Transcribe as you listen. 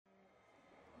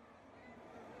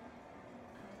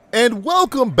And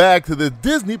welcome back to the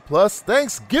Disney Plus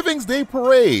Thanksgiving's Day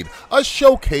Parade, a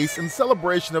showcase and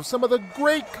celebration of some of the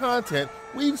great content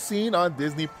we've seen on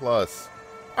Disney Plus.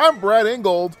 I'm Brad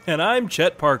Ingold. And I'm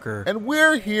Chet Parker. And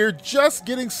we're here just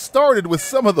getting started with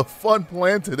some of the fun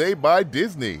planned today by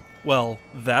Disney. Well,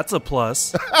 that's a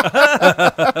plus.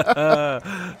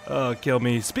 Oh, kill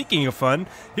me. Speaking of fun,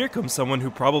 here comes someone who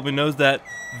probably knows that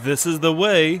this is the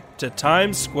way to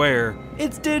Times Square.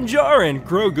 It's Din Djarin,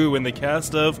 Grogu in the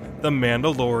cast of The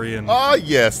Mandalorian. Ah,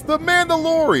 yes, The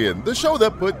Mandalorian, the show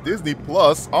that put Disney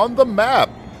Plus on the map.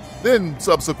 Then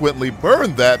subsequently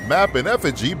burned that map in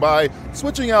effigy by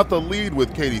switching out the lead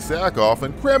with Katie Sackhoff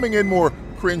and cramming in more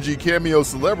cringy cameo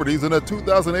celebrities in a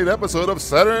 2008 episode of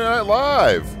Saturday Night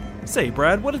Live. Say,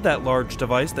 Brad, what is that large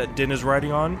device that Din is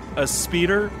riding on? A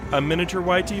speeder? A miniature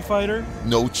YT fighter?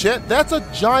 No, Chet, that's a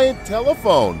giant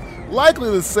telephone. Likely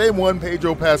the same one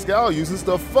Pedro Pascal uses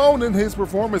to phone in his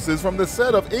performances from the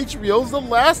set of HBO's The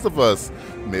Last of Us.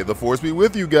 May the force be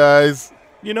with you guys.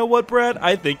 You know what, Brad?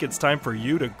 I think it's time for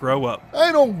you to grow up.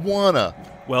 I don't wanna.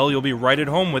 Well, you'll be right at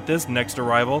home with this next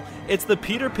arrival. It's the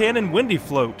Peter Pan and Wendy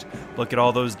float. Look at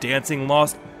all those dancing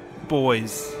lost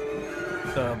boys.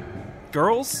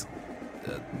 Girls?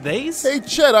 Theys? Hey,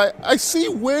 Chet, I see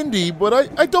Wendy, but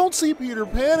I don't see Peter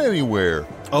Pan anywhere.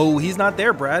 Oh, he's not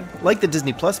there, Brad. Like the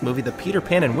Disney Plus movie, the Peter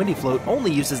Pan and Wendy float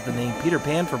only uses the name Peter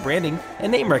Pan for branding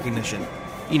and name recognition.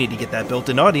 You need to get that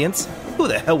built-in audience. Who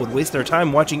the hell would waste their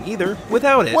time watching either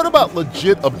without it? What about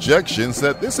legit objections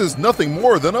that this is nothing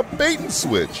more than a bait and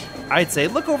switch? I'd say,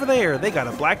 look over there. They got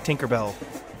a black Tinkerbell.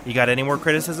 You got any more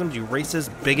criticisms, you racist,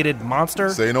 bigoted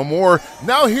monster? Say no more.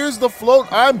 Now here's the float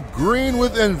I'm green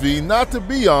with envy not to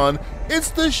be on. It's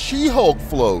the She-Hulk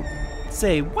float.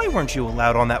 Say, why weren't you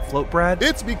allowed on that float, Brad?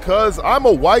 It's because I'm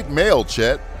a white male,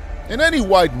 Chet. And any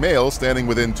white male standing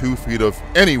within 2 feet of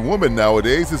any woman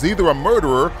nowadays is either a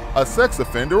murderer, a sex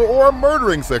offender, or a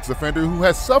murdering sex offender who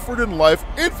has suffered in life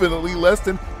infinitely less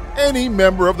than any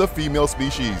member of the female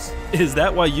species. Is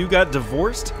that why you got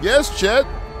divorced? Yes, Chet.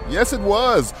 Yes, it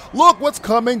was. Look what's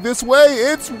coming this way.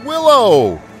 It's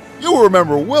Willow. You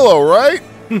remember Willow, right?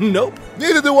 Nope.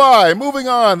 Neither do I. Moving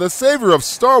on. The savior of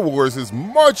Star Wars is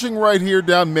marching right here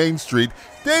down Main Street.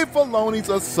 Dave Filoni's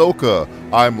Ahsoka.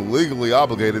 I'm legally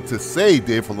obligated to say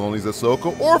Dave Filoni's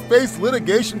Ahsoka or face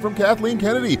litigation from Kathleen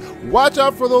Kennedy. Watch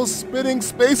out for those spinning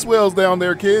space whales down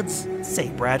there, kids. Say,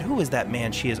 Brad, who is that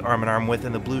man she is arm in arm with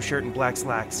in the blue shirt and black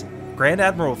slacks? Grand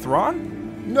Admiral Thrawn?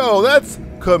 No, that's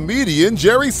comedian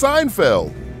Jerry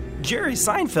Seinfeld. Jerry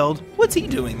Seinfeld? What's he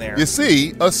doing there? You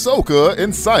see, Ahsoka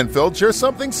and Seinfeld share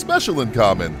something special in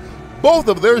common. Both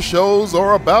of their shows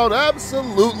are about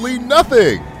absolutely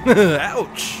nothing.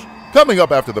 Ouch. Coming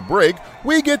up after the break,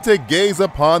 we get to gaze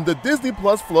upon the Disney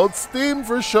Plus floats themed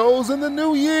for shows in the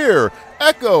new year.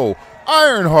 Echo,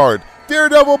 Ironheart,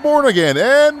 Daredevil Born Again,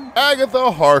 and Agatha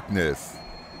Harkness.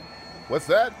 What's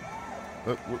that?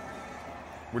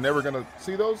 We're never going to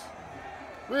see those?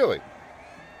 Really?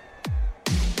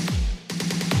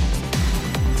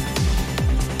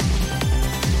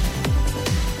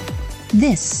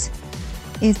 This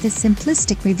is the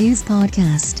Simplistic Reviews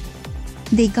Podcast.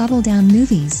 They gobble down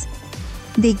movies.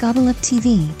 They gobble up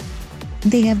TV.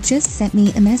 They have just sent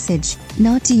me a message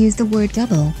not to use the word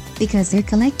gobble because their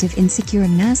collective insecure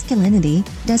masculinity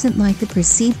doesn't like the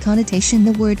perceived connotation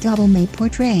the word gobble may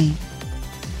portray.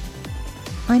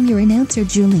 I'm your announcer,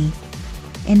 Julie.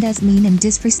 And as mean and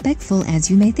disrespectful as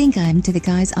you may think I'm to the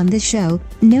guys on this show,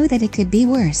 know that it could be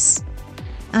worse.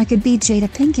 I could be Jada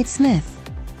Pinkett Smith.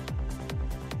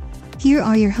 Here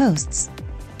are your hosts,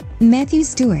 Matthew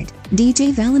Stewart,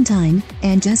 DJ Valentine,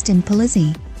 and Justin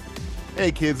Polizzi.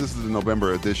 Hey kids, this is the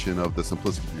November edition of the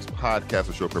Simplistic Reviews Podcast.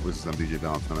 For show purposes, I'm DJ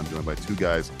Valentine. I'm joined by two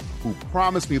guys who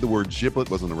promised me the word giblet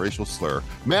wasn't a racial slur.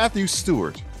 Matthew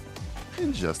Stewart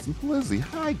and Justin Polizzi.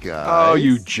 Hi, guys. Oh,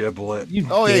 you giblet.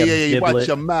 Yeah. Watch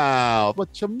your mouth.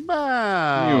 Watch your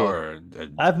mouth.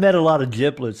 I've met a lot of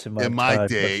giblets in my time,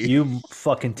 day. But you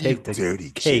fucking take the dirty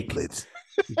cake. giblets.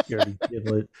 You dirty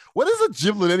giblet. What is a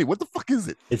giblet anyway? What the fuck is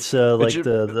it? It's like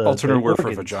the alternate word for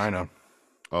organs. vagina.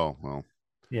 Oh, well.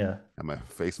 Yeah. And my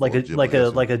face Like a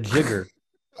jigger.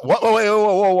 What?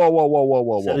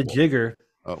 Whoa. Instead of jigger.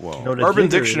 Whoa. You know what a Urban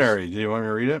jigger is? Dictionary. Do you want me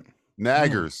to read it?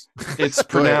 Naggers. It's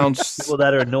pronounced People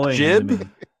that are annoying. to me.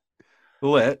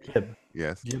 lit.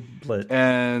 Yes. Giblet.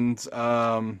 And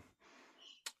I'll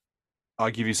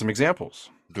give you some examples.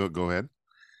 Go ahead.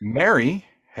 Mary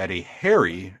had a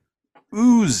hairy,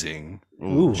 oozing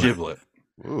Ooh. giblet.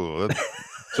 Ooh,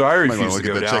 So I Might wanna refuse to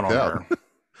get go that down checked on out. her.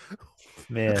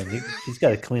 Man, he's got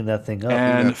to clean that thing up.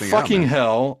 And that thing out, fucking man.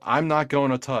 hell, I'm not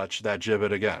going to touch that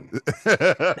gibbet again.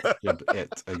 Gibbet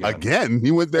again. Again?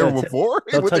 He went there Yeah, before?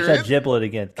 He Don't went touch there that giblet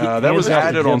again. That was Hands off the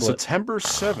added on giblet. September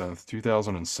 7th,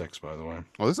 2006, by the way.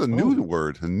 Oh, this is a new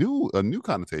word, a new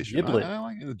connotation. Giblet. I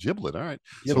like it, a giblet. All right.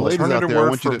 So So, ladies out alternative there, I word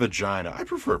want you for to. vagina. I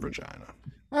prefer vagina.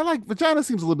 I like vagina.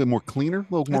 Seems a little bit more cleaner, a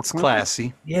little more It's clean.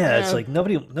 classy. Yeah, it's Yeah. like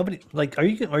nobody. Like, are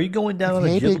you going down on a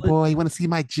Hey, big giblet? boy, you want to see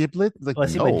my giblet? Like, Want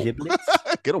to see no. my giblets?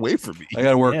 Get away from me. I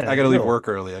gotta work. Yeah, I gotta leave real. work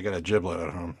early. I got a giblet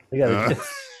at home. I got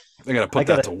I gotta put I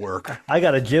gotta- that to work. I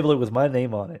got a giblet with my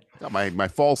name on it. Got my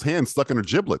false hand stuck in her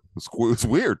giblet. It's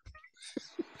weird.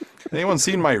 Anyone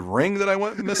seen my ring that I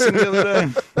went missing the other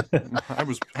day? I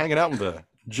was hanging out with a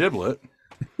giblet.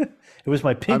 It was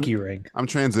my pinky ring. I'm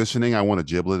transitioning. I want a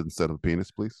giblet instead of a penis,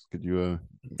 please. Could you?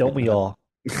 Don't we all?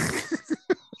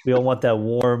 We all want that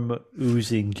warm,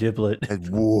 oozing giblet. A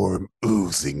warm,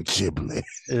 oozing giblet.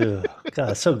 Ugh, God,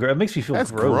 it's so gross. It makes me feel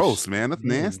That's gross, man. That's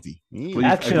nasty. Believe-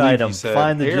 Action I believe item, you said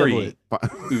find the hairy giblet.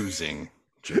 oozing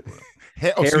giblet.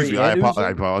 Oh, excuse Hairy me. and I oozing?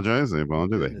 apologize. I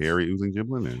apologize. A hairy oozing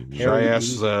giblet. Should I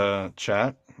ask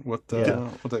chat what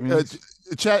that means?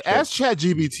 Ask Chat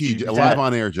GBT live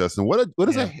on air, Justin. What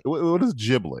is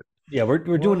giblet? Yeah, we're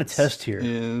doing a What test here.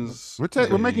 Is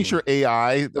We're making sure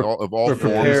AI of all We're forms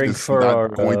preparing is for not our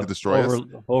going to destroy us.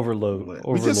 overload.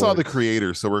 We just saw the overlord.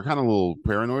 creator, so we're kind of a little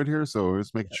paranoid here. So we're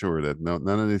just making sure that none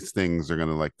of these things are going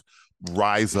to like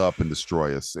rise up and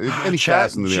destroy us. Any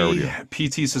Chat chance in the area? PT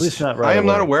Please says, not I right am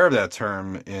not away. aware of that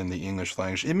term in the English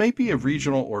language. It may be a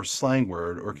regional or slang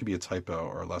word, or it could be a typo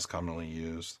or less commonly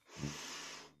used.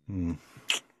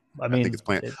 I mean, think it's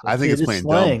playing- I think it's is playing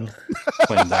slang.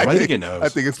 Plain dumb. I think it knows. I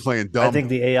think it's playing dumb. I think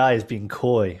the AI is being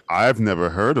coy. I've never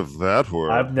heard of that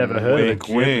word. I've never heard Wink, of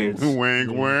wink. giblets. Wink,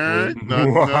 wink.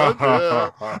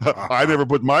 I never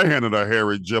put my hand in a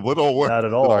hairy giblet. Oh, what? Not at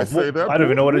Did all. I say that? I don't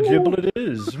even know what a giblet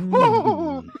is.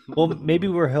 Well, maybe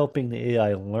we're helping the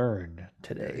AI learn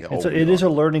today. Yeah, It is a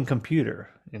learning computer.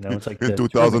 You know, it's like In the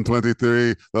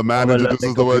 2023, the man Well,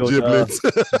 introduces the word computer.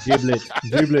 giblets.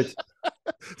 giblet.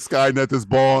 Skynet is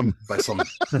born. By some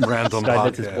random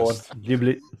Skynet is born. podcast.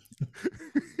 Giblet.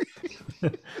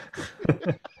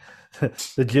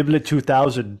 The Giblet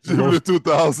 2000. Giblet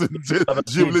 2000. I've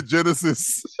Giblet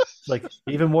Genesis. Like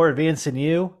even more advanced than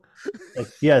you. Like,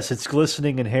 yes, it's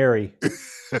glistening and hairy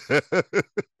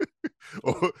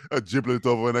Oh, a giblet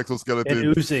over an and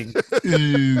exoskeleton. oozing.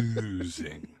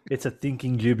 Oozing. It's a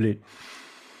thinking giblet.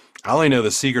 I only know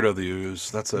the secret of the ooze.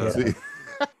 That's a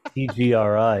Yeah.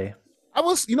 TGRI.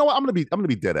 You know what? I'm gonna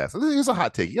be dead ass. Here's a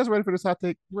hot take. You guys ready for this hot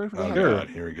take? You ready for oh that? Sure. god.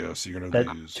 Here we go. Secret of That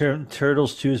the ooze.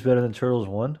 Turtles 2 is better than Turtles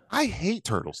 1. I hate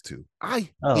Turtles 2. I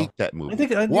Oh. hate that movie. I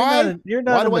think Why? you're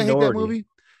not Why a do I hate that minority. movie?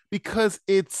 Because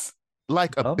it's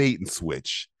like a Oh. bait and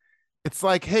switch. It's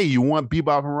like, hey, you want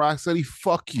Bebop and Rocksteady?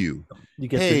 Fuck you. You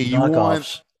get Hey, the you want-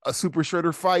 knockoffs. A Super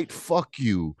Shredder fight? Fuck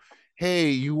you. Hey,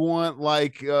 you want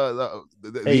like the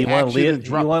Hey, you want, action and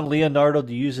you want Leonardo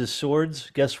to use his swords?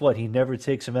 Guess what? He never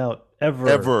takes them out ever.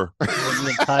 ever? In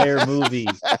the entire movie,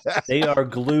 they are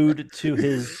glued to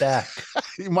his back.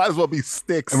 He might as well be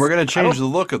sticks. And we're gonna I change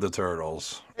don't- the look of the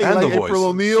turtles Hey, and like the voices. April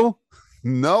O'Neil?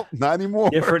 Nope, not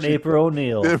anymore. Different April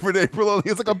O'Neil. Different April O'Neil.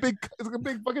 It's like a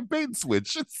big fucking bait and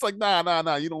switch. It's like,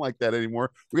 nah. You don't like that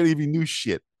anymore. We're gonna give you new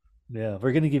shit. Yeah,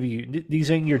 we're gonna give you these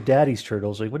ain't your daddy's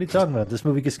turtles. Like, what are you talking about? This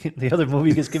movie the other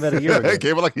movie just came out a year ago. It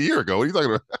came out like a year ago. What are you talking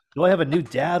about? Do I have a new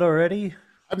dad already?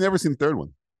 I've never seen the third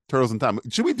one. Turtles in Time.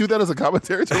 Should we do that as a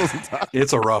commentary? Turtles in Time.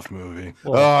 It's a rough movie.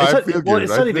 Well, Oh, it's I not, feel well, good.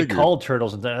 it's I not even figured. called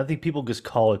Turtles in Time. I think people just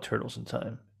call it Turtles in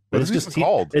Time. But What it's is it just even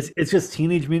called? It's just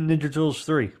Teenage Mutant Ninja Turtles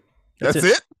 3. That's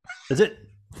it? That's it.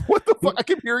 What the fuck? I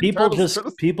keep hearing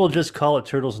People just call it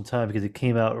Turtles in Time because it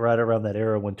came out right around that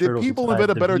era when Did Turtles people in Time,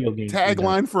 invent a the better video game, came out.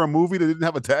 tagline for a movie that didn't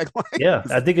have a tagline? Yeah,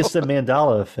 I think it's the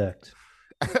Mandela effect.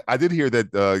 I did hear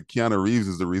that Keanu Reeves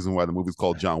is the reason why the movie's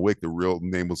called John Wick. The real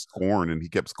name was Scorn, and he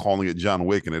kept calling it John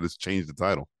Wick, and it just changed the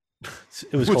title.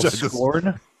 It was Which called I just-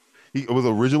 Scorn. It was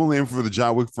the original name for the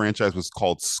John Wick franchise was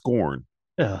called Scorn.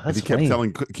 Yeah, And that's he kept lame.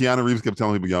 telling Keanu Reeves kept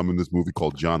telling people, "Yeah, I'm in this movie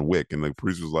called John Wick," and the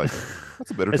producer was like,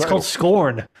 "That's a better It's title." called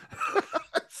Scorn. I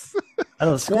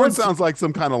don't know. Scorn sounds like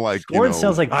some kind of like Scorn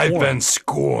sounds like I've porn. been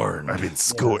scorned. I mean,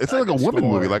 Scorn. Yeah, It's like a I've been woman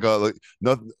movie, scorned. like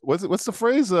no. What's the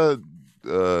phrase?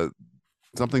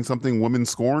 Something woman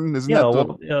scorn. Isn't Yeah,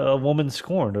 that the, a woman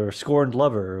scorned or a scorned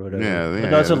lover or whatever. Yeah, But yeah,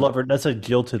 that's a yeah. lover. That's a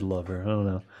jilted lover. I don't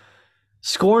know.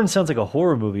 Scorn sounds like a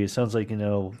horror movie. It sounds like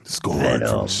Scorn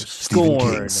Venom, from Stephen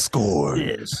King? Scorn. Scorn.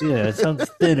 this. Yeah, it sounds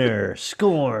thinner.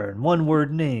 Scorn. One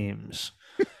word names.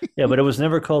 Yeah, but it was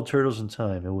never called Turtles in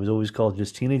Time. It was always called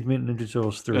just Teenage Mutant Ninja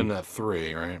Turtles 3. And that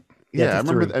 3, right? Yeah, Yeah, I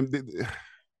the remember.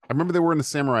 I remember they were in the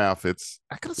samurai outfits.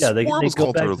 I could have Yeah, sworn it was go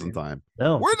called back Turtles to- in Time.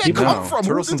 No, Where did that people- come from?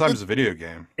 Turtles Who in did Time this- is a video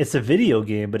game. It's a video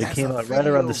game, but it That's came a out right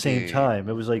around the video same game. time.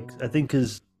 It was like, I think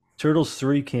because Turtles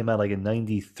 3 came out like in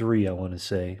 93, I want to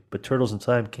say. But Turtles in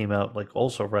Time came out like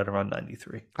also right around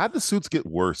 93. How'd the suits get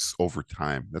worse over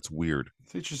time? That's weird.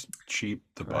 They just cheap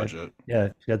the Right. budget. Yeah,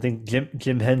 I think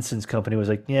Jim Henson's company was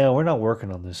like, yeah, we're not working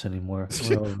on this anymore.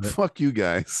 We're over it. Fuck you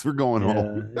guys. We're going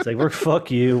home. Yeah, it's like, fuck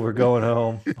you, we're going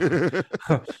home.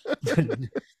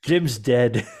 Jim's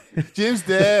dead. Jim's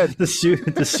dead. The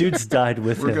suits died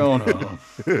with We're him. going home.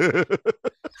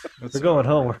 We're going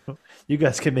home. You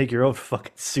guys can make your own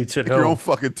fucking suits at Make your home. own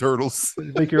fucking turtles.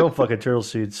 Make your own fucking turtle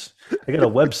suits. I got a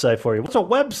website for you. What's a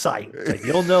website? It's like,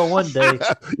 you'll know one day.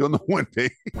 You'll know one day.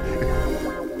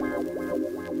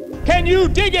 Can you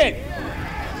dig it?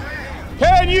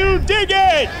 Can you dig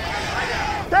it?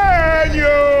 Can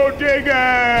you dig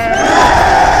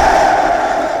it?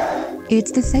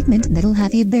 It's the segment that'll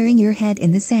have you burying your head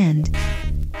in the sand.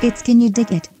 It's Can You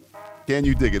Dig It? Can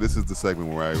you dig it? This is the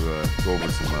segment where I go over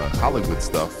some Hollywood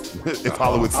stuff. If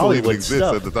Hollywood still Hollywood even exists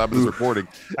stuff. at the time of this recording.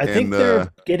 I think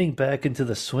they're getting back into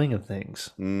the swing of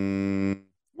things.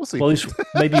 We'll see. Well, at least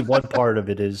maybe one part of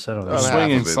it is. I don't know. Half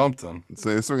Swinging of it. something. So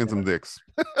they're swinging some dicks.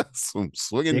 Some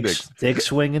swinging dicks. Dick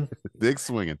swinging. Dick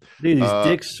swinging. These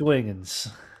dick swingings.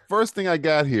 First thing I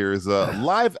got here is a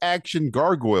live action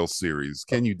gargoyle series.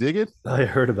 Can you dig it? I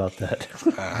heard about that.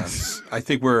 I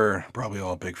think we're probably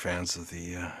all big fans of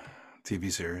the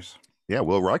TV series. Yeah,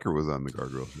 Will Riker was on the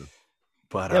gargoyle show.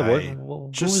 But Yeah, I who was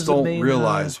just the don't main,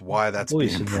 realize why that's voice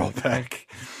being in brought that? back.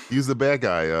 He's the bad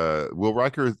guy. Will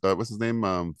Riker, what's his name?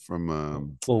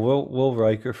 From Will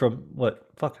Riker from what?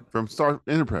 Fuck. Star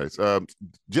Enterprise.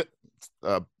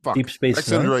 Fuck. Deep Space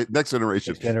Next, Nine? Next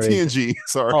generation. Next Generation. TNG.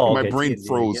 Sorry, Oh, my okay, brain TNG,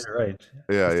 froze. yeah, right.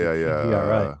 Yeah. Yeah,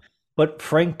 right. But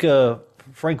Frank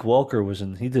Welker was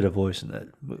in. He did a voice in that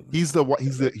movie. He's the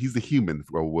human.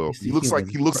 Will He's the he looks human.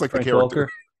 like the Frank character. Welker?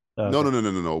 Oh, No.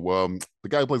 okay. The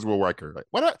guy who plays Will Riker. Like,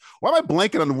 why am I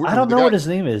blanking on the? I don't the know guy? what his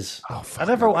name is. Oh, I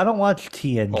fuck. don't watch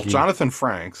TNG. Well, Jonathan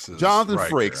Frakes. Is Jonathan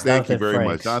Riker. Frakes. Thank you Jonathan very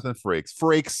much. Frakes. Jonathan Frakes.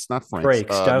 Frakes, not Franks.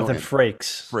 Frakes. Jonathan no,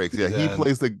 Frakes. Frakes. Yeah, he Then-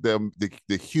 plays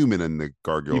the human in the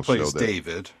gargoyle He plays show. that-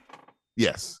 David.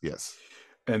 Yes.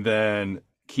 And then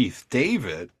Keith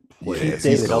David plays. Yes,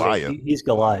 David, he's Goliath. He's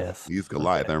Goliath. He's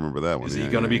Goliath. I remember that one. Is he Yeah,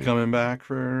 going to yeah, be yeah. coming back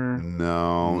for?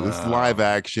 No, it's No. live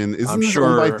action. Isn't I'm this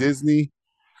owned by sure- Disney?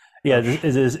 Yeah,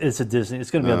 it's a Disney.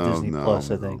 It's going to be on No, Disney no, Plus,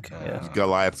 I no. think. Yeah,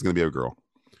 Goliath's gonna be a girl.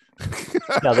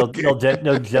 yeah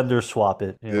they'll gender swap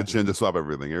it. Yeah. They'll gender swap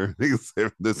everything. Everything's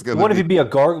there's gonna What if be- you be a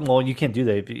gargoyle? Well, you can't do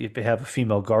that. If you have a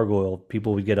female gargoyle,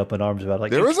 people would get up in arms about it.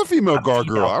 Like There is a female a gargoyle.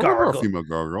 female I remember a gargoyle. female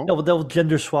gargoyle. No, but they'll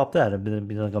gender swap that and then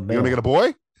be like a You male. gonna make it a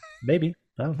boy? Maybe.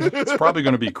 I don't know. It's probably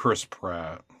going to be Chris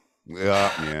Pratt.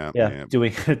 Yeah,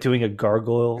 doing a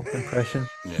gargoyle impression.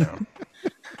 Yeah.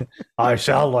 I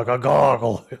sound like a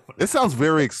gargoyle. It sounds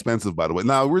very expensive, by the way.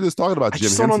 Now we're just talking about I Jim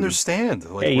just don't Henson. understand.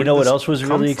 Like, Hey, you where know did what this else was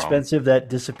come really from? expensive that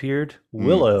disappeared?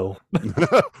 Willow.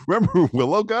 Remember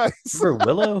Willow, guys? Remember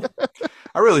Willow?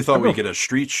 I really thought we'd get a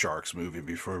Street Sharks movie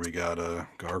before we got a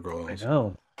Gargoyles. I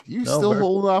know. You No, still we're-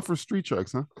 holding out for Street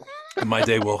Sharks, huh? My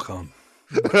day will come.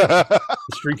 The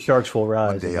street sharks will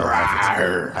rise.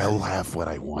 I'll have what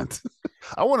I want.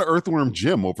 I want an Earthworm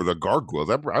Jim over the gargoyles.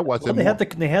 I watched Well,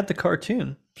 that. they had the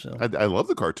cartoon. So I love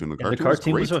the cartoon. The and cartoon, the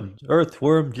cartoon was was great. on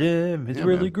Earthworm Jim. He's Yeah,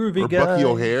 really man. groovy Or guy. Bucky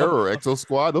O'Hare or Exo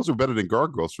Squad. Those are better than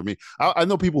gargoyles for me. I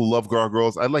know people love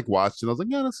gargoyles. I like watching. I was like,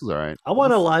 yeah, this is all right. I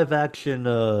want a live action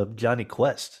Johnny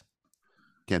Quest.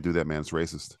 Can't do that, man. It's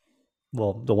racist.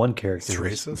 Well, the one It's character.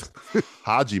 is. racist.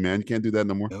 Haji, man, you can't do that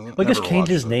no more. Well, just change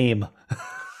his name.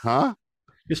 Huh?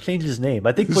 Just change his name.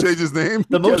 I think what's Change his name.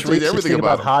 the You most can't change racist thing him.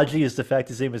 about Haji is the fact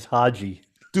his name is Haji.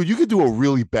 Dude, you could do a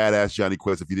really badass Johnny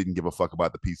Quest if you didn't give a fuck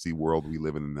about the PC world we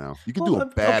live in now. You could do a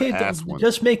badass one.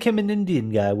 Just make him an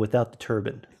Indian guy without the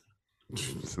turban.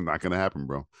 It's not gonna happen,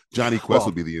 bro. Johnny Quest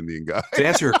would be the Indian guy. To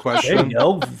answer your There question, you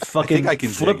go. Fucking I can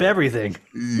flip dig it. everything.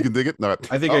 You can dig it. No,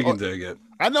 I think I can dig it.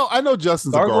 I know.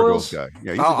 Justin's Gargoyles? a gargoyles guy.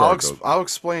 Yeah, he's a I'll gargoyles. I'll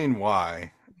explain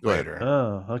why Go ahead. later.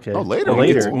 Oh, okay. Oh, later? Well, When we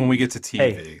get later. to- when we get to TV.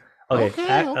 Hey. Okay.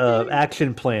 Okay.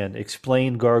 Action plan.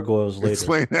 Explain gargoyles later.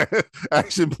 Explain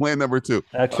action plan number 2.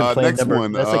 Action plan next number.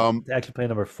 one. That's like action plan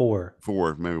number 4.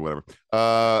 4, maybe whatever.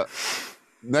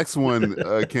 Next one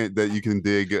that you can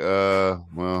dig.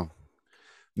 Well,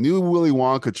 new Willy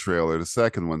Wonka trailer, the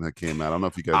second one that came out. I don't know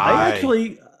if you guys. I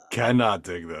actually, cannot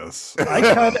dig this.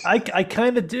 I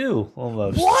kind of do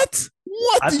almost. What?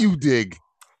 What I- do you dig?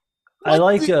 I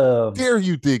like. Dare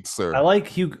you dig, sir? I like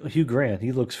Hugh Grant.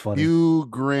 He looks funny. Hugh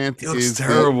Grant He looks is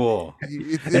terrible.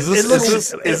 Is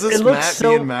this Matt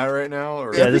being mad right now?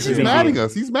 Or Yeah, this is me madding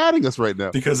us. He's madding us right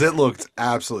now. Because it looked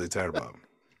absolutely terrible.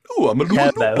 Ooh, I'm a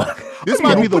This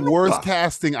might be the worst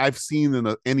casting I've seen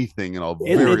in anything in a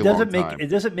very long time. It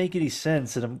doesn't make any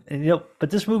sense, but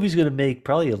this movie's going to make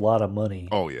probably a lot of money.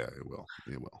 Oh yeah, it will.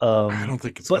 It will. I don't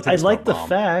think it's. But I like the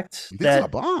fact that it's a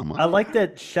bomb. I like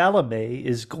that Chalamet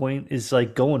is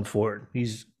going for it.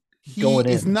 He's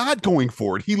not going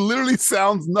for it. He literally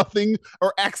sounds nothing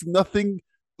or acts nothing.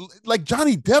 Like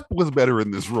Johnny Depp was better in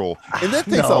this role, and that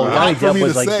takes a lot for me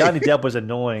to say. Johnny Depp was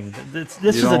annoying. This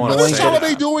is annoying. What is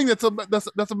Chalamet doing?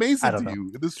 That's amazing to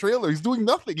you in this trailer. He's doing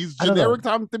nothing. He's generic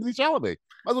Timothy Chalamet.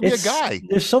 Might as well be a guy.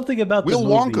 There's something about Will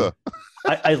Wonka.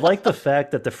 I like the fact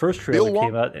that the first trailer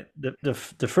came out. The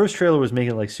first trailer was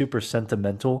making like super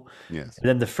sentimental. Yes. And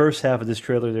then the first half of this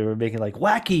trailer, they were making like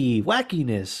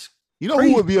wackiness. You know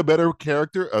who would be a better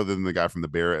character other than the guy from The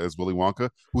Bear as Willy Wonka,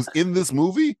 who's in this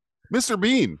movie? Mr.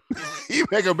 Bean. He'd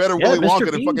make a better Willy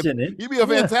Wonka than fucking. He'd be a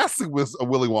fantastic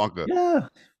Willy Wonka. Yeah.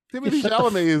 Timothy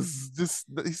Chalamet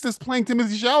he's just playing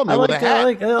Timothy Chalamet with a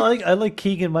hat. I like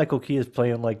Keegan-Michael Key is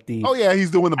playing like the. Oh yeah, he's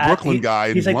doing the Brooklyn guy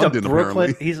in London.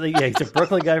 Apparently. He's a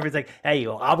Brooklyn guy. He's like, hey,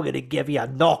 I'm gonna give you a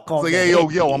knock on. It's like, hey,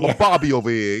 yo, I'm a Bobby over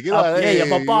here.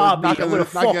 I'm a Bobby. I'm gonna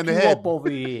fuck you up over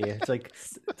here. It's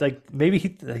like maybe he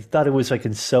thought it was like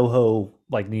in Soho,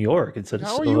 like New York, instead of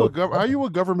Soho. How are you a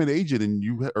government agent and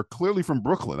you are clearly from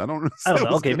Brooklyn? I don't know.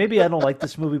 Okay, maybe I don't like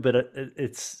this movie, but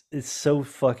it's so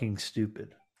fucking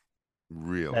stupid.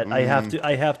 Real. I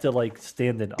have to like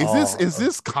stand in awe. Is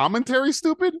this commentary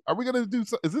stupid? Are we gonna do?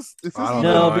 Is this? I don't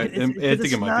know. I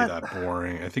think it might be that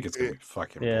boring. I think it's gonna be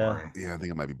fucking boring. Yeah, I think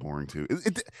it might be boring too.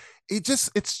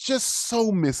 It's just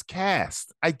so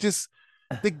miscast.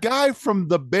 The guy from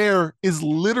The Bear is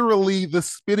literally the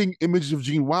spitting image of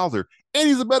Gene Wilder, and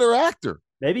he's a better actor.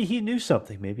 Maybe he knew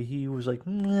something. Maybe he was like,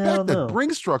 I don't know. know.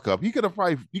 Bring struck up. You could have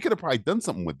probably done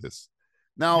something with this.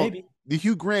 Now the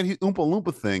Hugh Grant Oompa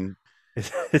Loompa thing.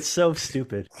 It's so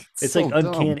stupid. It's so like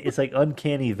uncanny. Dumb. It's like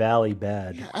uncanny valley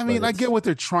bad. I mean, I get what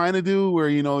they're trying to do, where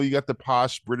you got the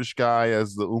posh British guy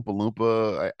as the Oompa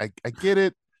Loompa. I get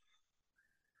it.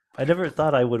 I never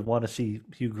thought I would want to see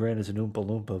Hugh Grant as an Oompa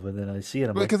Loompa, but then I see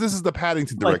it. Because this is the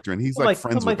Paddington director, and he's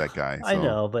friends with that guy. So. I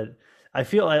know, but I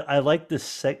feel I like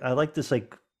this. I like this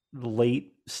like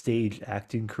late stage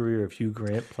acting career of Hugh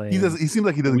Grant playing. He seems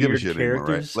like he doesn't give a shit anymore,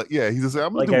 right? Like, yeah, he's just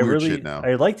I'm gonna do weird shit now.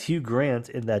 I liked Hugh Grant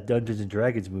in that Dungeons and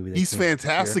Dragons movie. He's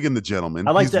fantastic in The Gentleman.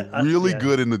 I like he's that. Really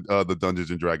good in the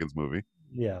Dungeons and Dragons movie.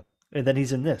 Yeah, and then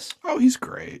he's in this. Oh, he's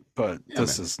great, but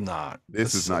this is not.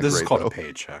 This is not. This is called a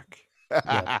paycheck.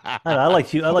 Yeah. I like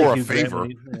Hugh. I like Hugh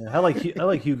Grant. I like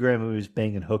Hugh Grant when he was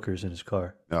banging hookers in his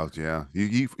car. Oh yeah,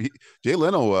 Jay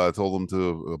Leno told him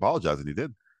to apologize, and he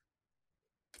did.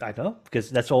 I know,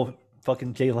 because that's all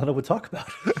fucking Jay Leno would talk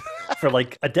about for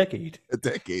like a decade.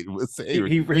 He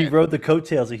rode the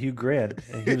coattails of Hugh Grant,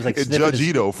 and he was like Judge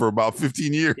Ito for about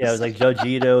 15 years. Yeah, it was like Judge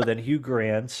Ito, then Hugh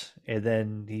Grant, and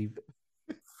then he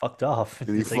fucked off.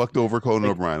 And he fucked over Conan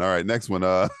O'Brien. All right, next one.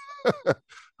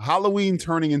 Halloween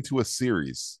turning into a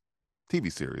series,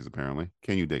 TV series. Apparently,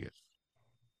 can you dig it?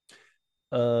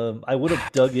 I would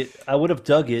have dug it. I would have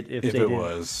dug it if they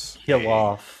didn't kill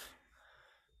off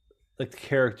the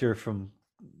character from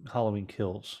Halloween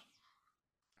Kills.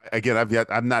 Again,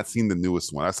 I've not seen the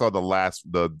newest one. I saw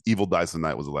the Evil Dies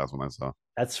Tonight was the last one I saw.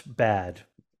 That's bad.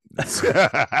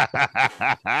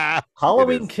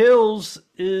 Halloween Kills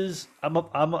is I'm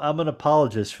an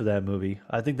apologist for that movie.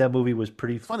 I think that movie was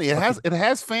pretty funny. It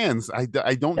has fans. I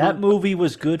don't. That movie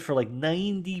was good for like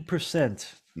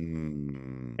 90%,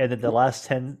 and then the last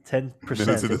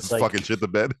 10%. It's like, fucking shit the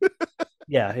bed.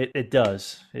 Yeah, it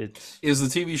does. Is the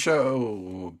TV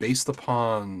show based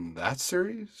upon that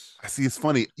series? I see. It's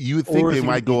funny. You would think they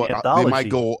might go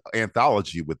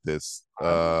anthology with this.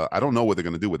 I don't know what they're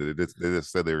going to do with it. They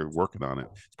just said they're working on it.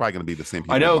 It's probably going to be the same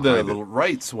people. I know the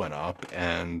rights went up,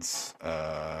 and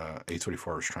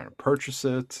A24 was trying to purchase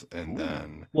it, and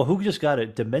then who just got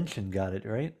it? Dimension got it,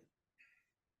 right?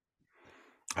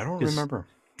 I don't remember.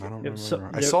 I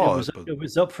saw it. It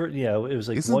was up for It was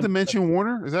like. Isn't Dimension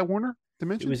Warner? Is that Warner?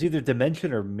 Dimension? It was either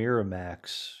Dimension or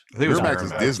Miramax. I think Miramax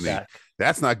is Disney.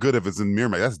 That's not good if it's in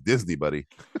Miramax. That's Disney, buddy.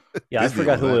 Yeah, Disney, I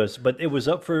forgot who it was, but it was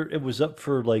up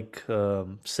for like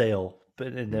sale. But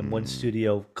and then one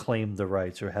studio claimed the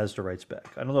rights or has the rights back.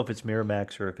 I don't know if it's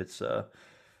Miramax or if it's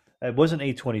it wasn't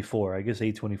A24. I guess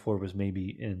A24 was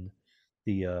maybe in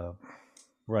the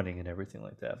running and everything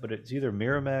like that. But it's either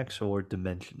Miramax or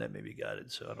Dimension that maybe got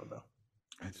it. So I don't know.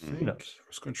 I think I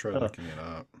was going to try looking it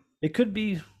up. It could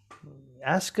be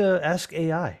Ask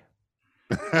AI.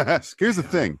 Here's the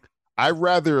thing. I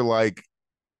rather like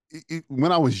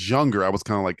when I was younger, I was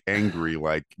kind of like angry,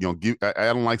 like, I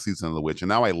don't like Season of the Witch, and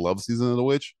now I love Season of the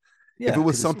Witch. Yeah, if it was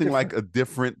 'cause it's something like different. a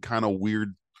different kind of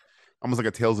weird, almost like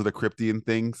a Tales of the Cryptian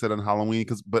thing set on Halloween,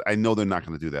 but I know they're not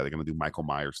going to do that. They're going to do Michael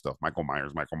Myers stuff. Michael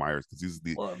Myers, because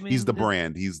Well, I he's the mean,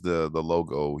 brand, he's the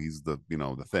logo, he's the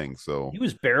the thing. So he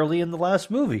was barely in the last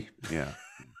movie. yeah.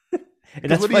 And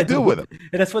that's what do why you do with him?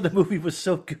 And that's why the movie was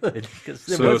so good, because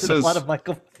there So it wasn't a lot says of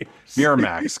Michael Myers.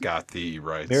 Miramax got the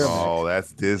rights. Miramax. Oh,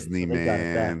 that's Disney, So they got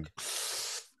it man. back.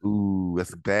 Ooh,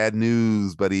 that's bad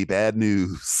news, buddy. Bad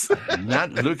news.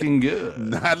 Not looking good.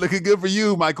 Not looking good for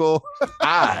you, Michael.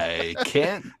 I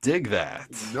can't dig that.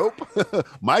 Nope.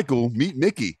 Michael, meet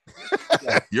Mickey.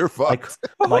 You're fucked.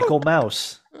 Michael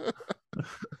Mouse.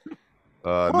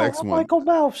 Next one. Michael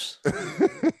Mouse.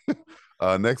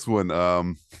 Next one.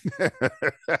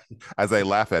 As I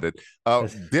laugh at it,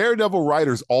 Daredevil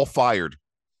writers all fired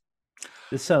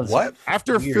This sounds What?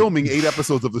 after weird. filming 8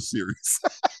 episodes of the series.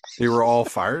 They were all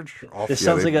fired. This Yeah,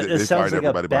 sounds they- like they it sounds fired like a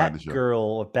everybody behind the show. Batgirl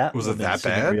or Batwoman Was it that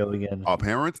bad? scenario again.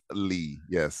 Apparently,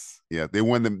 yes. Yeah, they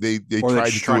won them. They Or tried they're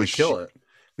to just do trying a to kill it.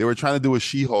 They were trying to do a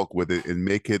She-Hulk with it and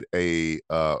make it a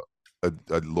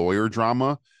lawyer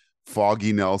drama.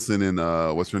 Foggy Nelson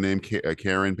and what's her name,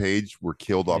 Karen Page, were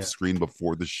killed off Yeah. screen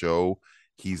before the show.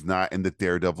 He's not in the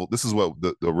Daredevil. This is what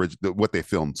the original what they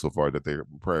filmed so far, that they're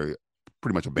pretty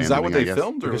much abandoning. Is that what I they guess.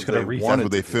 filmed, or They're just they gonna That's wanted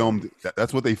what they to do? filmed.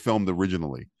 That's what they filmed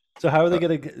originally. So how are they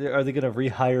gonna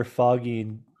rehire Foggy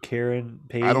and Karen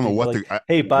Page? I don't know and what like, the-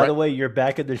 hey, by right- the way, you're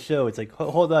back in the show. It's like,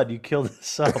 hold on, you killed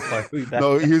us off. Why are we back?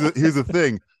 No, here's the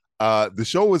thing. The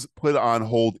show was put on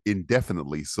hold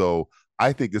indefinitely, so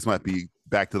I think this might be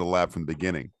back to the lab from the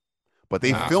beginning. But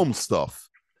they filmed stuff,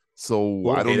 so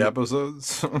I don't. 8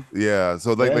 episodes. Yeah,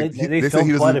 so like, Yeah, like they say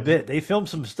filmed he quite a doesn't. bit. They filmed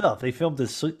some stuff. They filmed the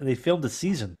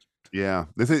season. Yeah,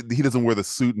 they say he doesn't wear the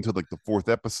suit until like the 4th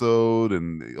episode,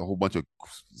 and a whole bunch of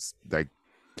like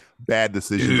bad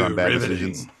decisions on bad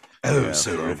decisions. Oh, Yeah,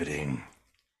 so so- riveting.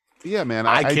 Yeah, man,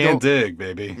 I can't don't- dig,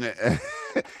 baby.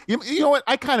 you know what?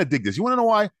 I kind of dig this. You want to know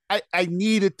why? I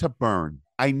need it to burn.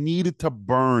 I need it to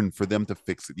burn for them to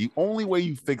fix it. The only way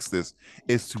you fix this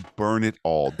is to burn it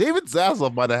all. David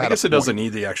Zaslav might have had. I guess a it doesn't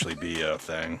point. need to actually be a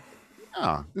thing.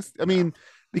 Yeah, I mean,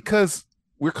 because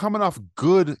we're coming off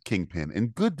good Kingpin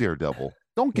and good Daredevil.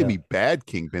 Don't give Yeah. me bad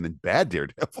Kingpin and bad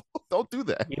Daredevil. Don't do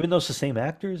that. Even though it's the same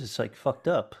actors, it's like fucked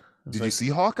up. It's Did you like, see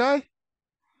Hawkeye?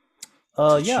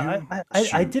 Did yeah, you-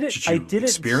 I didn't. Did I you didn't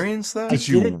experience that. Did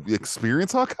you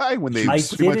experience Hawkeye when they I pretty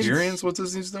much? didn't- Experience what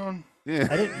Disney's doing? Yeah.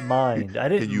 I didn't mind. I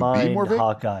didn't you be mind more vague?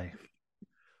 Hawkeye.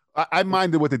 I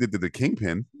minded what they did to the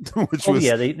Kingpin, which Oh was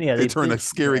yeah, they turned a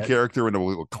scary yeah, character into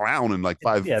a clown in like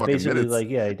 5 Yeah, fucking basically, minutes. like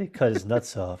he did cut his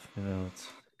nuts off. You know, it's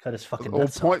cut his fucking The whole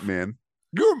nuts point, off. man.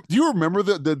 Do you remember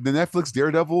the Netflix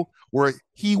Daredevil where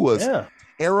he was Yeah,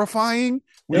 terrifying?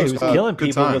 yeah, he was killing good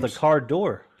people with a times. car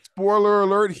door. Spoiler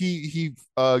alert: he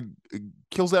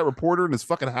kills that reporter in his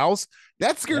fucking house.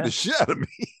 That scared Yeah. the shit out of me.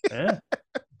 Yeah,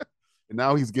 And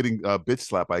now he's getting bitch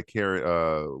slapped by Katie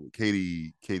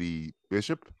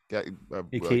Bishop.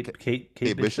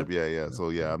 Kate Bishop. Yeah. So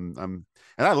yeah, I'm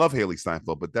and I love Haley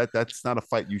Steinfeld, but that's not a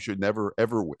fight you should never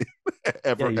ever win.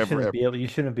 ever, Yeah, you ever, shouldn't ever. be able. You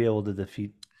shouldn't be able to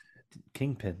defeat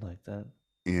Kingpin like that.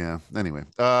 Yeah. Anyway,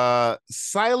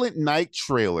 Silent Night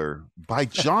trailer by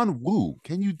John Woo.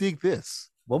 Can you dig this?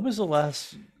 When was the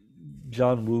last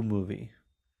John Woo movie?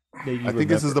 that you I think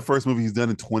this is remember? the first movie he's done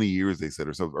in 20 years, they said,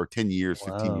 or so, or 10 years,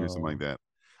 15 years, something Wow. like that.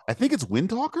 I think it's Wind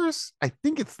Talkers. I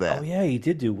think it's that. Oh yeah, he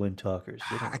did do Wind Talkers.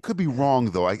 didn't he? I could be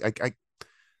wrong though.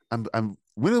 I'm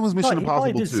when was Mission He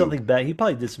probably Impossible did 2? something back. He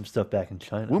probably did some stuff back in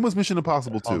China. When was Mission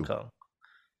Impossible Hong 2? Kong.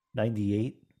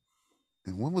 98,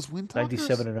 And when was Wind Talkers?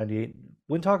 97 or 98.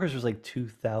 Wind Talkers was like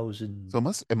 2000.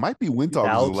 So it might be Wind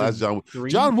Talkers was the last John Woo.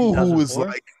 2003, John Woo, who was 2004?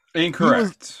 like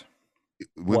Incorrect.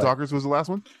 Wind What? Talkers was the last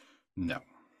one? No.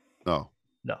 No.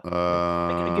 No,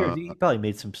 I guarantee he probably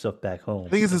made some stuff back home. I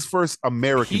think it's his first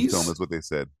American He's- film, is what they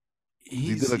said.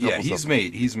 He's did a couple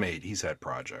he's had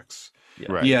projects.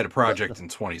 Yeah. Right. He had a project in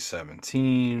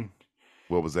 2017.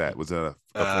 What was that? Was that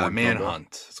a foreign film?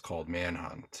 Manhunt. It's called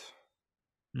Manhunt.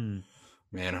 Mm.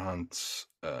 Manhunt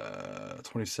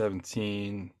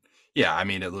 2017. Yeah, I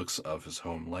mean it looks of his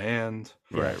homeland.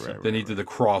 Right, Yeah, right, Then he right. did The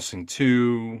Crossing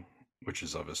 2, which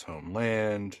is of his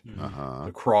homeland. Uh-huh.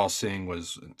 The Crossing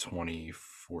was in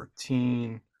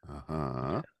 2014.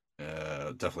 Uh-huh.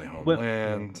 Definitely Went-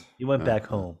 homeland. He went back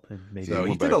home and made. Yeah, So he he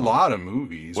went did back a home. lot of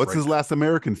movies. What's right? his last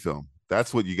American film?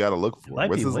 That's what you got to look for. might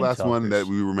What's be his Wind last one that Talkers.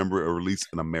 we remember released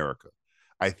in America?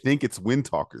 I think it's Wind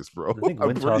Talkers, bro. I think I'm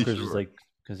Wind pretty Talkers sure. was like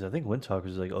Because I think Windtalkers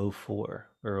is like 04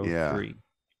 or 03. Yeah.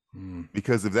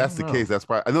 Because if that's the case, that's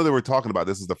probably. I know they were talking about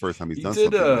this is the first time he's done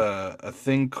did something. a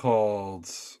thing called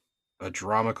a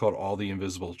drama called All the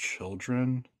Invisible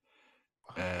Children,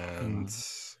 and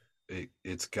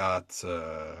it's got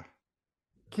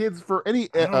Kids, for any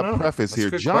preface That's here,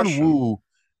 a good John question. Woo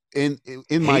in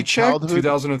my Paycheck, childhood,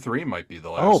 2003 might be the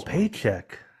last. Oh, one.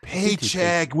 Paycheck.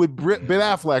 with Ben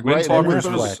Affleck, right? Windtalkers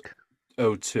Ben was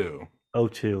Affleck. 02.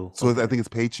 02. So I think it's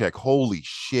Paycheck. Holy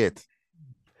shit!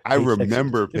 I Paycheck's-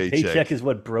 remember Paycheck. Paycheck is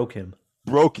what broke him.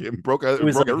 Broke him. Broke. He was,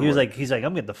 broke like, everyone. he's like,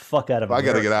 I'm getting the fuck out of. I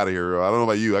gotta America. get out of here. I don't know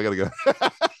about you. I gotta go.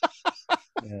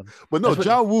 Yeah. But no, That's what-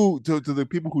 John Woo, to the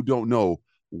people who don't know,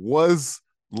 was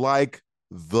like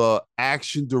the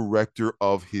action director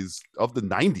of the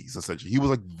 90s, essentially. He was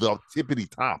like the tippity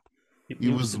top. He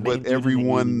was the what main dude in the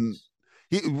everyone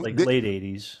 80s, like late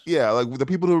 80s. Yeah, like the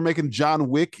people who were making John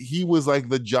Wick, he was like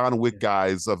the John Wick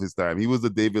guys of his time. He was the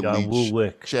David John Woo Leach,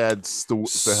 Wick. Chad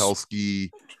Stahelski,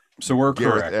 So we're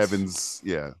Gareth correct. Evans.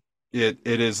 Yeah. It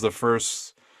is the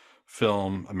first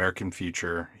film, American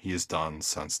feature, he has done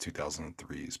since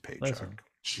 2003's Paycheck. Listen.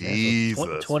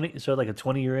 Jesus. 20, so like a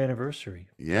 20-year anniversary.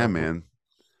 Yeah, man.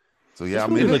 So yeah, This I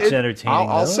movie mean, looks entertaining.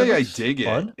 I'll though. say It I looks dig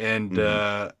fun. it, and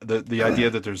the idea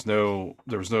that there was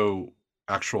no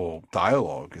actual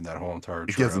dialogue in that whole entire.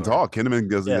 he doesn't trailer. talk. Kinnaman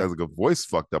doesn't Yeah. has like a voice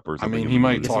fucked up or I something. mean, in he the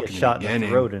might movie. talk Gets in the shot in the beginning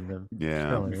throat in the Yeah.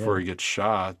 trailer, before he gets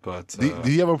shot, but Do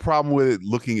you have a problem with it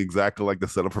looking exactly like the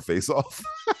setup for Face Off?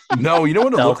 no, you know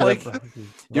what it No, looked like? like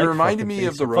You reminded fucking me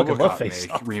of Face the Off. Fucking love RoboCop Face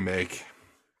Off. remake.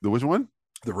 The which one?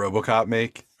 The RoboCop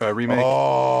remake.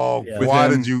 Oh, Yeah. why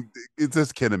With did you? It's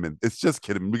just Kinnaman. It's just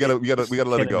Kinnaman. We gotta let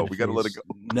it go. Kinnaman We gotta let it face.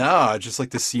 go. No, just like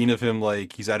the scene of him,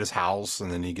 like he's at his house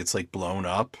and then he gets like blown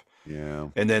up, Yeah.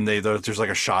 and then there's like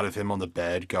a shot of him on the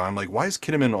bed going. I'm like, why is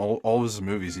Kinnaman all of his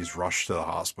movies? He's rushed to the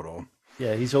hospital.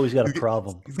 Yeah, he's always got a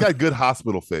problem. He's got a good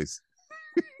hospital face.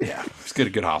 Yeah, he's got a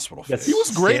good hospital Yes. face. He was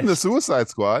great in Yeah. the Suicide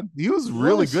Squad. He was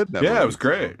really good in that Yeah, movie. it was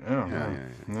great. Yeah, Yeah.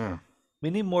 yeah. We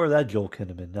need more of that Joel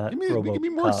Kinnaman, not Give me more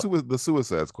RoboCop. the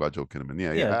Suicide Squad, Joe Kinnaman.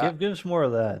 Yeah, Yeah, yeah. give us more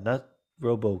of that, not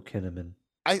Robo Kinnaman.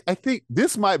 I think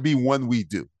this might be one we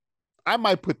do. I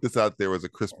might put this out there as a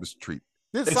Christmas treat.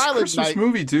 This It's a Silent Christmas Night.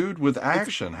 movie, dude, with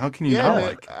action. How can you Yeah, not man.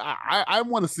 like it? I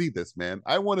want to see this, man.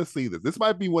 I want to see this. This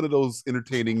might be one of those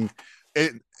entertaining.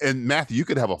 And Matthew, you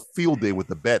could have a field day with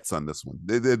the bets on this one.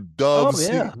 The doves.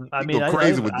 Oh yeah, you I can mean, go I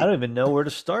crazy don't, with I don't even know where to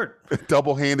start.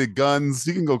 double-handed guns.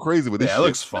 You can go crazy with this. Yeah, it shit.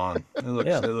 looks fun. It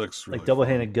looks really Like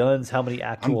double-handed guns. How many fun.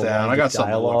 I'm actual down. I lines got of something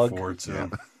to dialogue? look forward to. Yeah.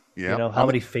 Yeah. You know how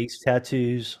many face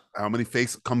tattoos? How many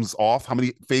face comes off? How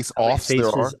many face How many offs there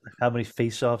are? faces? How many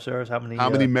face-offs there are? How many? How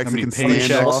many Mexican paychecks?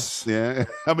 standoffs? Yeah.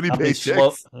 How many How many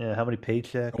paychecks? yeah, how many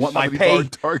paychecks? I want How my many pay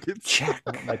hard targets? check.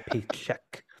 I want my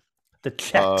paycheck. The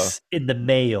checks in the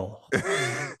mail.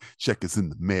 Check is in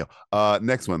the mail.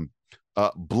 Next one.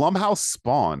 Blumhouse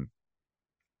Spawn.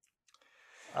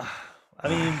 I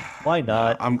mean, why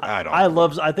not?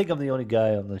 I think I'm the only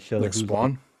guy on the show Like who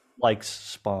Spawn? likes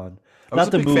Spawn. I was Not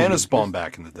a the big fan movie, of Spawn just-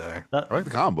 back in the day. Not I like the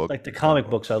comic book. like the comic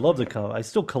books. I love the comic. I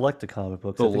still collect the comic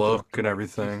books. The I think look and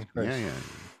everything. Yeah, yeah.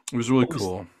 It was really What was-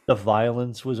 cool. the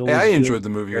violence was always. Yeah, I good. enjoyed the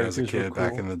movie as a Characters were kid back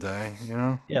cool. in the day. You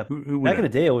know, Yeah, Who back in the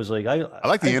wouldn't? day, I was like, I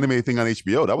like the animated thing on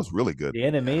HBO. That was really good. the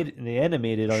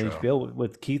animated on Sure. HBO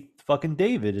with Keith fucking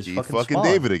David is Keith fucking fucking Spawn.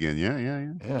 David again. Yeah, yeah,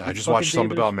 yeah. Yeah, I Keith just fucking watched Something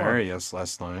David About is fun. Mary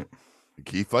last night.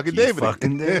 Keith fucking Keith David.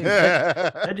 fucking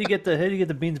David. How do you get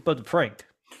the beans butter Frank?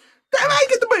 Damn, I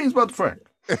get the brains about the Frank.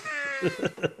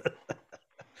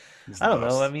 I don't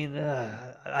know. I mean,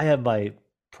 I have my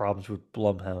problems with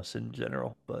Blumhouse in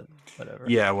general, but whatever.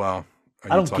 Yeah, well, are I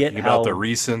you don't get talking about the how-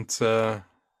 recent?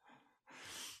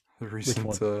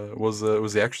 Was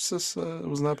The Exorcist?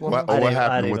 Wasn't that Blumhouse? What I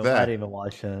happened didn't with even, that? I didn't even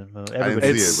watch that. didn't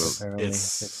Everybody see did, it, apparently.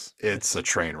 It's a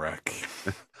train wreck.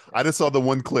 I just saw the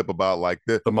one clip about like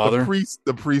the mother?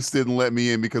 The priest didn't let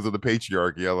me in because of the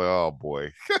patriarchy. I'm like, oh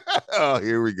boy, oh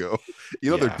here we go.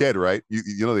 You know they're Yeah. dead, right?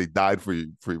 You know they died for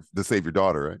to save your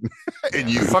daughter, right? And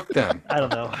you. Fuck them. I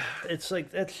don't know. It's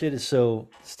like that shit is so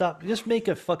stop. Just make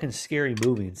a fucking scary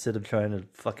movie instead of trying to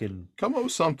fucking Come up with do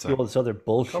something. all this other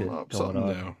bullshit Come up with going something on.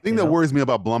 new. The thing you that know? worries me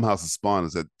about Blumhouse's Spawn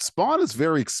is that Spawn is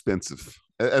very expensive,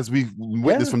 as we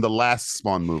witnessed Yeah. from the last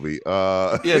Spawn movie.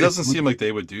 Yeah, it doesn't seem like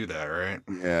they would do that, right?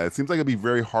 Yeah, it seems like it'd be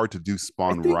very hard to do I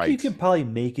Spawn think right. you can probably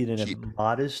make it in Cheap. a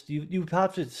modest. You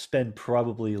have to spend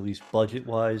probably at least budget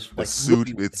wise. The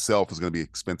suit itself is going to be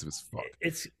expensive as fuck.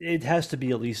 It has to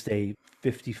be at least a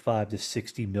 $55 to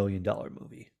 $60 million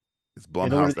movie. It's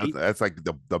order Blumhouse. to That's like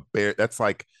the bear. That's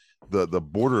like the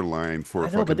borderline for I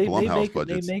a know, fucking but they Blumhouse make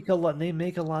budget. they make a lot. They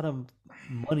make a lot of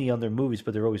money on their movies,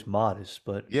 but they're always modest.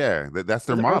 But Yeah, that's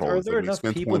their model. Are It's there like, we enough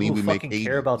spend people 20, who we make fucking 80.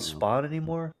 care about you know? Spawn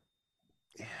anymore?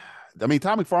 I mean,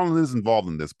 Tom McFarlane is involved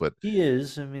in this, but He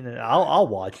is. I mean, I'll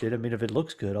watch it. I mean, if it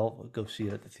looks good, I'll go see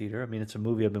it at the theater. I mean, it's a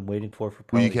movie I've been waiting for who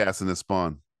probably. you casting as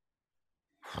Spawn?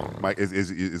 Mike,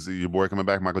 is your boy coming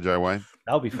back, Michael J. White?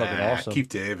 That would be fucking awesome. Keith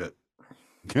David.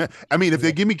 I mean, if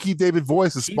they give me Keith David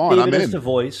voice as Keith Spawn, David I'm as in. the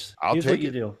voice. I'll Here's take what you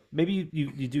it. do. Maybe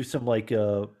you do some like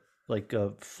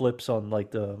flips on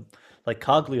like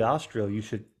Cagliostro. You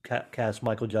should cast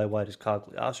Michael J. White as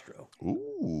Cagliostro.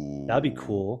 Ooh, That'd be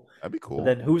cool. That'd be cool. But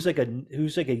then who's like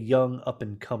a young up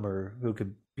and comer who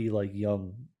could be like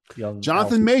young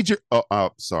Jonathan Major.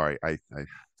 Oh, sorry.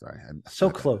 Sorry. So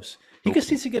close. He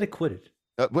just needs to get acquitted.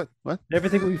 What?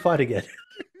 Everything will be fine again.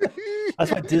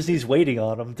 That's why Disney's waiting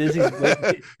on him. Disney's They're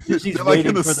like waiting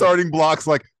in the for starting blocks,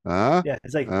 like, huh? Yeah,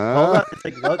 it's like, hold on. It's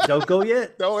like, no, don't go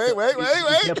yet. No, wait.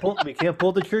 We can't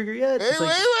pull the trigger yet. Wait, It's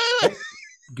like, wait.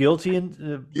 guilty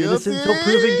and innocent until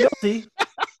proven guilty.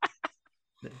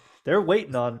 They're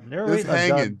waiting on. They're Just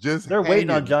waiting on hanging, They're waiting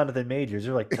on hanging. Jonathan Majors.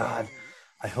 They're like, God,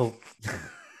 I hope.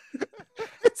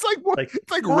 It's like what?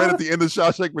 It's like Red at the end of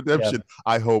Shawshank Redemption. Yeah.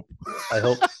 I hope.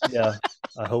 Yeah,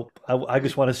 I hope. I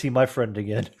just want to see my friend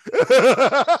again.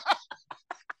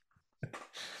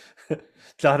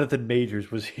 Jonathan Majors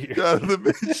was here. Jonathan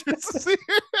Majors was here.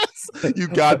 You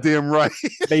goddamn right.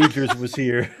 Majors was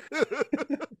here.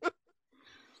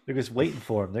 They're just waiting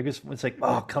for him. It's like,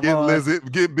 oh, come on.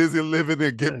 Get busy living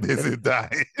and get busy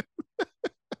dying.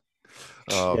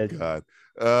 Oh, yeah. God.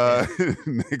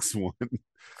 Next one.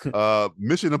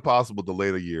 Mission Impossible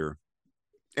delayed a year.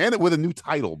 And with a new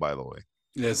title, by the way.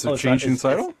 Yeah, so changing the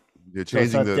title? They're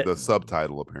changing the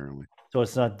subtitle, apparently. So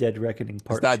it's not Dead Reckoning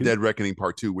Part 2? It's not Dead Reckoning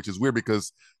Part 2, which is weird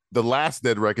because the last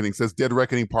Dead Reckoning says Dead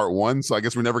Reckoning Part 1, so I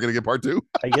guess we're never going to get Part 2.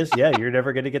 I guess, yeah, you're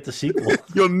never going to get the sequel.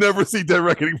 You'll never see Dead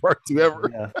Reckoning Part 2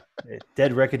 ever. Yeah.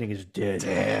 Dead Reckoning is dead.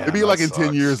 Damn, it'd be like in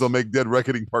 10 years, they'll make Dead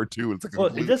Reckoning Part 2. It's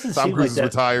like it doesn't Tom seem Cruise like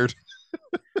is retired.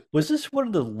 Was this one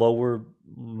of the lower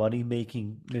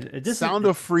money-making? Sound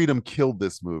of Freedom killed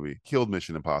this movie, killed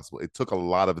Mission Impossible. It took a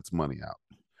lot of its money out.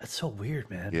 That's so weird,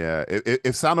 man. Yeah,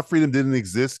 if Sound of Freedom didn't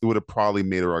exist, it would have probably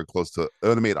made around close to. It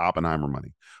would have made Oppenheimer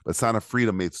money. But Sound of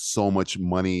Freedom made so much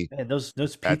money. Man, those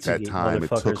at that time, it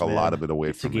took a lot of it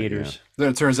away from it. Yeah. Then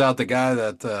it turns out the guy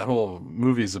that the whole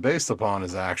movies are based upon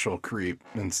is actual creep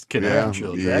and kidnapping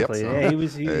children. Exactly. Yeah, he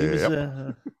was.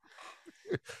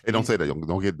 Hey, don't say that.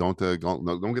 Don't get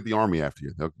the army after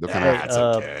you. They'll come That's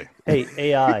okay. Hey,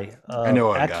 AI. I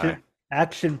know a guy.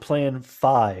 Action Plan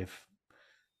 5.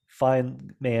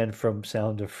 Find man from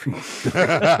Sound of Freedom.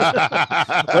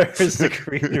 Where's the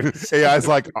creators? AI's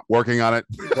like working on it.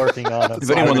 Working on it.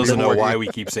 If anyone doesn't know why we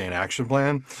keep saying action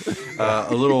plan,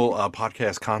 a little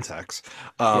podcast context.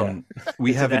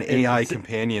 We have an AI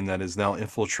companion that has now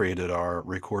infiltrated our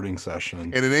recording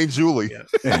session. And it ain't Julie. It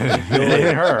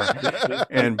ain't her.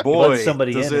 And boy,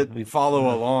 does it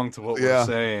follow along to what we're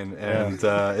saying. And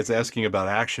it's asking about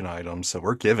action items, so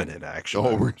we're giving it action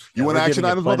items. You want action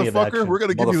items, motherfucker? We're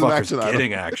going to give you some action items.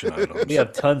 Getting action items. We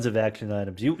have tons of action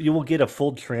items. You will get a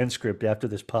full transcript after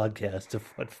this podcast of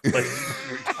what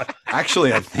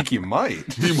Actually, I think you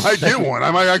might. You might get one.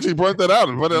 I might actually point that out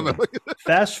and put it on the...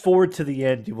 Fast forward to the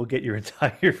end, you will get your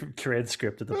entire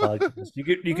transcript of the podcast.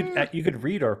 You could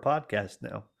read our podcast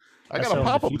now. I got a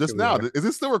pop up just now. Is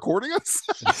it still recording us?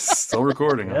 It's still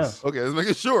recording us. Okay, let's make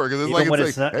it sure because it's even like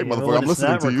it's not, hey, even motherfucker, I'm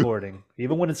listening to recording. you.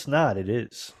 Even when it's not, it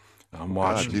is. I'm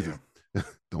watching you.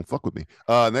 Don't fuck with me.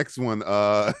 Next one.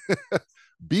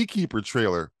 Beekeeper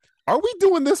trailer. Are we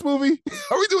doing this movie?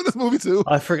 Are we doing this movie too?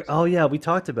 I forgot. Oh yeah, we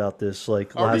talked about this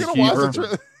like Are last we gonna watch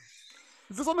the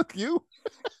Is this on the queue?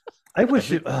 I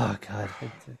wish it. Oh god,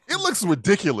 it looks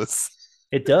ridiculous.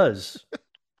 It does.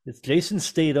 It's Jason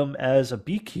Statham as a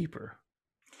beekeeper.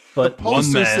 But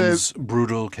one man's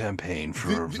brutal campaign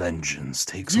for vengeance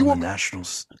takes on the national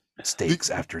stakes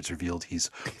after it's revealed he's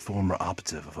former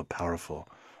operative of a powerful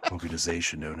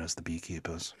organization known as the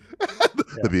Beekeepers.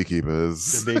 The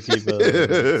Beekeepers. The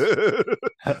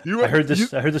Beekeepers. I heard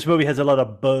this movie has a lot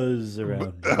of buzz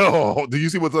around. Oh, do you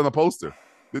see what's on the poster?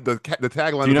 The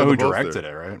tagline. Do you know who directed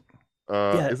it, right?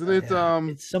 Isn't it?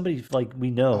 It's somebody like we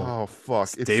know. Oh fuck!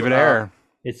 It's David Ayer.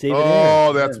 It's David Ayer.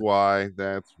 Oh, that's why.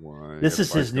 That's why. This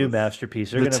is his new masterpiece.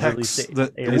 They're going to release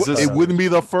it. It wouldn't be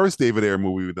the first David Ayer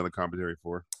movie we've done a commentary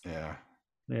for. Yeah.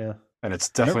 And it's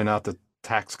definitely not The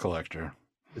Tax Collector.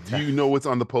 Do you know what's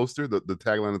on the poster? The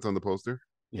tagline that's on the poster?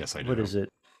 Yes, I do. What is it?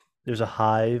 There's a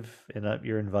hive, and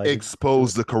you're invited.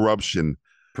 Expose the corruption.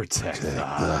 Protect the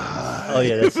hive. Oh,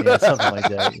 yeah, that's something like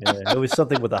that. Yeah. It was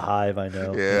something with a hive, I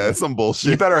know. Yeah, some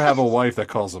bullshit. You better have a wife that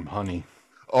calls him honey.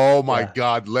 Oh my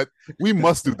God! We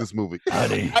must do this movie.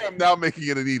 Honey. I am now making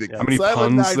it an edict. How many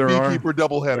Silent puns Night there are? Beekeeper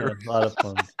doubleheader. Yeah, a lot of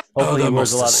fun. Oh, Hopefully he that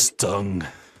wears must a have lot of. stung.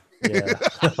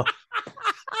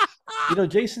 Yeah.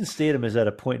 Jason Statham is at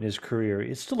a point in his career.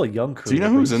 It's still a young career. Do you know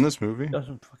who's in this movie? He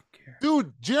doesn't fucking care.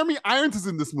 Dude, Jeremy Irons is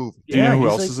in this movie. Do you know who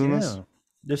he's else is in this?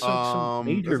 There's some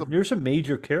major. There's some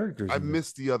major characters. I in this.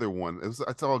 missed the other one.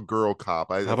 I saw a girl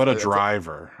cop. How about a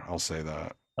driver? I'll say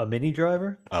that. A mini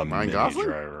driver? A Ryan mini Gosling?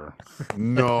 driver.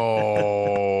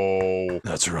 No.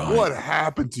 That's right. What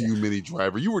happened to you, Mini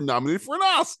Driver? You were nominated for an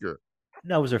Oscar.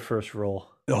 That was her first role.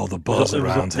 Oh, the buzz It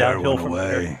was around her downhill went from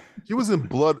away. She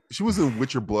was in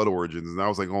Witcher Blood Origins, and I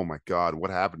was like, "Oh my God, what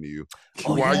happened to you?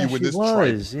 Oh, Why yeah, are you in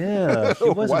this?" Yeah, she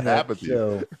was What in that happened to you?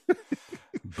 show.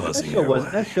 Buzzing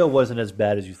That show wasn't as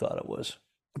bad as you thought it was.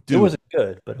 Dude, it wasn't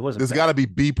good, but it wasn't. There's got to be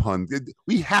B pun.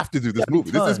 We have to do this Gotta be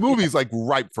movie. This fun, movie is like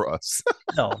ripe for us.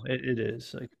 No, it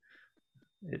is. Like,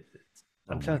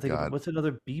 I'm trying to think God. of what's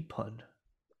another B pun.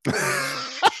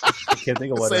 I can't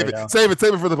think of one Save right it. now. Save it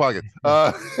for the pocket.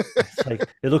 It's like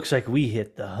it looks like we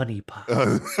hit the honey pot.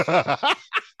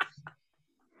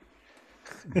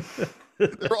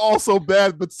 They're all so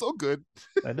bad, but so good.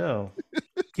 I know.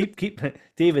 Keep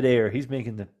David Ayer. He's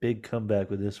making the big comeback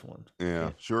with this one.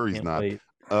 Yeah, sure he's Can't not. wait.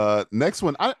 Next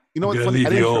one. You know what's Gotta funny? leave I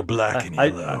the didn't- old black and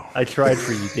yellow. I tried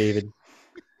for you, David.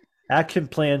 Action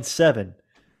Plan 7.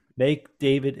 Make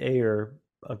David Ayer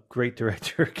a great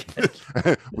director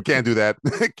again. We can't do that.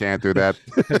 Can't do that.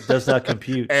 It does not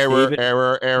compute. Error.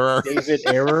 David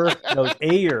Ayer. No,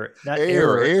 Ayer, not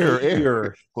Error.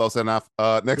 Ayer. Close enough.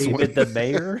 Next David one. the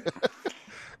mayor.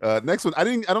 Next one. I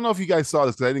don't know if you guys saw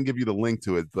this because I didn't give you the link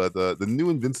to it, but the new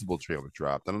Invincible trailer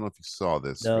dropped. I don't know if you saw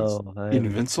this. No, I haven't,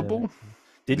 Invincible?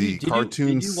 Did The you, did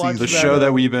cartoon you watch The season. show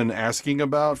that we've been asking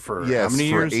about for Yes, how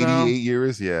many for years 88 now?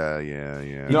 years. Yeah.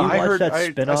 Did No, you I watch heard. that I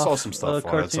spin-off, saw some stuff on it, so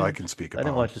cartoon? I can speak I about.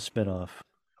 didn't watch the spin-off.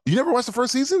 You never watched the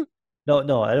first season?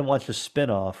 No, I didn't watch the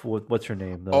spin-off. What's her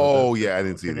name? Oh, yeah, I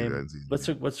didn't what's see her it name? either. I didn't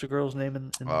see it What's the girl's name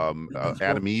in Invincible?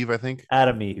 Adam Eve, I think.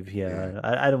 Adam Eve, yeah. Yeah.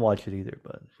 I didn't watch it either,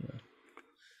 but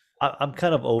I'm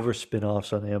kind of over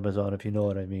spin-offs on Amazon, if you know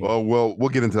what I mean. Well, we'll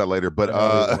get into that later. But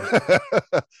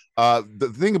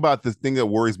the thing that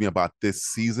worries me about this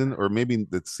season, or maybe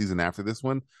the season after this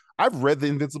one, I've read the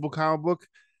Invincible comic book.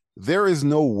 There is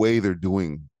no way they're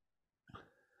doing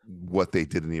what they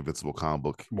did in the Invincible comic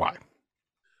book. Why?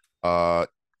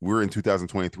 We're in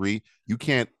 2023. You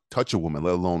can't touch a woman,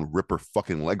 let alone rip her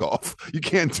fucking leg off. You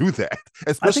can't do that,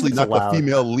 especially it's not allowed. the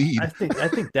female lead. I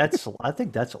think that's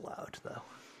allowed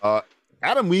though.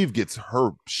 Adam Eve gets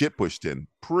her shit pushed in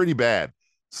pretty bad,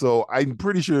 so I'm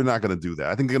pretty sure they're not going to do that.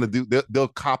 I think they're going to they'll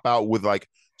cop out with like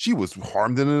she was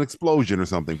harmed in an explosion or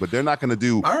something, but they're not going to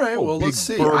do. All right, well, big let's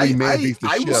see. burly man beats the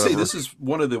I shit will out of say her. this is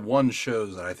one of the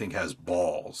shows that I think has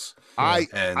balls. I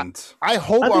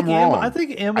hope I I'm think wrong. I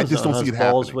think Amazon I just don't has see it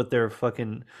balls happening. with their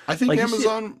fucking. I think like, you see-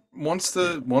 Amazon wants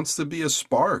to be a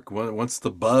spark, wants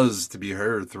the buzz to be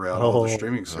heard throughout all the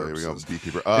streaming Oh, here we go, services.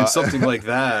 Beekeeper. And something like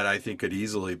that, I think, could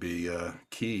easily be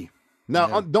key. Now,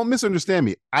 Yeah. don't misunderstand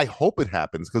me. I hope it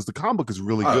happens because the comic book is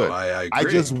really Oh, good. I I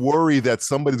agree. just worry that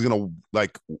somebody's gonna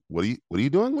like. What are you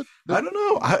doing with? I don't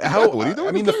know. What are you doing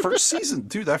I mean, with the that? first season,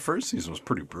 dude. That first season was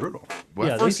pretty brutal. Well,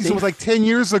 Yeah, first they- season was like 10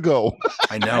 years ago.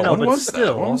 I know. know, When but was that?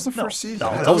 still, When was the no, first season? no,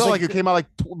 I that don't was know, like like it came out like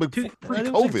It was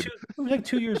pre-COVID. it was like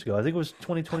 2 years ago. I think it was It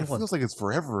 2021. feels like it's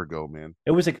forever ago, man.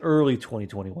 It was like early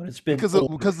 2021. It's been Because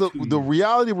over the 2 the years.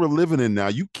 reality we're living in now,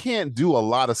 you can't do a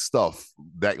lot of stuff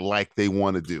that like they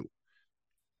want to do.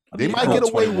 They might get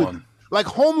away with 21. like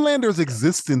Homelander's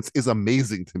existence is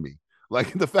amazing to me.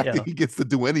 Like the fact Yeah. that he gets to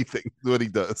do anything what he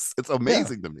does, it's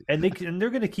amazing to me. and they're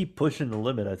going to keep pushing the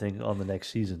limit. I think on the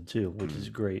next season too, which is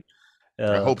great.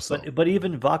 I hope so. But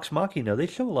even Vox Machina, they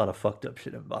show a lot of fucked up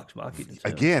shit in Vox Machina. Too.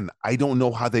 Again, I don't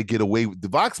know how they get away with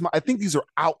the I think these are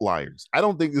outliers. I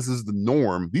don't think this is the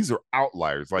norm. These are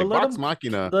outliers. Like But let Vox 'em-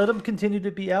 Machina. Let them continue to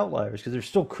be outliers because they're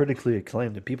still critically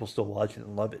acclaimed and people still watch it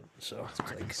and love it. So it's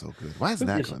like, So good. Why isn't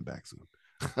Who that gives- coming back soon?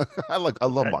 I love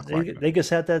Vox Machina. they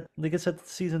just had that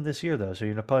season this year though, so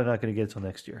you're probably not going to get it till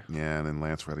next year. Yeah, and then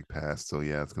Lance Reddick passed, so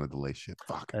yeah, it's gonna delay shit.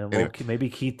 Fuck. And Anyway. maybe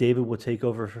Keith David will take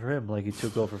over for him like he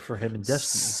took over for him in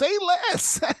Destiny. Say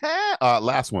less.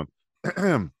 Last one.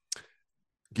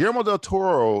 Guillermo del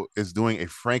Toro is doing a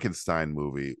Frankenstein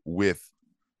movie with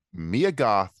Mia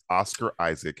Goth, Oscar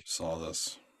Isaac, Saw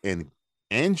this. and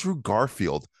Andrew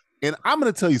Garfield. And I'm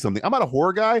gonna tell you something. I'm not a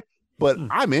horror guy, but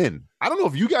I'm in. I don't know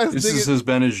if you guys This dig it. has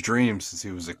been his dream since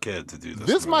he was a kid to do this.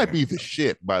 This might movie. be the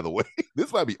shit, by the way.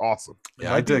 This might be awesome. Yeah,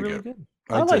 Might I be dig really it. good.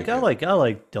 I I dig it.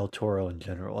 like Del Toro in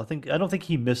general. I don't think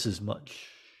he misses much.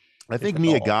 I think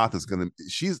Mia Goth is gonna.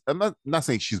 I'm not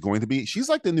saying she's going to be. She's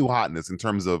like the new hotness in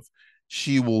terms of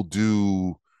she will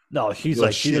do. No, she's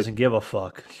like she doesn't give a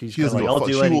fuck. She doesn't like, give a fuck.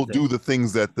 She will do the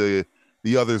things that the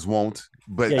others won't,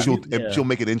 but she'll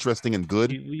make it interesting and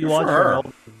good. You watch her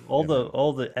all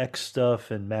the X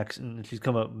stuff and Max, and she's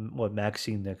come up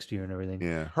Maxine next year and everything.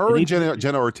 Yeah, her and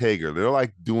Jenna Ortega, they're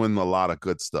like doing a lot of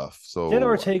good stuff. So Jenna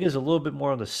Ortega is a little bit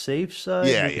more on the safe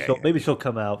side. Maybe she'll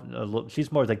come out.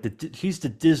 She's more like she's the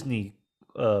Disney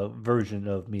version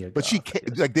of Mia Goth.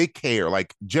 But they care.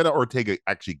 Like Jenna Ortega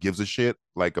actually gives a shit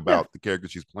like about the character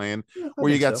she's playing.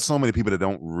 Where you got so many people that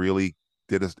don't really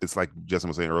did it. It's like Justin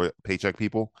was saying earlier, paycheck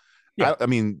people. Yeah. I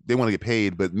mean, they want to get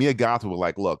paid, but Mia Goth was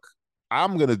like, look,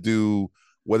 I'm gonna do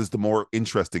what is the more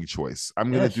interesting choice.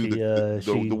 I'm gonna do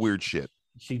the weird shit.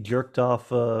 She jerked off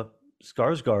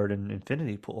Skarsgård in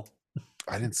Infinity Pool.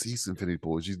 I didn't see Infinity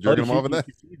Pool. She's jerking him off in that.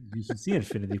 You should see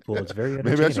Infinity Pool. It's very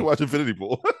entertaining. Maybe I should watch Infinity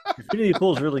Pool. Infinity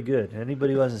Pool is really good.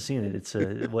 Anybody who hasn't seen it, it's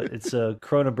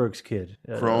Cronenberg's kid.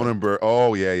 Cronenberg.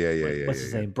 Oh yeah. What's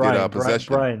his name? Brian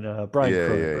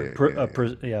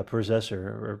Cronenberg. Yeah.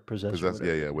 Possessor.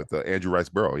 Yeah. With Andrew Rice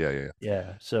Burroughs. Yeah.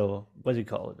 Yeah. So what do you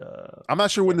call it? I'm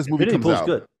not sure when this movie comes out.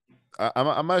 Good.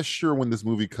 I'm not sure when this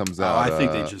movie comes out. I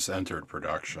think they just entered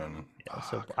production. Yeah,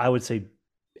 so I would say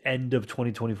end of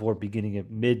 2024, beginning of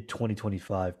mid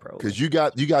 2025, probably. Because you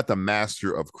got the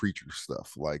master of creature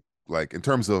stuff, like in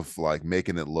terms of like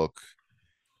making it look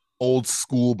old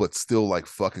school but still like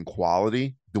fucking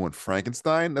quality. Doing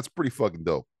Frankenstein, that's pretty fucking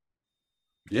dope.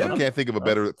 Yeah, I can't think of a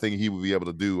better thing he would be able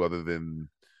to do other than,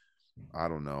 I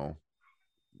don't know,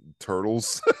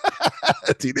 Turtles.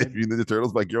 Teenage Mutant Ninja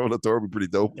Turtles by Guillermo del Toro would be pretty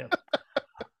dope. Yeah.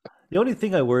 The only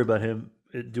thing I worry about him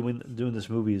doing this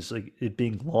movie is like it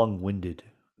being long-winded.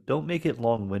 Don't make it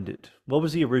long-winded. What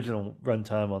was the original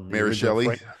runtime on the Mary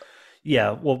Shelley?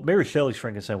 Yeah, well, Mary Shelley's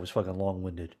Frankenstein was fucking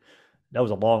long-winded. That was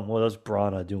that was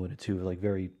Brana doing it too, like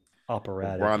very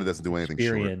operatic. Brana doesn't do anything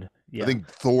short. Yeah. I think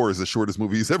Thor is the shortest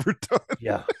movie he's ever done.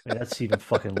 Yeah, that's even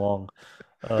fucking long.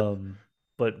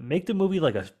 But make the movie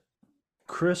like a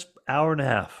crisp hour and a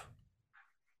half.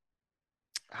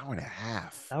 Hour and a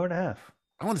half. I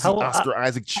want to see Oscar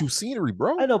Isaac chew scenery,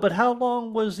 bro. I know, but how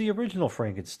long was the original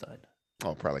Frankenstein?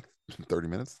 Oh, probably like 30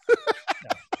 minutes.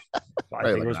 I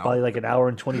think it was probably like an hour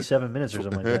and 27 minutes or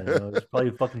something like that. It was probably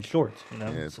fucking short.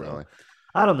 Yeah, probably.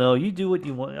 I don't know. You do what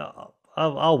you want.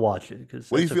 I'll watch it.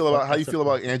 What do you feel about? How you feel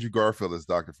about Andrew Garfield as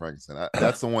Dr. Frankenstein?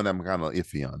 That's the one I'm kind of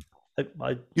iffy on.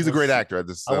 He's a great actor.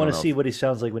 I want to see what he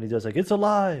sounds like when he does like "It's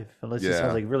alive," unless he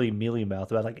sounds like really mealy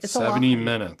mouth about like "It's 70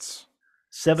 minutes."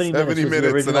 70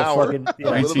 minutes, an hour. Fucking,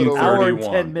 hour and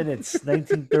 10 minutes,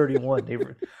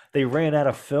 1931. They ran out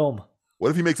of film. What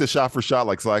if he makes a shot for shot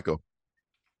like Psycho?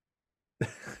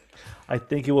 I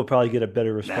think he will probably get a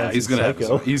better response. He's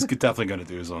definitely gonna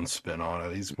do his own spin on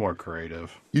it. He's more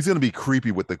creative. He's gonna be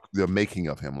creepy with the making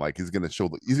of him. Like he's gonna do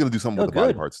something with the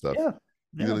body part stuff. Yeah,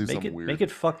 he's gonna do something weird. Make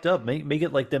it fucked up. Make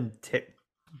it like them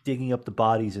digging up the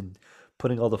bodies and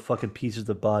putting all the fucking pieces of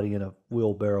the body in a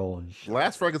wheelbarrow. And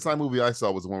last Frankenstein movie I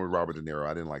saw was the one with Robert De Niro.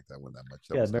 I didn't like that one that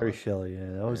much. Mary Shelley.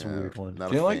 Yeah, that was a weird one. Do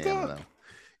you like that?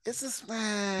 It's just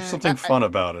something fun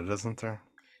about it, isn't there?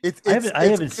 I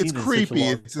haven't seen it. It's creepy.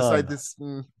 It's just like this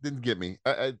didn't get me.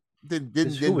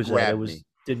 Didn't grab me.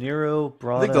 De Niro,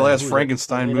 Brana. I think the last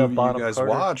Frankenstein movie you guys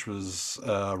watched was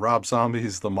Rob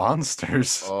Zombie's The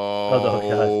Monsters.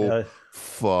 Oh, God.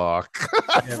 Fuck.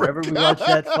 Yeah, remember we watched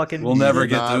that fucking... We'll never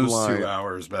get those 2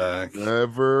 hours back.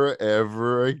 Never,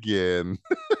 ever again.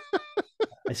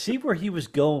 I see where he was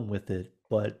going with it,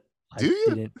 but Do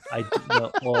you?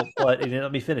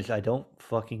 Let me finish. I don't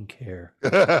fucking care.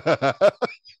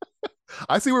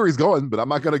 I see where he's going, but I'm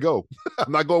not going to go.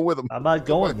 I'm not going with him. I'm not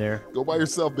going there. Go by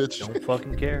yourself, bitch. Don't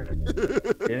fucking care.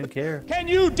 Didn't care. Can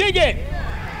you dig it?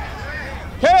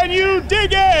 Can you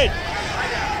dig it?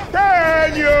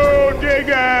 Can you dig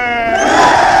it?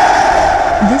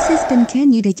 This has been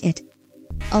Can You Dig It?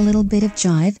 A little bit of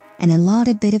jive and a lot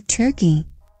of bit of turkey.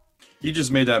 You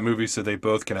just made that movie so they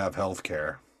both can have health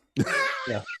care.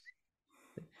 Yeah.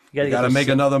 You gotta make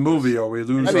another movie or we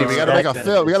lose. We gotta make a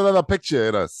film. We got another picture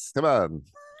in us. Come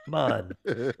on.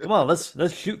 Let's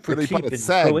shoot for cheap in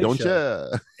SAG, Croatia. don't you?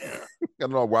 I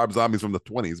don't know Rob Zombies from the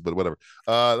 20s, but whatever.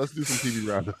 Let's do some TV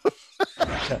roundup.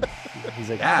 He's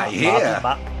like,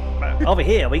 Over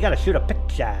here, we gotta shoot a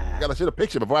picture. I gotta shoot a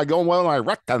picture before I go on one of my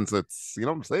rock concerts. You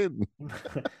know what I'm saying?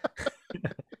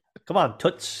 Come on,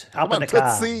 Toots. Hop in the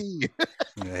car. Tootsie.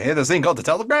 Hear this thing called the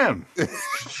telegram?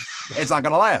 It's not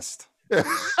gonna last.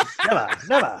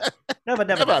 Never. Never.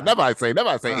 Never I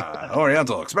say.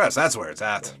 Oriental Express, that's where it's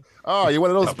at. Oh, you're one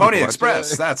of those The Pony people,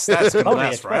 Express, aren't that's gonna Pony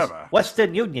last Express. forever.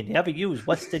 Western Union. You ever use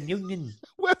Western Union? you?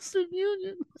 Western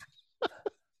Union.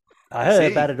 I heard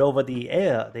See? about it over the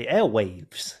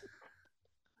airwaves.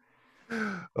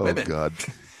 Oh, Women. God.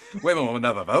 Women will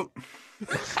never vote.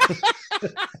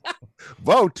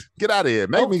 Vote. Get out of here.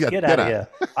 Make me Get out of here.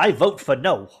 I vote for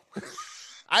no.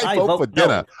 I vote for no.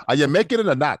 dinner. Are you making it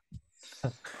or not?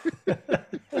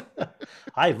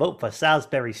 I vote for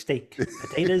Salisbury steak,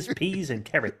 potatoes, peas, and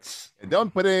carrots. And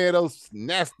don't put any of those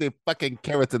nasty fucking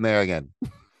carrots in there again.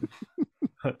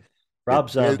 Rob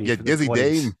Zombie. Get for the Gizzy 20s.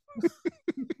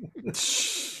 Dame.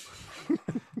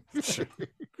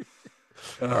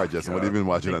 All right, Justin, what have you been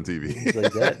watching on TV? Things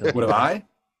like that. What have I?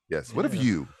 Yes. What have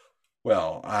you?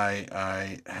 Well,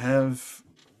 I have.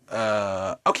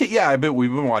 Okay, yeah, we've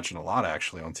been watching a lot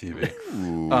actually on TV.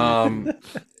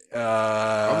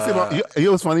 It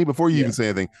was funny. Before you even say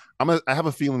anything, I have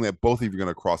a feeling that both of you are going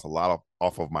to cross a lot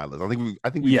off of my list. I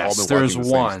think we've all been there's watching the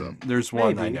one. same stuff. There's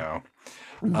one I Maybe.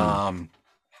 know.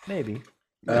 Maybe.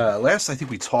 Last I think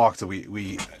we talked.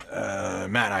 We Matt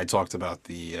and I talked about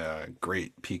the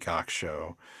great Peacock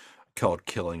show called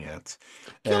Killing It,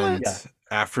 and Yeah.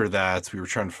 after that we were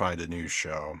trying to find a new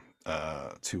show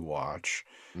to watch,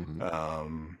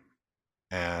 Mhm.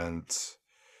 and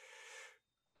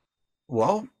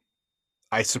well,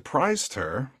 I surprised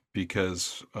her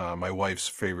because my wife's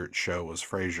favorite show was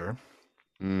Frasier.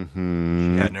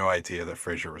 Mhm. She had no idea that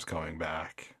Frasier was coming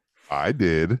back. I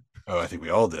did. Oh, I think we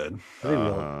all did. I think we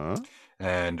all- Uh-huh.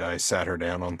 And I sat her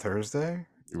down on Thursday,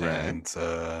 Right. and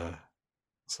so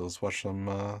let's watch some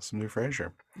new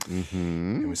Frasier. Mhm.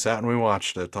 And we sat and we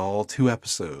watched it, all 2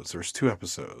 episodes. There's 2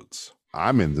 episodes.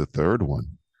 I'm in the third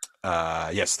one.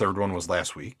 Yes, third one was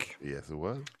last week, Yes, it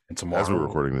was. and tomorrow. As we're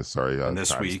recording this, sorry. and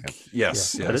this timestamp. week,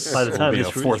 yes, Yeah. yes. By the it will time be this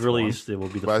a is fourth one. released, it will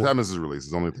be the By the fourth. time this is released,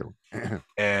 it's only third.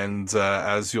 And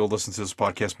as you'll listen to this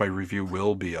podcast, my review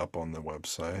will be up on the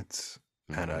website,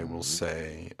 and I will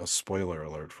say a spoiler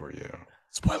alert for you.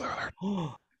 Spoiler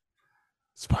alert.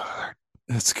 Spoiler alert.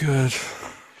 It's good.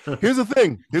 Here's the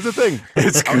thing.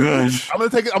 It's good. I'm gonna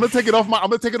take it off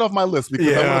my list because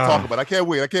I want Yeah. to talk about it. I can't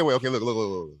wait. Okay, look.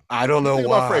 I don't know Think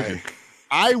about why. Frasier.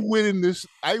 I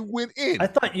went in. I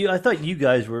thought you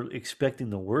guys were expecting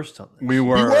the worst on this. We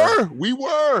were. We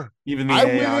were. Even the I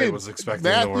went AI in. was expecting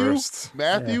Matthew, the worst.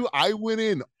 Matthew, I went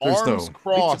in. There's Arms no-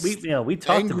 crossed. We talked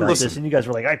Angry. about Listen. this, and you guys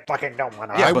were like, "I fucking don't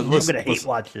want to. Yeah, I'm but listen, gonna hate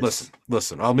watch this."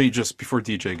 Listen. Let me just, before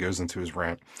DJ goes into his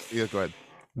rant, Yeah, go ahead.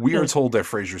 we are told that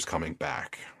Frasier's coming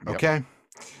back. Yep. Okay.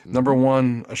 Number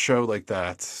one, a show like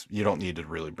that, you don't need to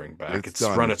really bring back. It's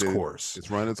done. run its course. It's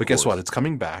run its But course. guess what? It's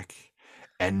coming back,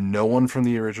 and no one from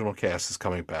the original cast is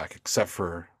coming back except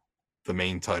for the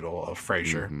main title of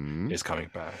Frasier Mhm. is coming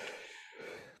back.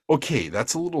 Okay,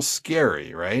 that's a little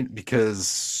scary, right?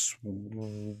 Because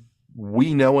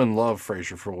we know and love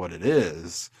Frasier for what it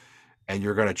is, and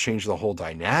you're going to change the whole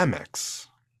dynamics.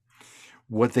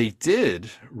 What they did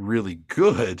really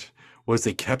good was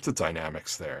they kept the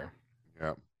dynamics there.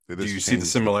 Yeah. Do you see the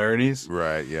similarities?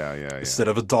 Right. Yeah. Instead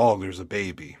of a dog, there's a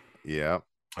baby. Yeah.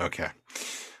 Okay.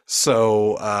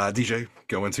 So, DJ,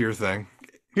 go into your thing.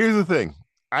 Here's the thing.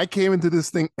 I came into this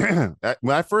thing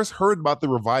when I first heard about the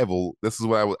revival. This is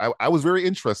what I was very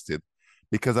interested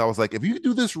because I was like, if you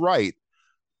do this right,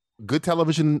 good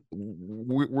television,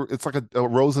 it's like a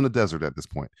rose in the desert at this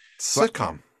point.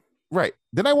 Sitcom. Right.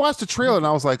 Then I watched the trailer and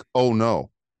I was like, oh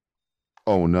no.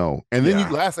 And then Yeah.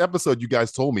 last episode, you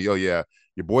guys told me, oh yeah,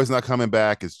 your boy's not coming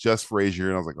back. It's just Frasier.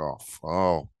 And I was like,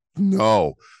 oh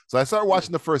no. So I started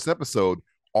watching the first episode,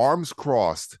 arms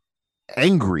crossed,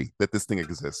 angry that this thing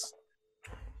exists.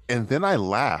 And then I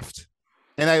laughed.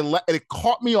 And it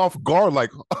caught me off guard.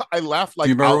 Like I laughed like Do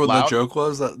you remember out what loud. the joke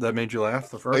was that made you laugh?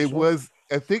 The first It one? was,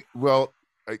 I think, well,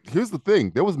 here's the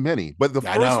thing. There was many, but the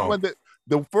I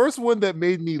first one that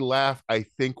made me laugh, I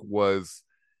think, was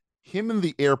him in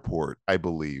the airport, I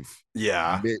believe.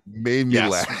 Yeah. Made me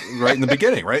laugh. Right in the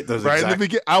beginning, right? Those Right in the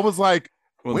beginning. I was like,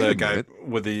 When wait the a guy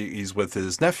minute. he's with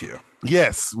his nephew.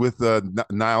 Yes, with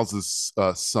Niles's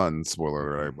son,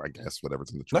 spoiler alert, I guess,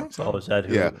 whatever's in the trailer. Oh, is that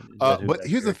who? Yeah. is that who But that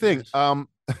here's the character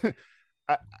thing. is?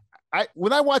 I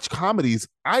when I watch comedies,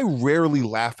 I rarely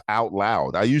laugh out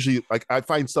loud. I usually I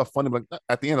find stuff funny, but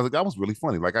at the end, I was like, that was really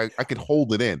funny. Like I could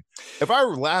hold it in. If I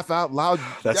laugh out loud,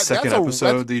 That second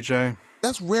episode, DJ.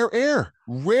 that's rare air.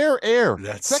 Rare air.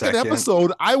 That second second,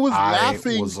 episode, I was I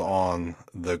laughing. was on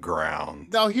the ground.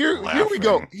 Now here we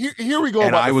go. laughing. Here we go. And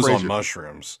about I was Frasier. on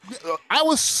mushrooms. I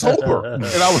was sober and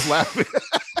I was laughing.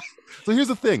 So here's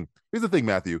the thing.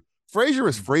 Matthew. Frasier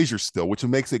is Frasier still, which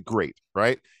makes it great,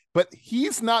 right? but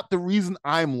he's not the reason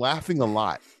I'm laughing a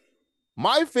lot.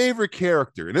 My favorite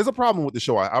character, and there's a problem with the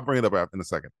show. I'll bring it up in a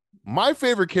second. My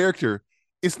favorite character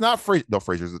is not Frasier. No,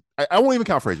 Frasier's. I won't even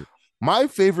count Frasier. My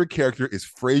favorite character is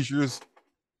Frasier's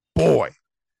boy.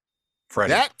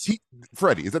 Freddie.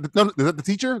 Freddie. Is that the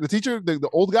teacher? The teacher? The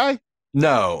old guy?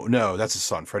 No, that's his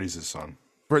son. Freddie's his son.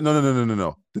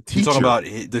 No. The teacher. You're talking about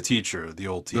the teacher, the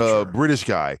old teacher. The British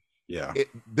guy. Yeah.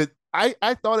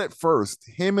 I thought at first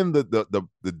him and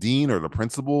the dean or the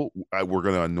principal were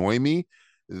going to annoy me.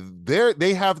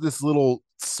 They have this little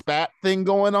spat thing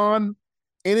going on,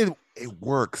 and it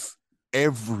works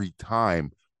every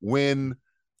time. When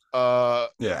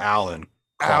Alan,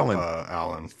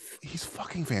 he's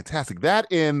fucking fantastic. That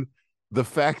and the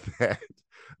fact that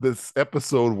this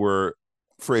episode where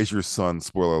Frasier's son,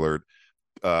 spoiler alert,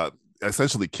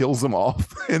 essentially kills him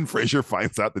off, and Frasier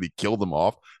finds out that he killed him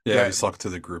off. Yeah, he sucked to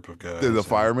the group of guys, the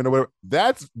firemen or whatever.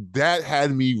 That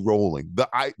had me rolling. The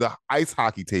ice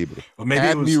hockey table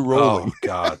had me rolling. Oh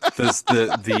god,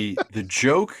 the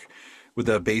joke with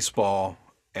the baseball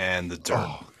and the dirt.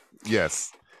 Oh,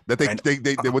 yes. That they with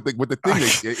the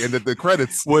thing and the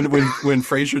credits. When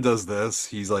Frasier does this,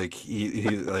 he's like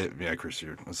Chris,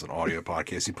 it's an audio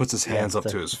podcast. He puts his hands up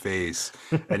to his face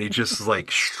and he just is like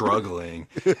struggling.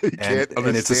 and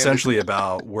it's essentially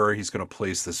about where he's going to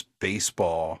place this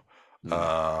baseball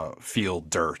field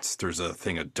dirt. There's a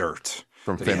thing of dirt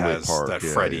from Fenway Park that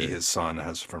Freddie, his son,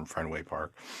 has from Fenway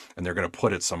Park, and they're going to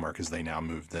put it somewhere because they now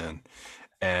moved in.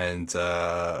 And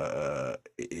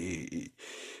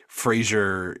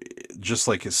Frasier, just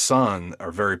like his son,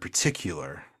 are very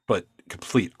particular, but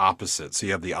complete opposite. So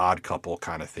you have the odd couple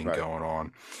kind of thing going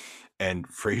on. And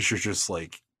Frasier just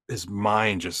like, his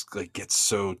mind just like gets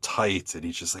so tight, and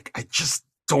he's just like, I just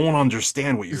don't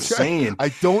understand what you're saying. I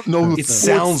don't know. It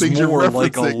sounds more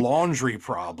like a laundry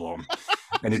problem.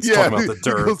 And it's talking about the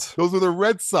dirt. Those are the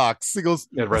Red Sox. He goes,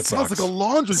 Red sounds Sox. like a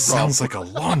laundry problem. Sounds like a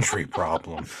laundry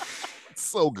problem.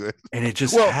 So good. And it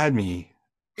just had me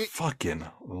fucking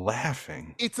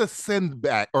laughing. It's a send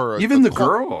back, or even the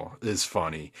girl is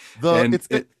funny. It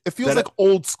feels like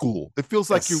old school. It feels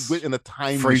like you went in a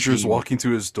time Frasier's machine. Walking to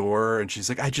his door, and she's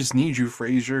like, "I just need you,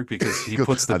 Frasier," because he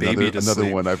puts the baby to another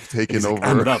sleep. One I've taken over.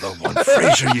 Like, another one,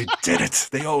 Frasier, you did it.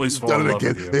 They always fall in love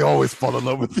with you. They always fall in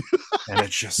love with you. And it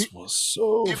just was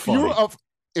so funny.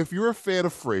 If you're a fan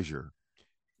of Frasier,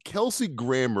 Kelsey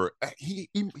Grammer, he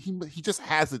just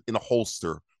has it in a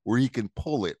holster where he can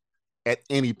pull it at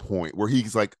any point, where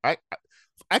he's like, I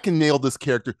can nail this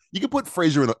character. You can put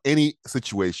Frasier in any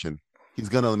situation. He's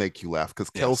gonna make you laugh because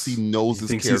Kelsey knows his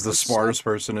character. He's the smartest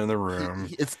person in the room.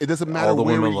 It doesn't matter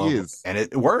where he is, and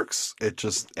it works.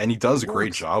 And he does a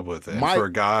great job with it. For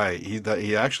a guy,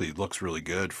 he actually looks really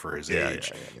good for his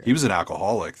age. Yeah. He was an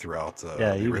alcoholic throughout the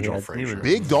original Frasier.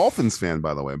 Big Dolphins fan,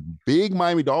 by the way. Big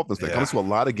Miami Dolphins fan. Comes to a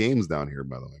lot of games down here,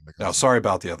 by the way. No, sorry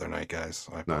about the other night, guys.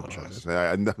 I apologize.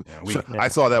 I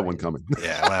saw that one coming.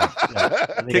 Yeah,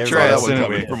 well, kick your ass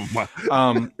anyway. But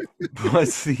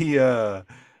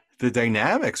the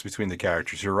dynamics between the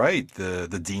characters, you're right. The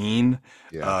dean,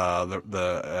 the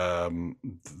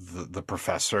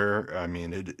professor. I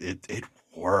mean, it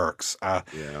works. I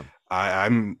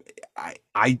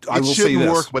will say this.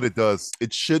 Work, but it does.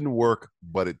 It shouldn't work,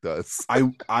 but it does.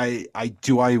 I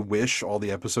wish all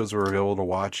the episodes were available to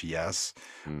watch. Yes,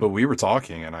 but we were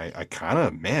talking, and I kind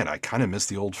of miss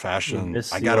the old fashioned.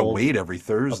 I gotta wait every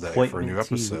Thursday for a new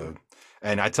episode.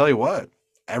 And I tell you what.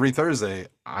 Every Thursday,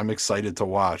 I'm excited to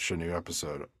watch a new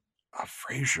episode of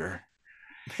Frasier.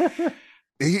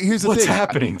 Here's what's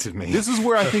happening to me. This is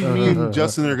where I think me and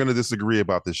Justin are going to disagree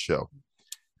about this show.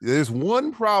 There's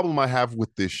one problem I have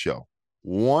with this show.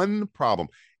 One problem.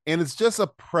 And it's just a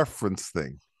preference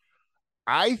thing.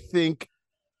 I think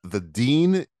the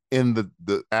Dean and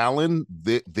the Alan,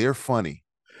 they're funny.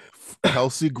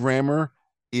 Kelsey Grammer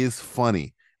is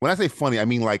funny. When I say funny, I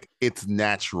mean like it's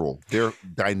natural. Their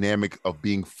dynamic of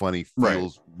being funny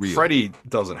feels real. Freddie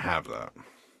doesn't have that.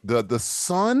 The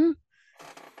son,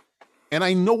 and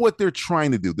I know what they're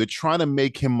trying to do. They're trying to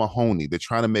make him Mahoney. They're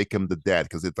trying to make him the dad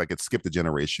because it's like it skipped a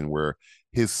generation where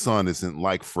his son isn't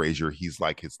like Frasier. He's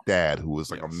like his dad, who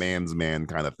is like a man's man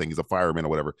kind of thing. He's a fireman or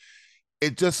whatever.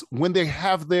 It just when they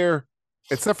have their,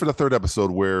 except for the third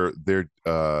episode where they're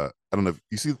I don't know if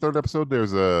you see the third episode.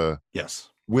 There's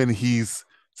when he's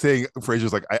saying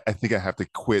Frasier's like, I think I have to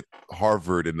quit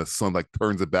Harvard, and the son like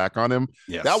turns it back on him.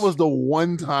 Yes. That was the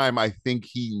one time I think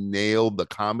he nailed the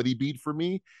comedy beat for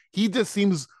me. He just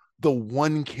seems the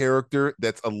one character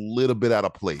that's a little bit out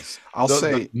of place. I'll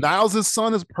say Niles'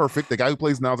 son is perfect. The guy who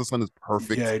plays Niles' son is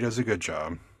perfect. Yeah, he does a good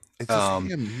job. It's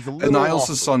just him. He's a And little Niles'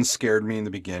 off. son scared me in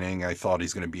the beginning. I thought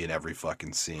he's going to be in every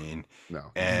fucking scene.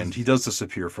 No. And he does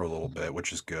disappear for a little bit,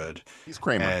 which is good. He's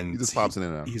Kramer. And He just pops in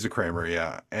and out. He's a Kramer,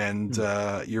 yeah. And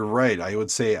you're right. I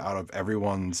would say out of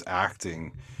everyone's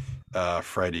acting,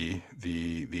 Freddy,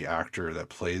 the actor that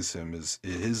plays him,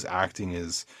 his acting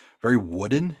is very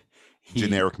wooden.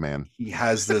 Generic man. He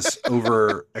has this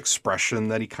over expression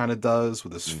that he kind of does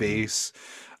with his face.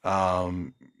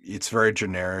 It's very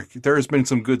generic. There has been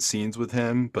some good scenes with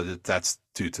him, but that's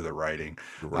due to the writing,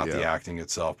 not the acting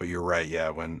itself. But you're right. Yeah.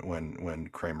 When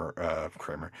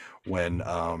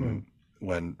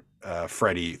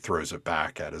Freddy throws it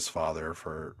back at his father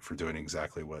for doing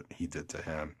exactly what he did to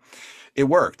him, it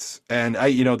worked. And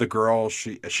the girl,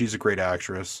 she's a great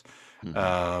actress.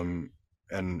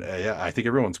 I think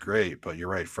everyone's great, but you're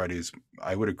right. Freddy's,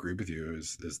 I would agree with you,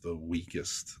 is the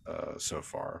weakest so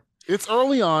far. It's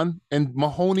early on, and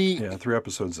Mahoney. Yeah, 3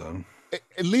 episodes in.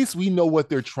 At least we know what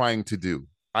they're trying to do.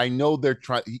 I know they're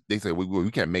trying. They say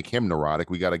we can't make him neurotic.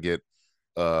 We got to get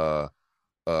not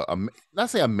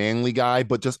say a manly guy,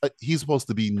 but just he's supposed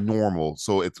to be normal.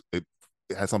 So it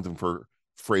has something for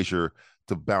Frasier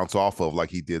to bounce off of, like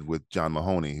he did with John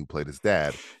Mahoney, who played his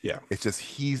dad. Yeah, it's just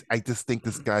I just think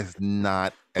this guy's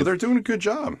not. Well, they're doing a good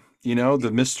job.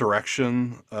 The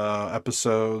misdirection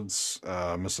episodes,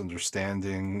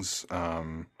 misunderstandings.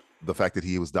 The fact that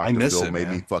he was Dr. Phil made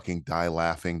me fucking die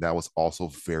laughing. That was also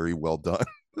very well done.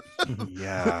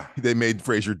 Yeah. They made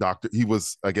Frasier Doctor. He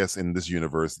was, I guess, in this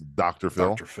universe, Dr. Phil.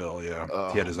 Dr. Phil,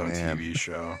 yeah. He had his own TV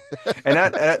show. And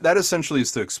that essentially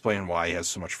is to explain why he has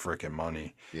so much freaking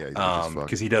money. Yeah.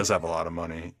 Because he does have a lot of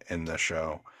money in the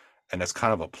show. And it's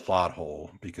kind of a plot hole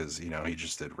because, he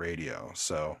just did radio.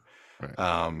 So you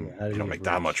don't make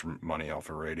that much money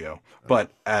off of radio. But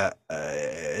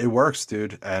it works,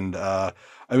 dude. And I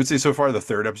would say so far the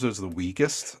 3rd episode is the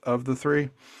weakest of the 3.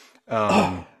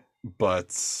 But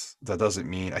that doesn't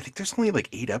mean, I think there's only like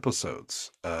 8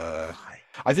 episodes.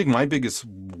 I think my biggest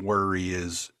worry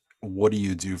is, what do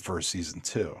you do for season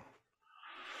 2?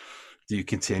 Do you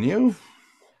continue?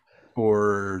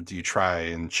 Or do you try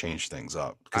and change things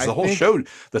up? Because the whole show,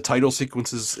 the title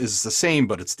sequence is the same,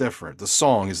 but it's different. The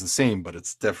song is the same, but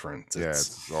it's different.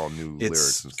 It's all new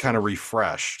lyrics. It's kind of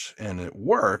refreshed, and it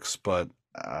works, but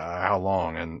how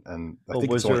long? And I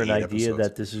think was it's there an only 8 idea episodes.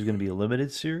 that this is going to be a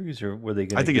limited series, or were they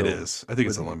going to? I think it is. I think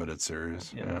it's a limited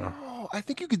series. Yeah. Oh, I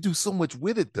think you could do so much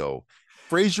with it, though.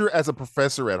 Frasier as a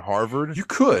professor at Harvard. You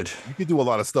could do a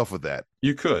lot of stuff with that.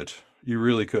 You could. You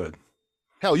really could.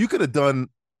 Hell, you could have done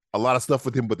a lot of stuff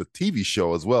with him with the TV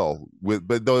show as well.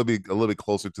 But though it'd be a little bit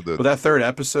closer to the. But that 3rd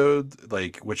episode,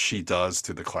 like what she does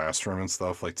to the classroom and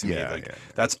stuff, like to me,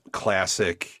 that's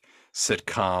classic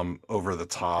sitcom over the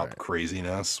top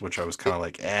craziness, which I was kind of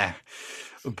like,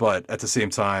 But at the same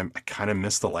time, I kind of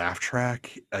miss the laugh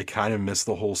track. I kind of miss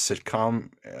the whole sitcom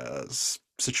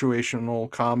situational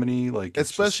comedy, like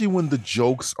especially when the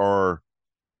jokes are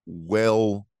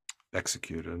well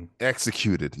executed.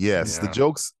 Yes, the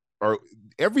jokes are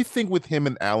everything with him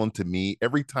and Alan. To me,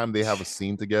 every time they have a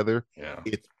scene together,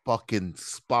 it's fucking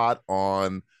spot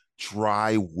on,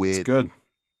 dry wit, it's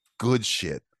good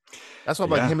shit. That's why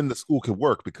like him in the school could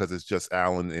work, because it's just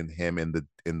Alan and him and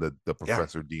the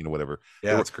professor Dean or whatever.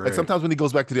 Yeah, that's great. Like sometimes when he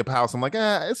goes back to the house, I'm like,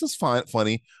 this is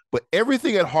funny. But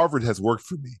everything at Harvard has worked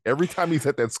for me. Every time he's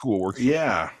at that school works.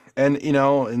 Yeah. And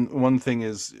and one thing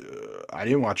is, I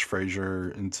didn't watch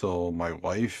Frasier until my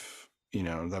wife,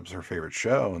 that was her favorite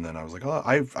show. And then I was like, oh,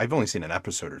 I've only seen an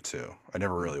episode or 2. I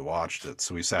never really watched it.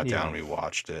 So we sat down and we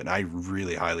watched it, and I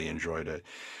really highly enjoyed it.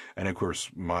 And of course,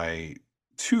 my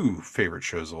 2 favorite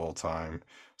shows of all time,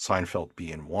 Seinfeld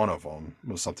being one of them,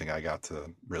 was something I got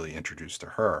to really introduce to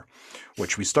her,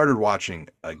 which we started watching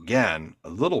again a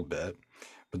little bit.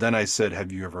 But then I said,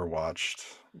 have you ever watched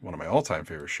one of my all-time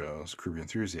favorite shows, Curb Your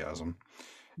Enthusiasm?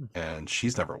 And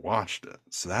she's never watched it.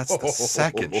 So that's the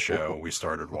second show we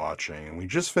started watching, and we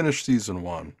just finished season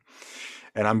 1.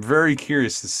 And I'm very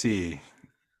curious to see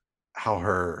how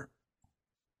her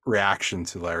reaction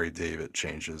to Larry David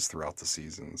changes throughout the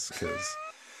seasons, because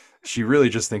she really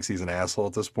just thinks he's an asshole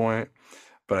at this point.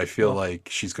 But I feel like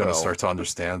she's going to start to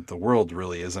understand the world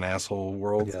really is an asshole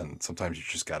world, and sometimes you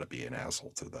just got to be an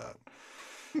asshole to that.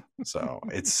 So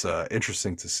it's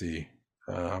interesting to see.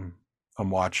 I'm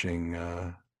watching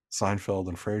Seinfeld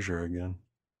and Frasier again.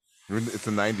 It's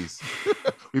the 90s.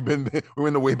 we're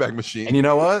in the Wayback Machine. And you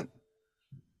know what?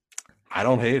 I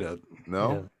don't hate it.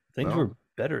 No, things were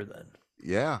better then.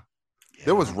 Yeah.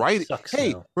 There was writing.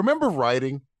 Hey, remember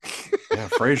writing? Yeah,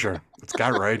 Frasier. It's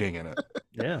got writing in it.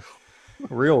 Yeah.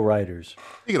 Real writers.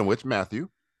 Speaking of which, Matthew,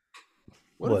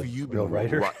 What have you real been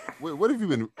writer? What have you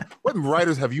been? What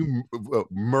writers have you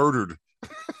murdered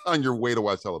on your way to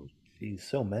watch television? Geez,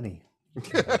 so many.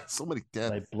 So many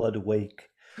deaths. My blood awake.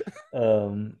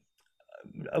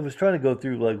 I was trying to go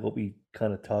through like what we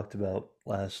kind of talked about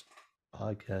last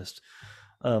podcast.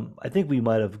 I think we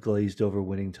might have glazed over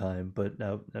Winning Time, but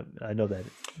now I know that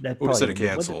We said it probably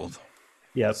canceled.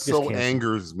 yeah, just So canceled.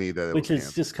 angers me that it Which was is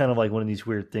canceled. just kind of like one of these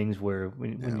weird things where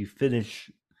when Yeah. you finish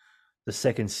the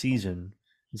second season,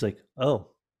 it's like, oh,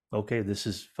 okay, this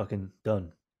is fucking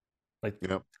done. Like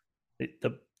Yep.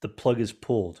 the plug is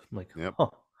pulled. I'm like, Yep. huh.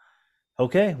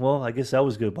 Okay, well, I guess that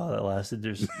was good while that lasted.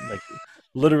 There's like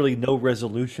literally no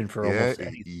resolution for Yeah. almost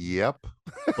anything. Yep.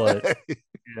 But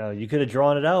you could have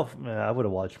drawn it out. I would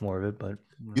have watched more of it, but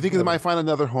You think they might find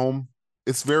another home?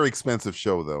 It's a very expensive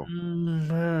show, though.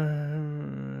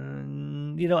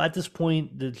 At this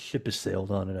point, the ship has sailed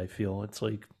on it. I feel it's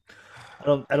like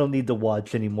I don't need to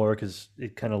watch anymore because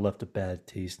it kind of left a bad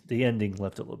taste. The ending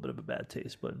left a little bit of a bad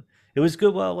taste, but it was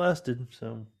good while it lasted.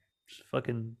 So just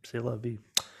fucking say la vie.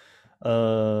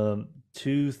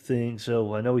 Two things.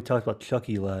 So I know we talked about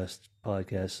Chucky last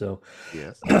podcast. So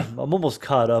Yes. I'm almost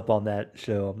caught up on that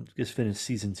show. I'm just finished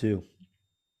season 2.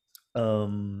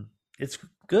 It's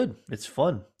good. It's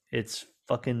fun. It's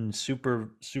fucking super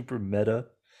meta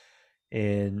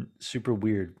and super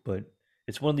weird. But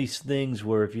it's one of these things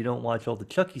where if you don't watch all the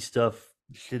Chucky stuff,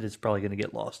 shit is probably gonna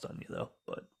get lost on you though.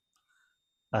 But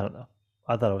I don't know.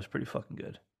 I thought it was pretty fucking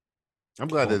good. I'm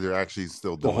glad that they're actually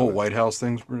still The doing whole it. White House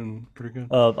thing's been pretty good.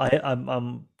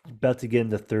 I'm about to get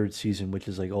into third season, which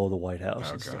is like all the White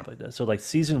House and Okay. stuff like that. So like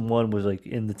season 1 was like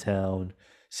in the town.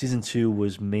 Season 2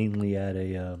 was mainly at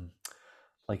a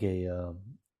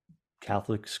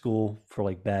Catholic school for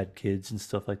like bad kids and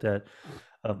stuff like that.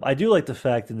 I do like the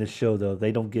fact in this show though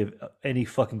they don't give any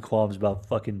fucking qualms about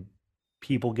fucking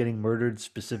people getting murdered,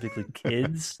 specifically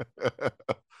kids.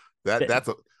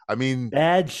 I mean,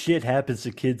 Bad shit happens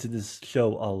to kids in this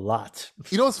show a lot.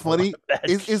 you know what's funny? Bad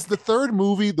Is the third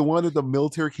movie, the one at the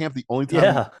military camp, the only time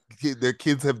Yeah. their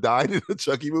kids have died in a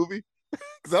Chucky movie?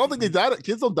 Because I don't think they died.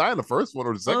 Kids don't die in the first one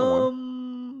or the second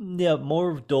one. Yeah,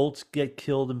 more adults get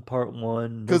killed in part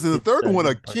 1. Because in the kids third die one,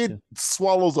 in a part kid 2.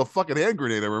 swallows a fucking hand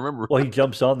grenade. I remember. Well, he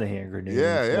jumps on the hand grenade.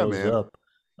 Yeah, and yeah, blows man.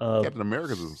 Up. Captain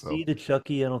America's himself. Seed of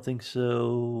Chucky, I don't think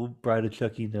so. Bride of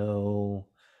Chucky, no.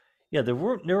 Yeah,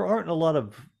 there aren't a lot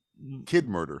of Kid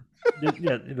murder.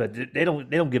 yeah, but they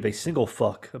don't give a single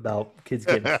fuck about kids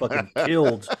getting fucking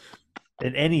killed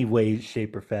in any way,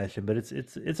 shape, or fashion. But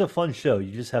it's a fun show.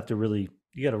 You just have to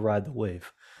you got to ride the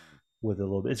wave with it a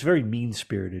little bit. It's very mean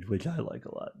spirited, which I like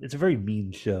a lot. It's a very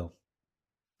mean show.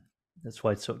 That's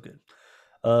why it's so good.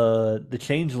 The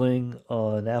Changeling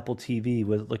on Apple TV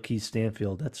with Lakeith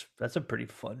Stanfield. That's a pretty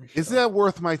fun show. Is that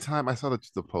worth my time? I saw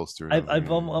the poster. and I'm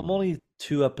everything. only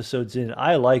 2 episodes in.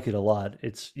 I like it a lot.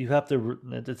 It's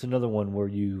another one where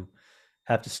you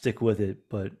have to stick with it,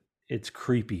 but it's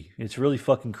creepy. It's really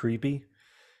fucking creepy,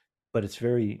 but it's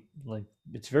very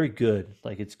good.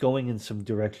 Like it's going in some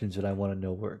directions that I want to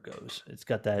know where it goes. It's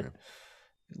got that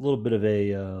little bit of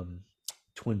a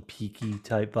Twin Peaky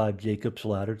type vibe, Jacob's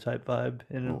Ladder type vibe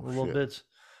in it a little shit. bit,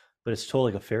 but it's told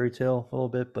like a fairy tale a little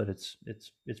bit. But it's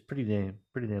pretty damn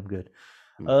good.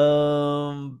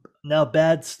 Now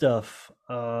bad stuff.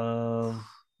 Well,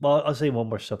 I'll say one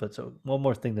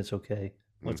more thing that's okay.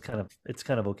 Well, it's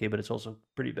kind of okay, but it's also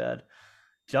pretty bad.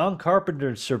 John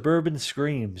Carpenter's Suburban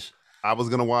Screams. I was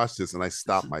gonna watch this and I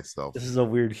stopped myself. This is a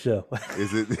weird show.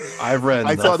 Is it? I've read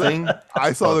I saw nothing.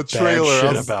 I saw the but trailer. bad I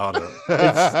shit was- about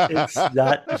it. It's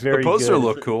not very The poster good.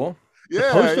 looked cool. Yeah, The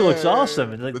poster yeah, looks yeah.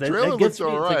 awesome. And like, The that trailer gets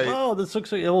looks me. all It's right. like, oh, this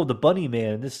looks like the Bunny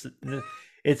Man.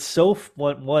 It's so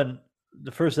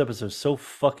the first episode is so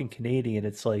fucking Canadian.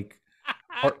 It's like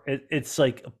it's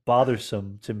like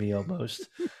bothersome to me almost.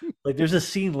 Like there's a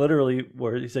scene literally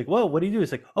where he's like, "Whoa, what do you do?"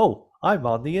 He's like, "Oh, I'm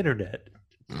on the internet."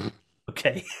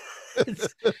 Okay,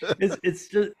 it's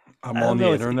just I'm I don't on the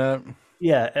know, it's- internet.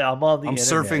 yeah, I'm on the I'm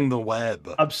internet. surfing the web.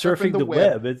 I'm surfing the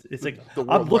web. It's like The I'm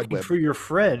World Wide looking Web. for your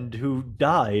friend who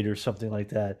died or something like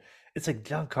that. It's like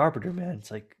John Carpenter, man.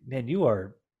 It's like, man, you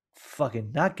are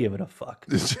fucking not giving a fuck.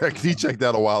 He checked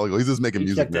out a while ago. He's just making He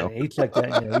music checked now. that. He checked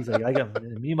that. He's like,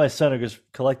 me and my son are just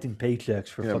collecting paychecks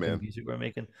for Yeah, fucking man. music we're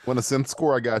making. Want a synth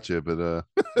score? I got you, but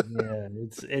Yeah,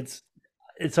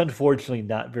 it's unfortunately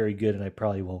not very good, and I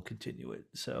probably won't continue it.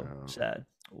 So Oh. sad.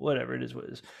 Whatever it is, what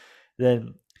it is.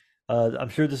 Then I'm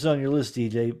sure this is on your list,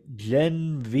 DJ.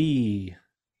 Gen V.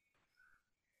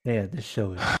 Man, this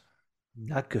show is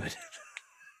not good.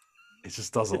 It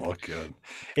just doesn't look good.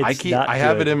 It's I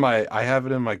have it in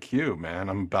my queue, man.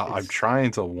 I'm trying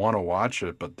to want to watch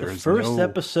it, but there's the first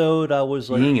episode. I was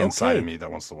like, being inside of me that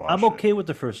wants to watch. I'm okay with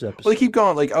the first episode. Well, they keep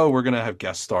going like, oh, we're gonna have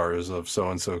guest stars of so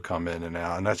and so come in and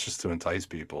out, and that's just to entice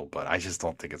people. But I just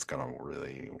don't think it's gonna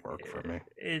really work for me.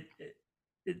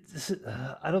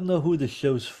 I don't know who the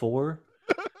show's for,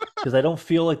 because I don't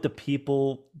feel like the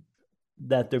people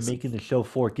that they're making the show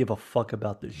for give a fuck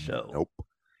about this show. Nope.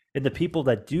 And the people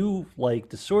that do like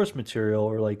the source material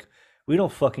are like, we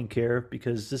don't fucking care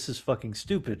because this is fucking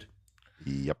stupid.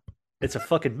 Yep. It's a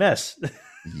fucking mess.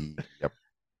 Yep.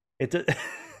 It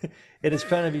is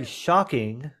trying to be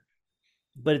shocking,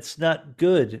 but it's not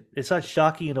good. It's not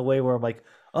shocking in a way where I'm like,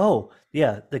 oh,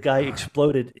 yeah, the guy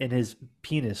exploded in his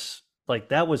penis. Like,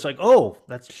 that was like, oh,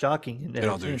 that's shocking. They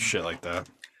don't do shit like that.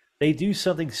 They do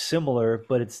something similar,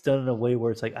 but it's done in a way where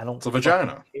it's like, I don't. It's a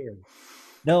vagina. Care.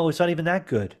 No, it's not even that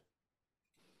good.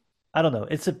 I don't know.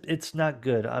 It's not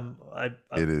good.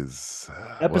 It is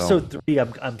episode 3.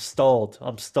 I'm stalled.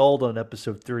 I'm stalled on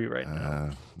episode 3 right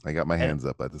now. I got my hands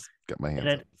up. I just got my hands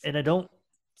up. And I don't.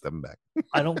 Step back.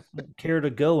 I don't care to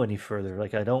go any further.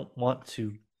 Like, I don't want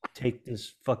to take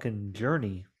this fucking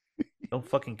journey. I don't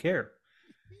fucking care.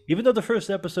 Even though the first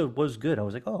episode was good, I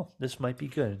was like, oh, this might be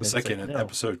good. The second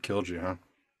episode killed you, huh?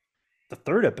 The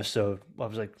third episode, I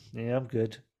was like, yeah, I'm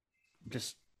good.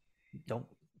 Just don't.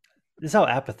 This is how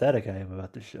apathetic I am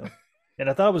about this show. And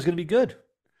I thought it was going to be good.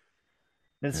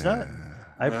 And it's not.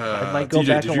 I might go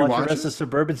back and watch the rest of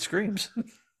Suburban Screams.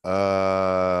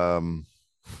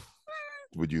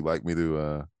 Would you like me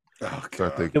to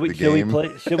start the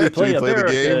game? Should we play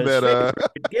the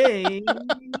game?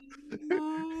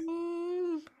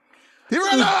 Here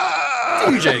it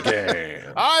is! DJ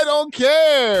game. I don't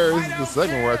care. This is the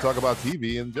segment where I talk about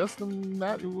TV, and Justin and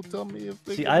Matt will tell me if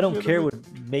they. See, I don't care would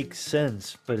make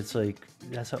sense, but it's like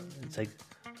that's how it's like.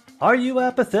 Are you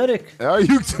apathetic? Are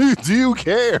you? Do you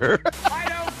care? I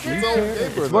don't care.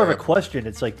 It's more of a question.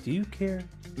 It's like, do you care?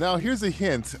 Now, here's a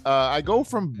hint. I go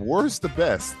from worst to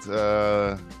best.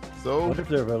 So, what if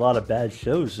there were a lot of bad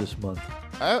shows this month?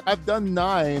 I've done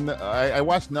 9. I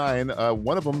watched 9.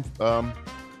 One of them.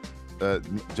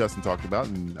 Justin talked about,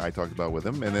 and I talked about with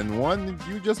him, and then one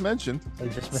you just mentioned.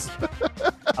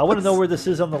 I want to know where this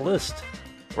is on the list.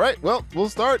 Right. Well, we'll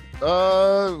start.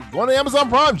 Going to Amazon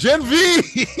Prime, Gen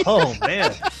V. Oh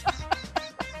man!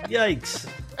 Yikes!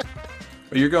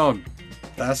 You're going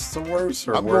best to worst,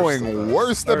 or I'm worst going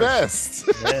worst to best.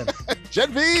 Man.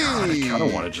 Gen V. God, I kind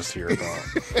of want to just hear about.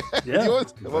 Yeah. What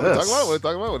to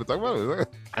talk about?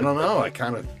 I don't know.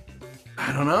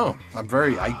 I don't know.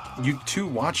 You two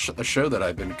watch a show that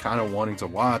I've been kind of wanting to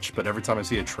watch, but every time I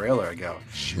see a trailer, I go,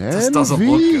 this doesn't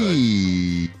look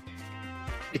good.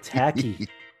 It's hacky.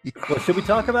 Well, should we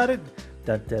talk about it?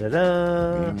 Dun, dun, dun,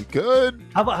 dun. Good.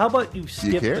 How about you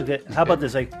skip? How about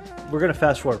this? Like, we're gonna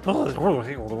fast forward. Number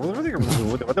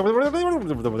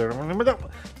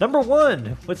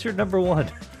 1. What's your number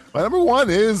 1? My number 1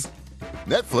 is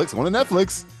Netflix. One of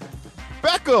Netflix.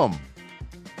 Beckham.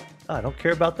 I don't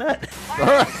care about that. All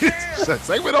right,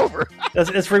 segment over.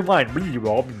 Let's rewind.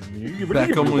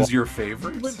 Beckham was your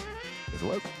favorite? It was.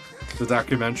 The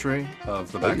documentary of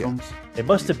the Beckhams? It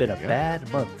must have been a bad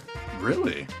month.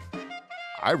 Really?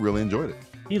 I really enjoyed it.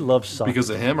 He loves soccer. Because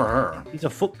of him or her? He's a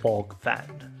football fan.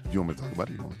 Do you want me to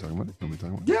talk about it?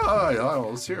 Yeah,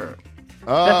 let's hear it.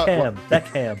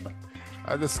 Beckham.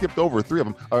 I just skipped over 3 of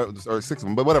them, or 6 of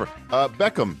them, but whatever.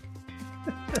 Beckham.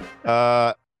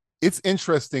 It's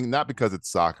interesting, not because it's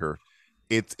soccer.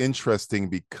 It's interesting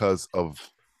because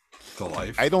of the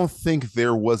life. I don't think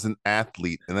there was an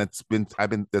athlete, and I've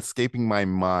been escaping my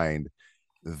mind,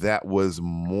 that was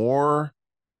more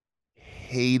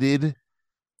hated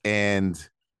and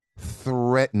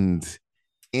threatened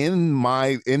in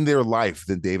their life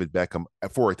than David Beckham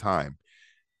for a time.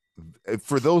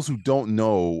 For those who don't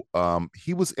know,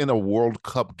 he was in a World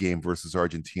Cup game versus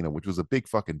Argentina, which was a big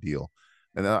fucking deal.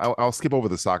 And I'll skip over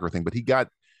the soccer thing, but he got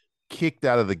kicked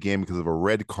out of the game because of a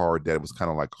red card that was kind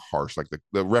of like harsh. Like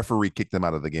the referee kicked him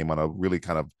out of the game on a really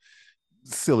kind of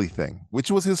silly thing,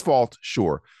 which was his fault,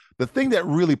 sure. The thing that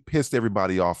really pissed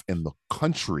everybody off in the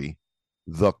country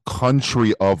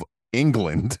of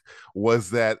England, was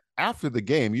that after the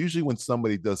game, usually when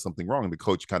somebody does something wrong, the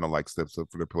coach kind of like steps up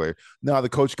for the player. Now the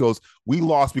coach goes, "We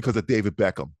lost because of David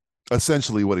Beckham."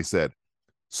 Essentially what he said.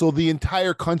 So the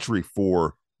entire country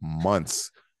for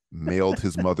months mailed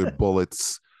his mother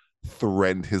bullets,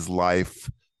 threatened his life,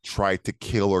 tried to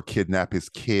kill or kidnap his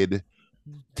kid,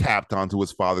 tapped onto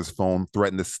his father's phone,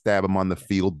 threatened to stab him on the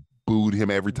field, booed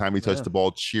him every time he touched the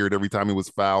ball, cheered every time he was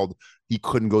fouled. He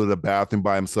couldn't go to the bathroom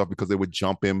by himself because they would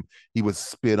jump him. He was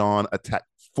spit on, attacked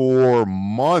 4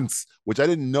 months, which I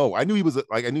didn't know. I knew he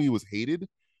was hated.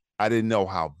 I didn't know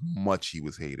how much he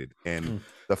was hated. And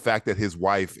the fact that his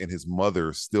wife and his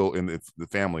mother still in the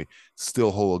family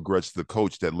still hold a grudge to the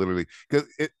coach that literally, because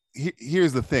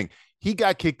here's the thing. He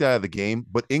got kicked out of the game,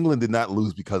 but England did not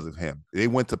lose because of him. They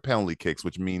went to penalty kicks,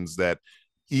 which means that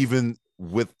even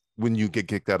when you get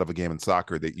kicked out of a game in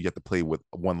soccer, that you have to play with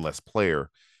one less player.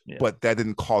 Yeah. But that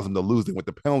didn't cause them to lose. They went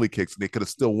to penalty kicks. They could have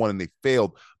still won, and they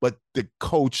failed. But the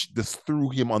coach just threw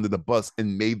him under the bus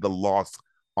and made the loss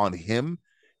on him.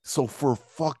 So for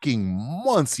fucking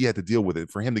months, he had to deal with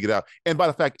it for him to get out. And by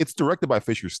the fact, it's directed by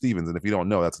Fisher Stevens, and if you don't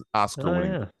know, that's an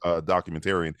Oscar-winning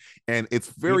documentarian. And it's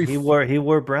very he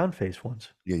wore brown face once.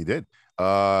 Yeah, he did. He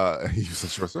was a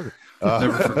short circuit.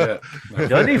 Never forget.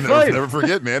 Never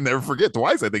forget, man. Never forget.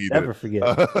 Twice, I think he did. Never forget.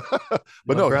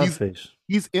 But no,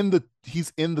 he's in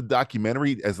the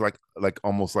documentary as like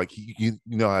almost like you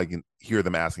know how you can hear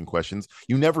them asking questions.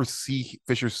 You never see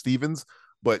Fisher Stevens,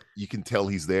 but you can tell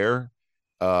he's there.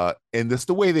 And this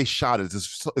the way they shot it,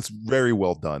 it's very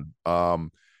well done.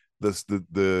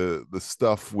 The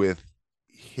stuff with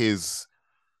his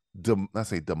not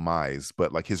say demise,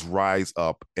 but like his rise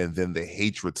up and then the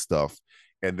hatred stuff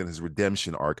and then his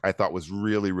redemption arc, I thought was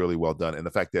really, really well done. And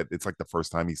the fact that it's like the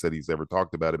first time he said he's ever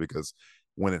talked about it, because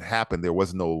when it happened, there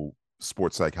was no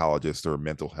sports psychologist or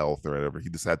mental health or whatever. He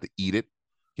just had to eat it.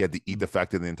 He had to eat the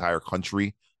fact that the entire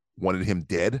country wanted him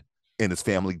dead and his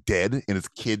family dead and his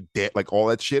kid dead, like all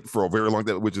that shit for a very long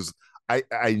time, which is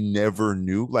I never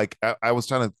knew. Like I was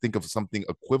trying to think of something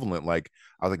equivalent. Like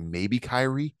I was like, maybe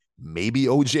Kyrie, maybe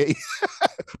OJ,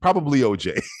 probably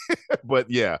OJ,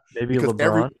 but yeah, maybe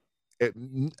LeBron.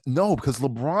 No, because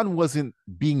LeBron wasn't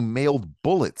being mailed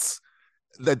bullets.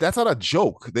 That's not a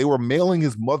joke. They were mailing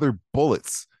his mother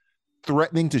bullets,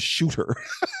 threatening to shoot her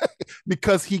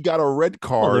because he got a red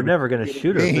card. Well, they're never going to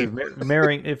shoot her.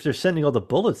 If they're sending all the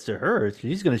bullets to her,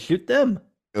 he's going to shoot them.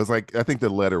 It was like, I think the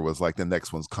letter was like, the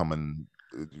next one's coming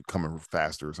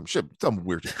faster or some shit, some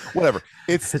weird shit. Whatever.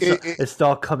 It's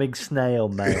all coming snail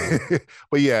mail.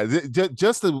 But yeah,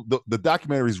 just the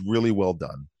documentary is really well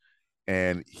done,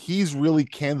 and he's really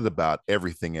candid about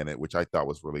everything in it, which I thought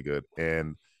was really good.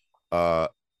 And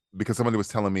because somebody was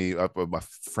telling me, a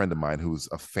friend of mine who's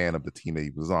a fan of the team that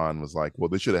he was on was like, well,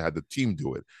 they should have had the team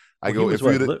do it.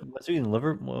 Was he in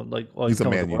Liverpool? He's a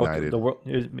Man United.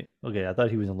 Okay, I thought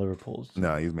he was in Liverpool.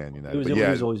 No, he's Man United. He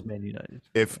was always Man United.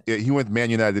 If he went to Man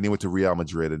United, then he went to Real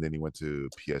Madrid, and then he went to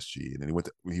PSG, and then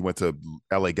he went to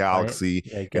LA Galaxy.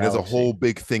 And there's a whole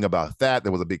big thing about that.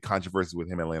 There was a big controversy with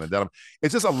him and Landon Donovan.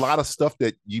 It's just a lot of stuff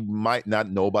that you might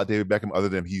not know about David Beckham, other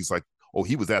than he's like, oh,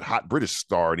 he was that hot British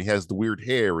star, and he has the weird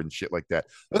hair and shit like that.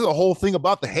 There's a whole thing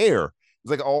about the hair. It's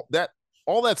like all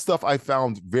that stuff I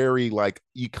found very, like,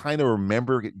 you kind of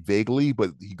remember it vaguely,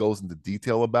 but he goes into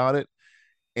detail about it.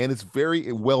 And it's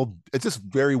just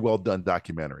very well done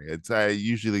documentary. I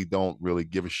usually don't really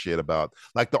give a shit about,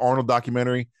 like, the Arnold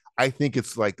documentary. I think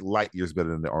it's like light years better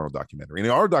than the Arnold documentary. And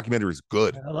the Arnold documentary is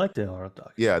good. I like the Arnold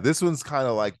documentary. Yeah, this one's kind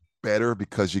of like better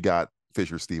because you got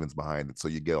Fisher Stevens behind it. So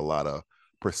you get a lot of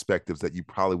perspectives that you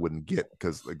probably wouldn't get,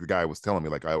 because like the guy was telling me,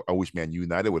 like, I wish Man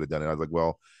United would have done it. I was like,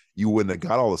 well, you wouldn't have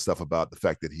got all the stuff about the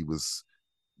fact that he was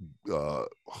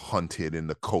hunted and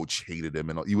the coach hated him,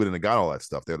 and you wouldn't have got all that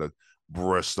stuff. They'd have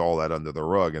brushed all that under the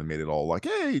rug and made it all like,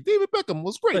 hey, David Beckham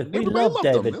was great. We love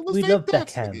David. We love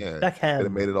Beckham. Yeah. Beckham. And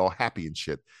it made it all happy and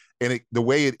shit. And the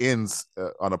way it ends,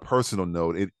 on a personal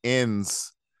note, it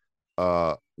ends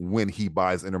when he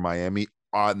buys Inter Miami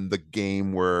on the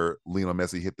game where Lionel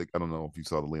Messi hit I don't know if you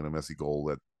saw the Lionel Messi goal,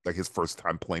 that like his first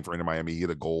time playing for Inter Miami, he hit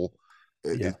a goal.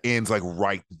 It ends like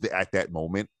right at that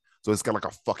moment. So it's got like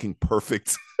a fucking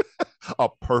perfect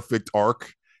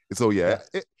arc. And so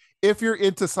if you're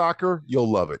into soccer,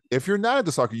 you'll love it. If you're not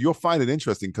into soccer, you'll find it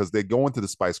interesting, because they go into the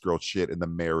Spice Girl shit and the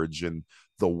marriage and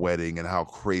the wedding and how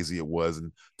crazy it was,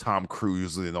 and Tom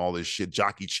Cruise and all this shit.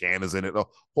 Jackie Chan is in it. A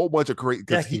whole bunch of crazy,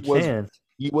 because he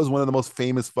was one of the most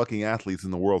famous fucking athletes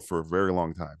in the world for a very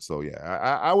long time. So yeah,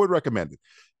 I would recommend it.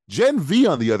 Gen V,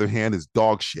 on the other hand, is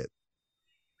dog shit.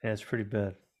 Yeah, it's pretty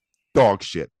bad. Dog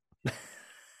shit.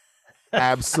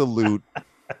 Absolute,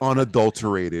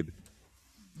 unadulterated,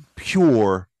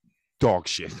 pure dog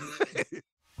shit.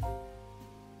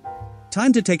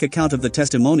 Time to take account of the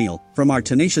testimonial from our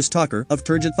tenacious talker of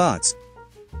turgid thoughts.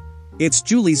 It's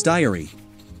Julie's diary.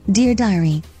 Dear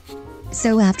Diary.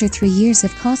 So after 3 years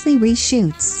of costly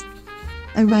reshoots,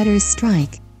 a writer's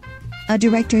strike, a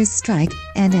director's strike,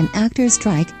 and an actor's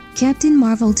strike, Captain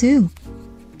Marvel 2.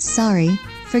 Sorry,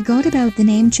 forgot about the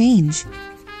name change.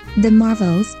 The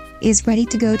Marvels is ready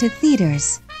to go to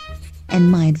theaters. And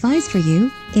my advice for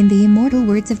you, in the immortal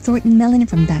words of Thornton Mellon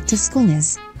from Back to School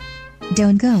is,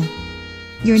 don't go.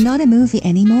 You're not a movie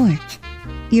anymore.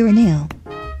 You're a nail.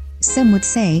 Some would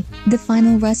say, the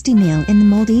final rusty nail in the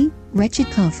moldy,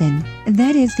 wretched coffin,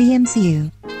 that is the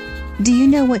MCU. Do you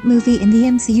know what movie in the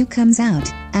MCU comes out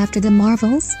after the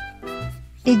Marvels?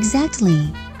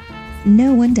 Exactly.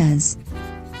 No one does.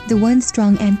 The one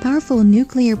strong and powerful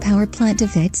nuclear power plant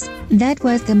of its, that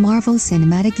was the Marvel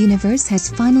Cinematic Universe, has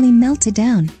finally melted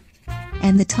down.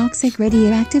 And the toxic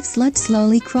radioactive sludge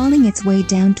slowly crawling its way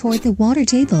down toward the water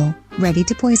table, ready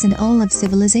to poison all of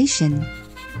civilization,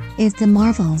 is the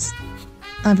Marvels.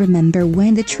 I remember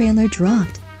when the trailer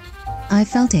dropped. I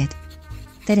felt it.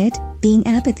 That it, being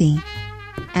apathy.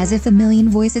 As if a million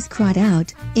voices cried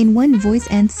out, in one voice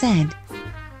and said,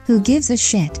 who gives a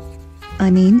shit? I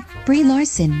mean, Brie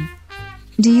Larson.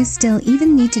 Do you still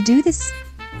even need to do this?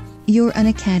 You're an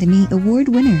Academy Award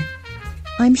winner.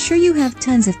 I'm sure you have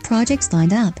tons of projects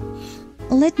lined up.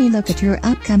 Let me look at your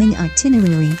upcoming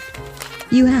itinerary.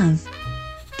 You have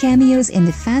cameos in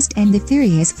the Fast and the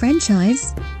Furious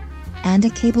franchise, and a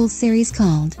cable series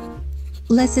called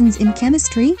Lessons in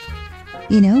Chemistry?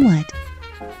 You know what?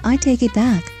 I take it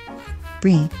back.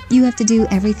 Brie, you have to do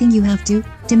everything you have to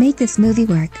make this movie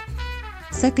work.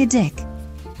 Suck a dick.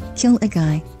 Kill a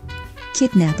guy.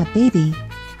 Kidnap a baby.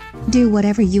 Do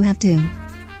whatever you have to,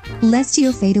 lest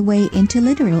you'll fade away into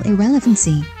literal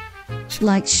irrelevancy.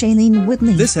 Like Shailene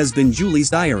Woodley. This has been Julie's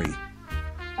Diary.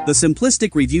 The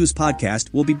Simplistic Reviews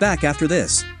Podcast will be back after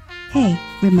this. Hey,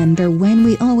 remember when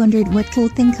we all wondered what cool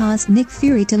thing caused Nick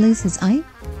Fury to lose his eye?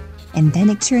 And then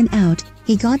it turned out,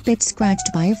 he got bit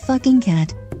scratched by a fucking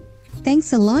cat.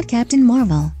 Thanks a lot, Captain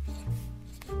Marvel.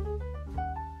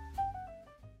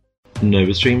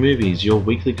 NovaStream Movies, your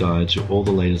weekly guide to all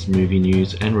the latest movie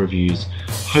news and reviews,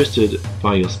 hosted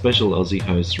by your special Aussie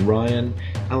hosts Ryan,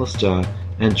 Alistair,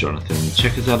 and Jonathan.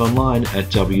 Check us out online at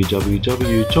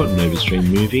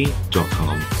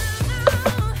www.novastreammovie.com.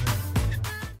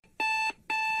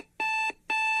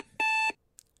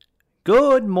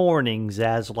 Good morning,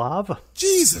 Zaslav.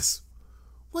 Jesus!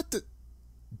 What the...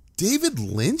 David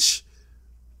Lynch?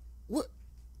 What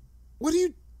are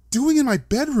you doing in my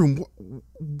bedroom?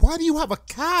 Why do you have a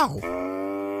cow?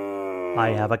 I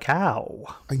have a cow.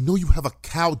 I know you have a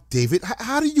cow, David.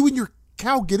 How do you and your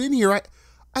cow get in here?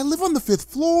 I live on the 5th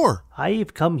floor.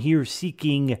 I've come here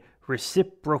seeking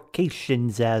reciprocation,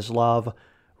 Zaslav.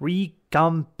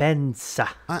 Recompensa.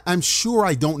 I'm sure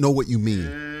I don't know what you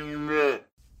mean.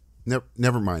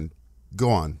 Never mind. Go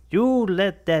on. You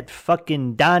let that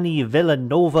fucking Donnie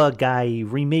Villanova guy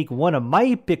remake one of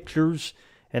my pictures,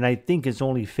 and I think it's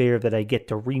only fair that I get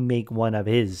to remake one of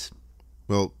his.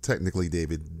 Well, technically,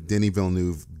 David, Denis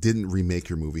Villeneuve didn't remake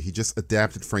your movie. He just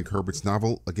adapted Frank Herbert's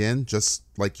novel again, just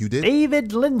like you did.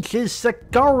 David Lynch's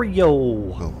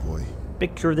Sicario. Oh, boy.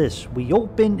 Picture this. We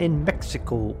open in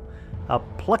Mexico. A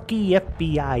plucky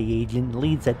FBI agent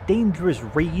leads a dangerous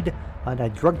raid on a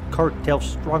drug cartel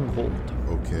stronghold.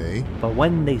 Okay. But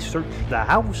when they search the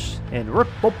house and rip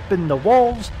open the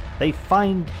walls, they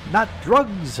find not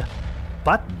drugs,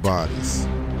 but... bodies.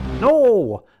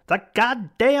 No! The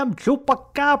goddamn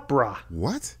chupacabra.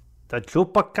 What? The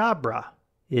chupacabra.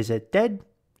 Is it dead?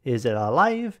 Is it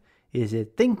alive? Is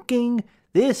it thinking?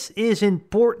 This is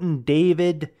important,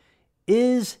 David.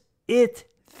 Is it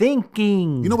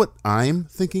thinking? You know what I'm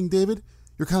thinking, David?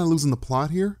 You're kind of losing the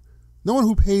plot here. No one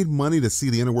who paid money to see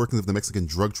the inner workings of the Mexican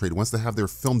drug trade wants to have their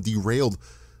film derailed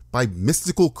by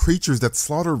mystical creatures that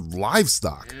slaughter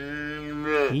livestock.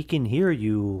 He can hear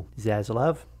you,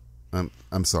 Zaslav.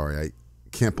 I'm sorry. I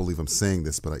can't believe I'm saying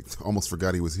this, but I almost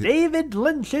forgot he was here. David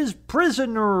Lynch's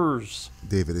Prisoners.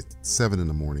 David, it's 7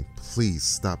 a.m. Please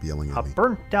stop yelling at me. A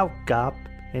burnt-out cop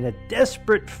and a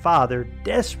desperate father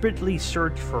desperately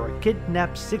search for a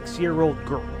kidnapped 6-year-old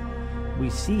girl. We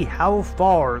see how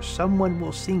far someone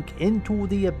will sink into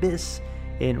the abyss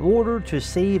in order to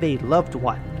save a loved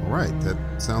one. All right, that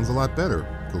sounds a lot better.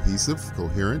 Cohesive,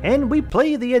 coherent. And we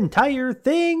play the entire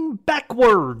thing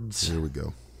backwards. Here we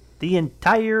go. The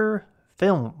entire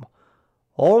film.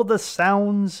 All the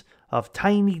sounds of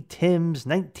Tiny Tim's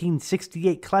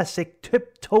 1968 classic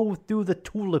Tiptoe Through the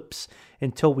Tulips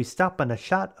until we stop on a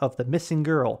shot of the missing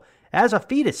girl as a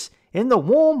fetus in the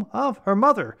womb of her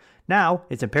mother. Now,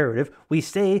 it's imperative we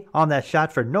stay on that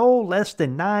shot for no less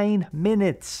than 9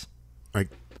 minutes. I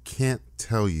can't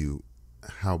tell you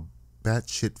how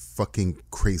batshit fucking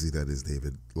crazy that is,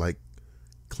 David. Like,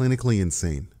 clinically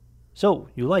insane. So,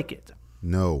 you like it?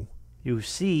 No. You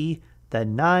see The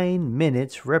 9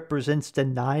 minutes represents the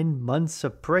 9 months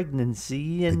of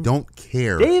pregnancy and I don't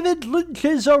care. David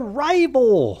Lynch's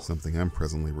arrival. Something I'm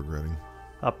presently regretting.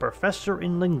 A professor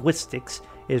in linguistics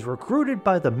is recruited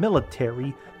by the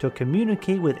military to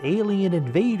communicate with alien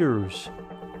invaders.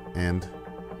 And?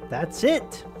 That's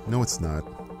it. No, it's not.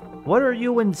 What are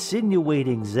you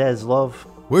insinuating, Zaslav?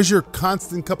 Where's your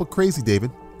constant cup of crazy, David?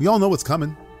 We all know what's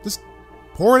coming. Just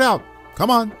pour it out.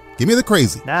 Come on. Give me the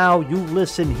crazy. Now you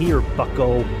listen here,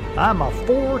 bucko. I'm a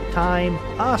 4-time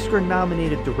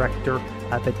Oscar-nominated director.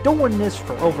 I've been doing this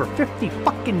for over 50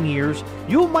 fucking years.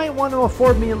 You might want to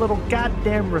afford me a little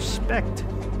goddamn respect.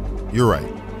 You're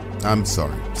right. I'm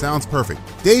sorry. Sounds perfect.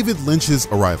 David Lynch's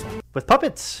arrival. With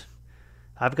puppets.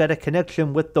 I've got a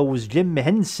connection with those Jim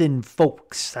Henson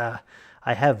folks. I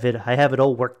have it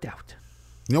all worked out.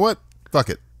 You know what? Fuck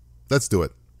it. Let's do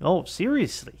it. Oh,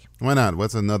 seriously? Why not?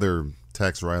 What's another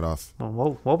tax write-off?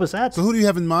 Well, what was that? So who do you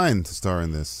have in mind to star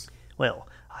in this? Well,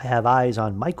 I have eyes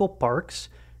on Michael Parks,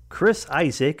 Chris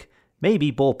Isaac, maybe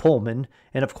Bull Pullman,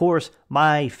 and of course,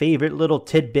 my favorite little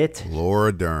tidbit,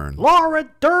 Laura Dern. Laura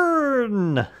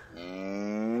Dern!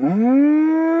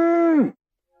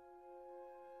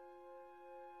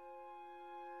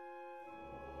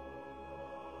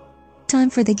 Time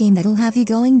for the game that'll have you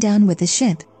going down with the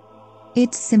ship.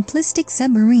 It's Simplistic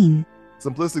Submarine.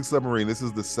 Simplistic Submarine, this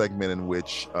is the segment in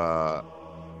which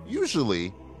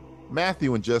usually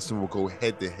Matthew and Justin will go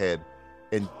head to head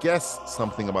and guess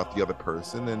something about the other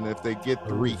person, and if they get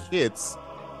 3 hits,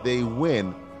 they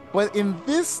win. But in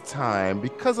this time,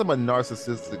 because I'm a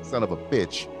narcissistic son of a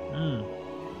bitch,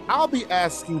 I'll be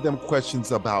asking them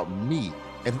questions about me,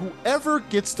 and whoever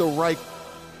gets the right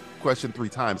question 3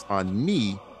 times on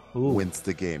me wins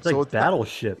the game. It's like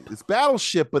Battleship. It's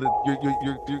Battleship, but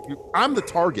I'm the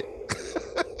target.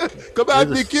 Come at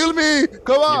me, kill me!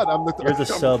 Come on! You're the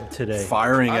sub today.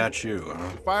 Firing at you.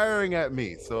 Firing at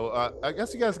me. So I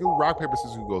guess you guys can rock, paper,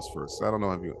 scissors, who goes first. I don't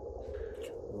know if you...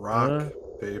 Rock,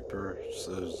 paper,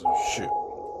 scissors, shoot.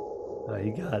 Oh,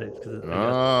 you got it.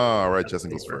 All right,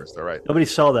 Justin goes first. All right. Nobody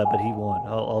saw that, but he won.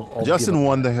 I'll Justin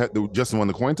won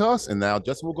the coin toss, and now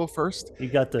Justin will go first. He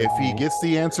got the. If he gets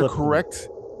the answer correct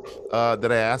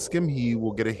that I ask him, he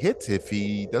will get a hit. If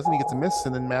he doesn't, he gets a miss,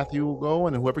 and then Matthew will go,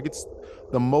 and whoever gets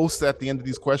the most at the end of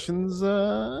these questions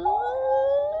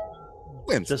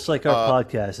wins. Just like our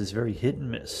podcast is very hit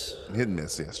and miss. Hit and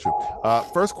miss, yes, true.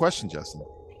 First question, Justin.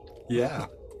 Yeah.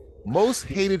 Most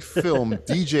hated film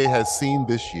DJ has seen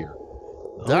this year.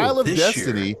 Dial of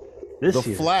Destiny, The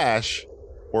Flash,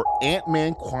 or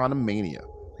Ant-Man Quantumania.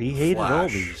 He hated all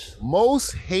these.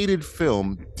 Most hated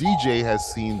film DJ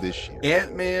has seen this year.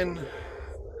 Ant-Man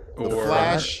or The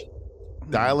Flash,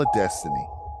 Dial of Destiny.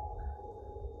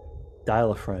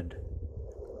 Dial a friend.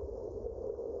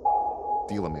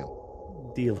 Deal a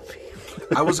meal. Deal a meal.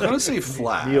 I was going to say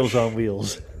Flash. Meals on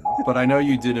Wheels. But I know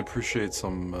you did appreciate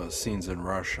some scenes in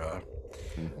Russia.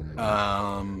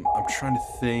 I'm trying to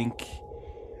think.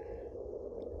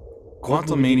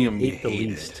 Quantumania you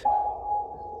hated.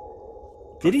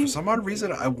 Did he? For some odd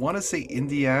reason, I want to say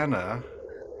Indiana.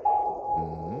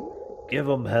 Give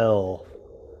him hell.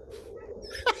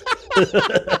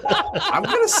 I'm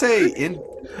going to say Indiana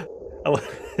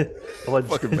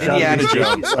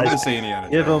Jones. I'm going to say Indiana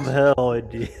Jones. Give him hell,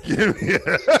 Indiana.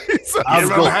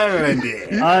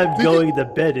 I'm going to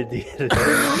bed, Indiana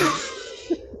Jones.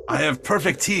 I have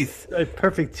perfect teeth. I have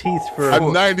perfect teeth for...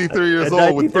 I'm 93 years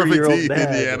old with perfect teeth,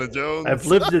 Indiana Jones. I've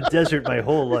lived in the desert my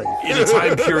whole life. In a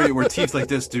time period where teeth like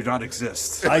this do not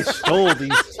exist. I stole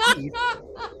these teeth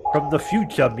from the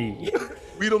future me.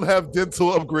 We don't have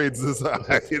dental upgrades this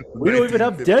high. We don't even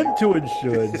have dental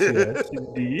insurance yet.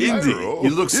 Indy, you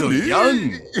look so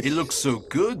young. You look so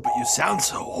good, but you sound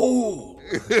so old.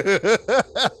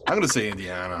 I'm going to say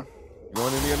Indiana. You're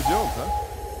going Indiana Jones, huh?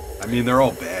 I mean, they're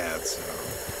all bad, so...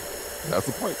 That's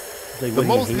the point. The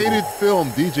most hated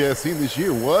film DJ has seen this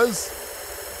year was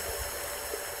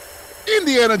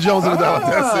Indiana Jones and the Dial of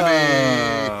Destiny.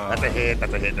 That's a hit.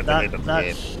 That's a hit. That's a hit. That's a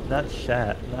hit. Not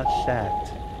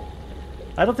Shacked.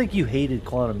 I don't think you hated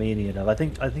Quantumania enough. I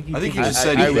think you just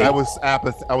said I was I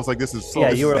was like, this is so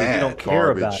you were like, you don't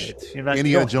care garbage. about it. You're not,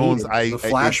 Indiana Jones. The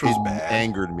Flash was bad.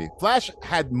 Angered me. Flash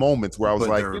had moments where I was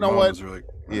like, you know what?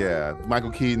 Yeah,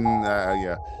 Michael Keaton.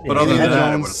 Yeah. But other than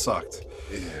that, it would have sucked.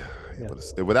 Yeah.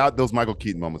 Without those Michael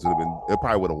Keaton moments, it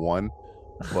probably would have won.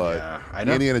 But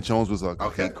Indiana Jones was a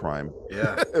hate crime.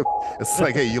 Yeah. It's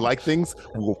like, hey, you like things?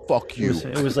 We will fuck you.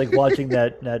 It was like watching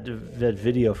that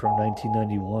video from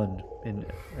 1991 in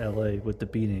L.A. with the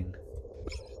beating.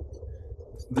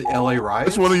 The L.A.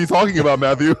 riots? Which one are you talking about,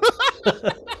 Matthew?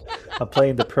 I'm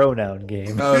playing the pronoun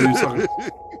game. Oh, you're talking...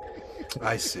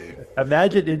 I see.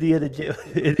 Imagine Indiana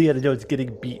Jones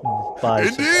getting beaten by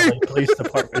some LA police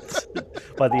departments.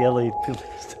 By the LA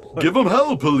police department. Give them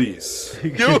hell, police.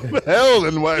 Give him hell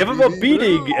and Give him a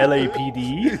beating,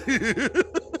 LAPD.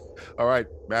 All right,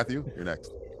 Matthew, you're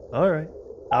next. All right.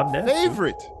 I'm next.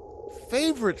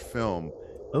 Favorite film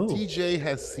Ooh. TJ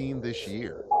has seen this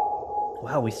year.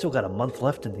 Wow, we still got a month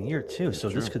left in the year too. So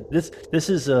True. this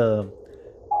is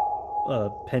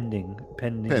pending.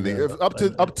 Up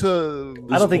to.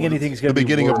 I don't think anything's going to be the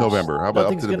beginning worse. of November. How about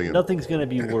up to the beginning? Nothing's going to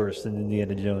be worse than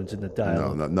Indiana Jones and the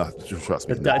dial. No. Trust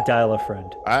me. The dial a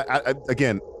friend. I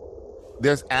again,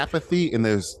 there's apathy and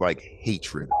there's like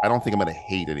hatred. I don't think I'm going to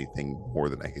hate anything more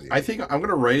than I hate it. I think I'm going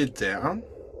to write it down.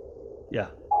 Yeah.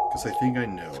 Because I think I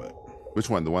know it. Which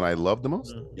one? The one I love the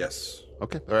most? Yes.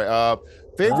 Okay. All right.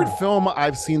 Favorite film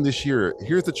I've seen this year.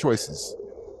 Here's the choices.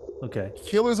 Okay.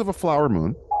 Killers of a Flower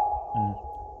Moon.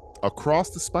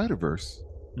 Across the Spider-Verse.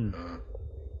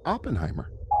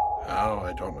 Oppenheimer. Oh,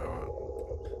 I don't know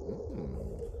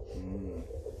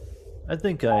I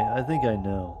think I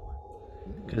know.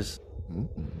 Because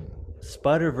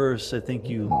Spider-Verse, I think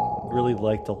you really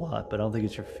liked a lot, but I don't think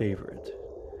it's your favorite.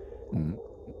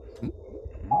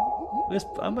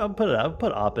 I'll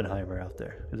put Oppenheimer out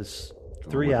there. It's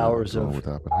 3 hours of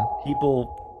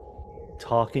people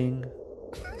talking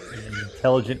in an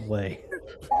intelligent way.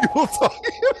 People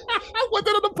talking. What's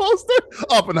that on the poster?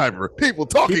 Oppenheimer. People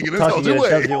talking in intelligent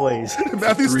ways.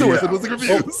 Matthew Stewart, Simplistic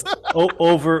Reviews.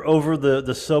 over the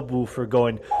subwoofer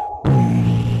going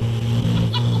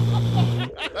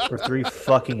for 3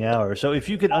 fucking hours. So if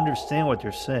you can understand what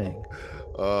they're saying.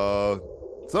 He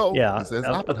says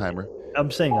Oppenheimer. I'm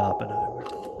saying Oppenheimer.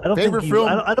 I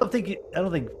don't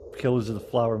think Killers of the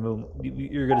Flower Moon.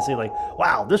 You're going to say like,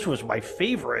 "Wow, this was my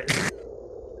favorite."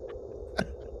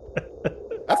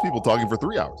 That's people talking for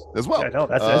 3 hours as well. I know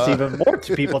that's even more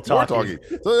people talking.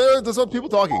 So there's some people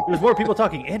talking. There's more people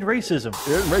talking and racism.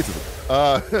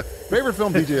 Favorite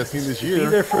film DJ has seen this year. Be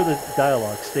there for the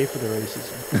dialogue. Stay for the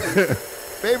racism.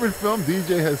 Favorite film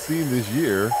DJ has seen this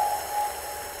year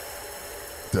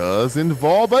does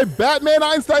involve a Batman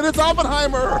Einstein. It's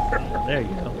Oppenheimer. There you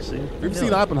go. See, we've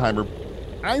seen Oppenheimer.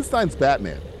 Einstein's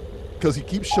Batman because he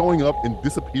keeps showing up and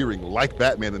disappearing like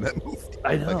Batman in that movie.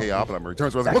 I know. Like, hey, Oppenheimer. He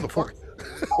turns around like, what the fuck?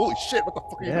 Holy shit! What the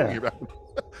fuck are you doing about?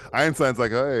 Einstein's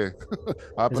like, hey,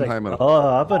 Oppenheimer. Like,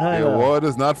 Oppenheimer. The award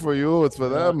is not for you; it's for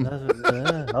them.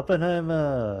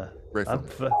 Oppenheimer.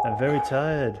 I'm very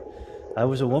tired. I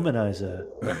was a womanizer.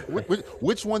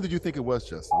 Which one did you think it was,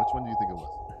 Justin? Which one do you think it was?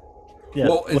 Yeah.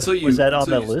 Well, was that on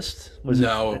that list?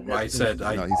 I said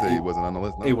he said he wasn't on the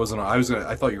list. No. It wasn't. I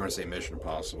thought you were going to say Mission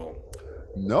Impossible.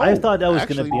 No, I thought that was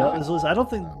going to be on this list. I don't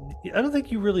think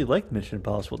you really liked Mission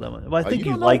Impossible that much. Well, I think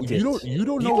you liked it. You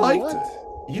don't know what?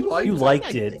 You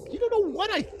liked it. You don't know what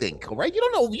I think, all right? You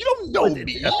don't know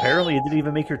me. Apparently, it didn't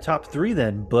even make your top 3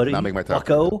 then, buddy. Not make my top.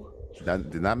 Bucko.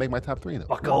 Did not make my top 3. No.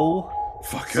 Bucko.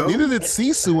 Neither did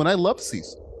Sisu, and I love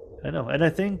Sisu. I know, and I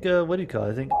think what do you call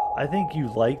it? I think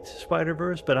you liked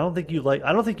Spider-Verse, but I don't think you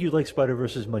like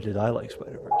Spider-Verse as much as I like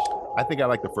Spider-Verse. I think I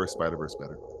like the first Spider-Verse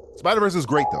better. Spider-Verse is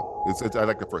great though. I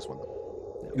like the first one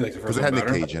though. You like the first one because it had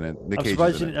better? Nick Cage in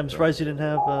it. I'm surprised you didn't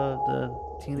have the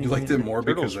Teenage. You liked it more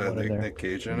Turtles because it had Nick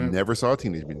Cage in it. Never saw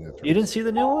Teenage Mutant Ninja Turtles. You didn't see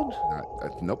the new one?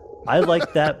 Nope. I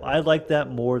like that. I like that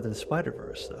more than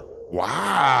Spider-Verse though.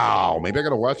 Wow, maybe I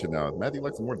gotta watch it now. Matthew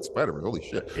likes it more than Spider-Man. Holy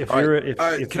shit!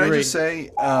 Can I just say,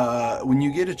 when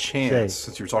you get a chance,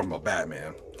 since you were talking about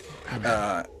Batman,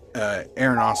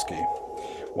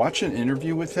 Aronofsky, watch an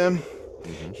interview with him.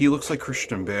 Mm-hmm. He looks like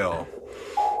Christian Bale.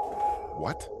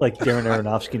 What? Like Darren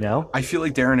Aronofsky now? I feel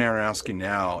like Darren Aronofsky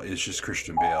now is just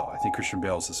Christian Bale. I think Christian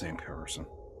Bale is the same person.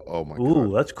 Oh my god!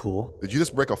 Ooh, that's cool. Did you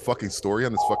just break a fucking story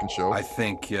on this fucking show? I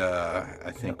think he's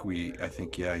got.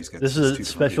 This is a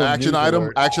special action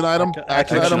item. Action item. Has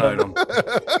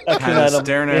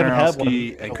Darren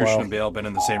Aronofsky and Christian Bale been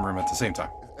in the same room at the same time?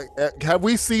 Have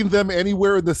we seen them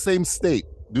anywhere in the same state?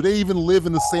 Do they even live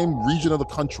in the same region of the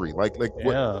country? Like yeah.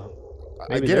 What?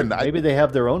 Maybe they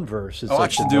have their own verse. I'll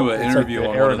actually do an interview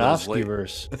on one of those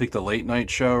verse. I think the late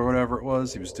night show or whatever it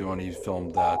was. He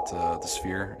filmed that the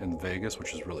Sphere in Vegas,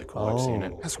 which is really cool. I've seen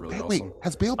it. It's really awesome.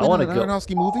 Has Bale been in an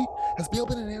Aronofsky movie?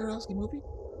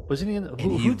 Wasn't he in?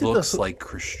 He looks like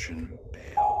Christian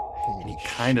Bale, and he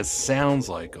kind of sounds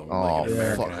like him, like an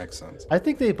American accent. I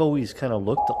think they've always kind of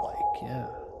looked alike. Yeah.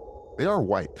 They are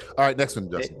white. All right, next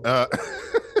one, Justin.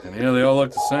 And they all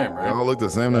look the same, right? They all look the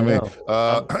same to me.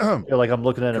 Feel like I'm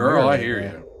looking at a girl. mirror, I hear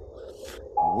you.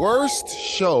 Worst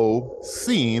show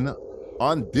seen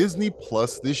on Disney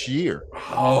Plus this year.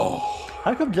 Oh,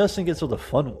 how come Justin gets all the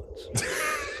fun ones?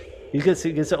 he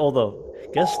gets all the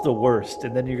Guess the worst,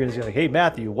 and then you're gonna be like, "Hey,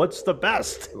 Matthew, what's the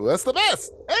best?" What's the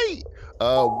best? Hey,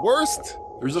 worst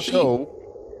There's a show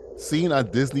seen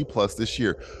on Disney Plus this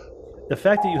year. The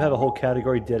fact that you have a whole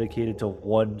category dedicated to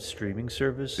one streaming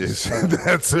service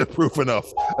That's proof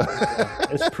enough.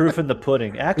 it's proof in the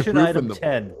pudding. Action Proof item in the-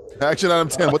 10. Action item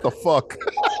 10. What the fuck?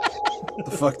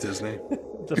 The fuck, Disney?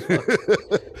 The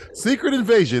fuck? Secret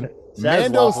Invasion,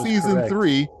 Mando Zaslav was season correct.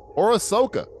 3, or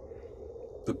Ahsoka.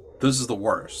 This is the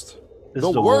worst. This The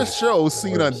is worst shows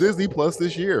seen on Worst. Disney Plus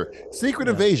this year: Secret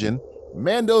Invasion,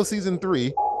 Mando season 3,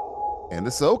 and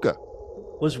Ahsoka.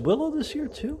 Was Willow this year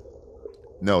too?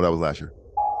 No, that was last year.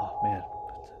 Oh man.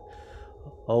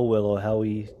 Oh Willow, how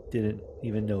we didn't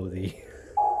even know thee.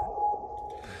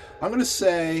 I'm gonna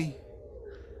say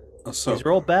These Ahsoka.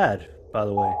 are all bad, by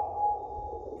the way.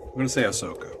 I'm gonna say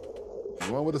Ahsoka.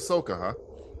 You went with Ahsoka, huh?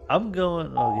 I'm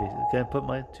going. Okay, can I put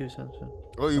my 2 cents in?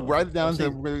 Oh, you write it down. I'll see.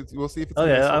 We'll see if it's.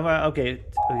 Okay, Ahsoka. okay.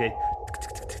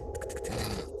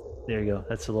 There you go.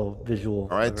 That's a little visual.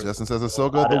 All right, Justin says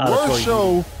Ahsoka. The Auditory worst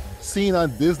show seen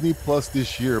on Disney Plus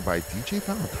this year by DJ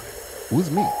Valentine, who's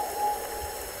me,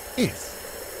 is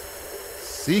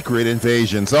Secret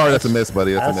Invasion. Sorry, that's a miss,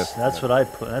 buddy. That's a miss. That's what I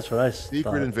put. That's what I Secret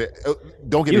thought. Invasion.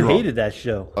 Don't get You me wrong. hated that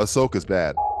show. Ahsoka's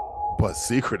bad, but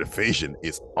Secret Invasion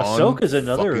is Ahsoka's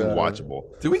another, fucking watchable.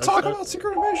 Did we talk about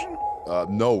Secret Invasion?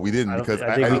 No, we didn't, I don't because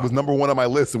think- I think it was number 1 on my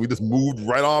list, and we just moved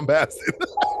right on past it.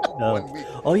 No. One week.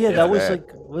 Oh yeah, Yeah, that was man.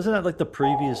 like, wasn't that like the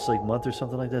previous like month or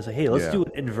something like that? It's like, hey, let's Yeah. do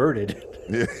it inverted.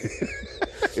 Yeah.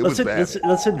 It was bad.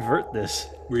 Let's invert this.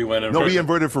 We went in. No, we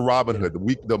inverted for Robin Hood.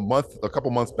 A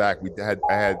couple months back,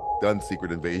 I had done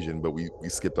Secret Invasion, but we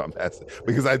skipped on past it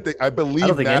because I believe I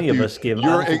don't think any of Matthew, us gave.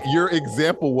 your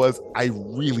example was I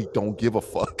really don't give a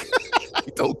fuck. I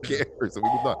don't care. So we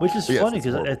moved on. Which is But yes, funny it's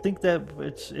because I horrible. think that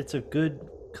it's a good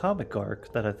comic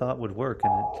arc that I thought would work,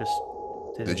 and it just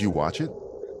didn't. Did you watch it?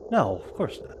 No, of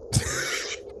course not.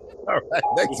 All right,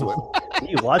 next one.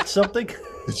 You watch something?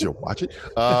 Did you watch it?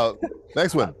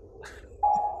 Next one.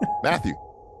 Matthew.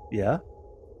 Yeah,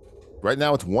 Right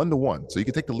now it's 1-1, so you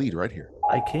can take the lead right here.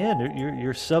 I can.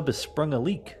 Your sub has sprung a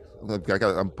leak. I gotta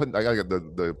get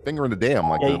the finger in the dam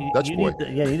like Yeah, the Dutch boy.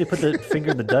 you need to put the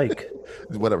finger in the dike.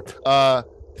 Whatever.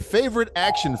 Favorite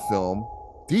action film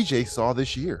DJ saw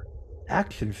this year?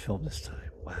 Action film this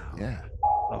time. Wow. Yeah.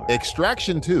 All right.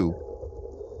 Extraction 2,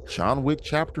 John Wick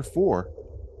Chapter 4,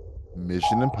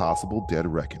 Mission Impossible Dead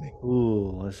Reckoning.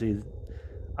 Ooh, let's see.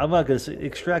 I'm not gonna say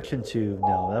Extraction 2.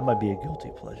 No, that might be a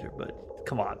guilty pleasure, but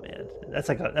come on, man. That's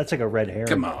like a red herring.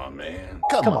 Come on, man.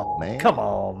 Come on, man. Come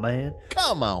on, man.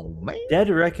 Come on, man. Dead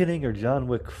Reckoning or John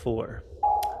Wick 4?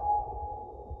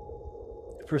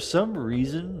 For some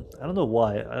reason, I don't know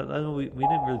why. I know we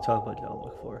didn't really talk about John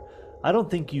Wick 4. I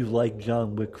don't think you like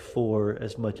John Wick 4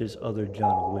 as much as other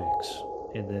John Wicks.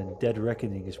 And then Dead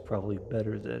Reckoning is probably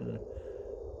better than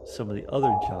some of the other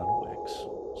John Wicks.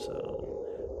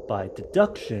 So, by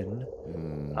deduction,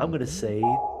 I'm going to say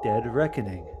Dead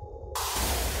Reckoning.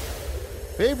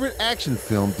 Favorite action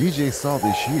film DJ saw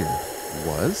this year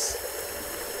was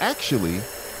actually,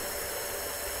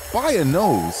 by a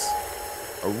nose,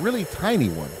 a really tiny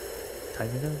one.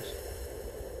 Tiny nose?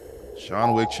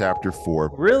 John Wick Chapter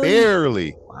 4. Really?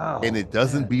 Barely. Wow. And it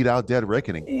doesn't beat out Dead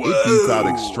Reckoning. It beats out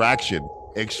Extraction.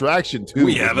 Extraction 2.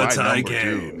 We was have a my tie number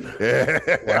game. 2. Yeah.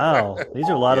 Wow. These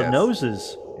are a lot of Yes.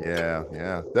 noses.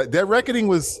 Yeah. Dead Reckoning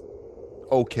was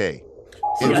okay.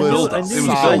 See, It I was knew- solid. I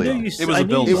knew you It was a I knew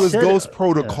build you It was said Ghost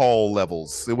Protocol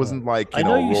levels. It wasn't like, I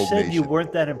know you Rogue said you Nation.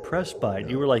 weren't that impressed by it.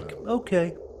 You were like, okay,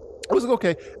 It was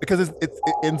okay because it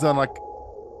ends on like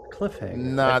cliffhanger.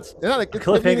 not That's like a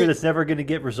cliffhanger that's never going to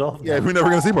get resolved. Yeah, now. we're never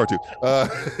gonna see part 2.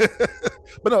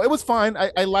 But no, it was fine.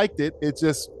 I liked it. It's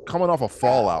just coming off of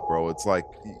Fallout, bro. It's like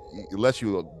unless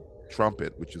you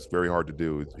trumpet, which is very hard to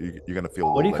do, you're gonna feel.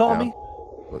 A What do you little call let me?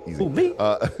 down. Well, easy. Who, me?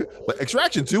 But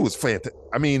Extraction 2 was fantastic.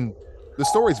 I mean, the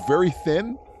story's very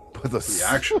thin, but The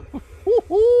action.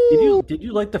 Did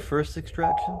you like the first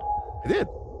Extraction? I did.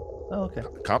 Oh, okay.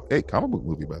 Comic book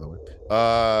movie, by the way.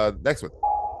 Next one.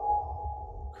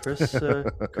 Chris,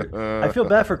 I feel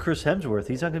bad for Chris Hemsworth.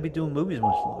 He's not going to be doing movies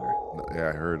much longer. Yeah,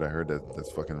 I heard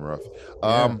that's fucking rough.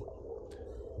 Yeah.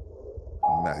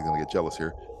 Matt's gonna get jealous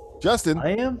here. Justin,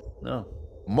 I am? No.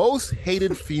 most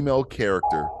hated female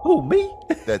character Who, me?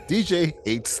 that DJ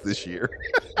hates this year.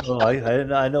 Oh,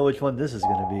 I know which one this is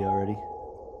going to be already.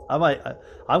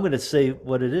 I'm going to say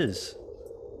what it is.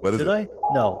 What is Should it? I?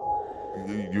 No.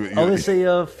 You, I'm going to say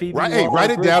Phoebe. Hey, Waller-Bridge. write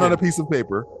it down on a piece of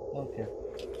paper Okay.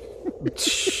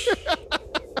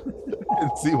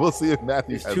 and we'll see if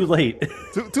Matthew It's has too it. late.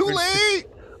 Too late.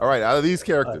 All right, out of these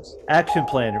characters, Action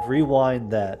plan.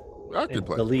 Rewind that. Action And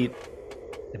plan. delete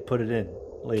and put it in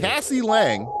later. Cassie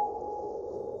Lang,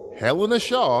 Helena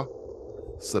Shaw,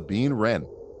 Sabine Wren.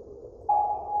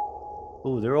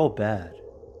 Oh, they're all bad.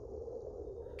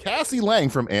 Cassie Lang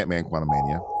from Ant-Man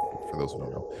Quantumania, for those who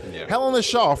don't know. Yeah. Helena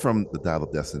Shaw from The Dial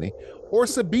of Destiny, or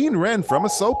Sabine Wren from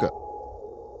Ahsoka.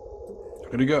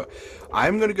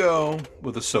 I'm gonna go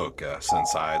with Ahsoka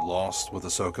since I lost with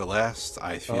Ahsoka last.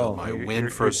 I feel my win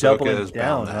for Ahsoka is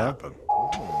bound to happen.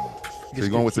 So you're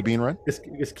going with Sabine Wren?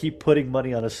 Just keep putting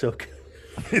money on Ahsoka.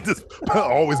 Just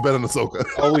always bet on Ahsoka.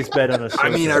 Always bet on Ahsoka. I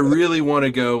mean, I really want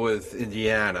to go with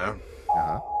Indiana.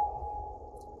 Uh-huh.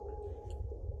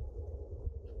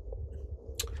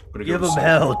 Give him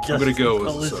hell. I'm gonna go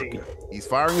with Ahsoka. He's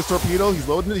firing his torpedo. He's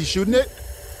loading it. He's shooting it.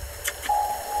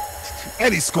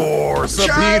 And he scores.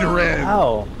 Sabine Wren.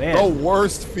 Oh man, the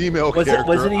worst female character.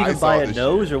 Was it even I by saw a this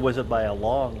nose, year. or was it by a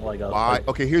long, like a?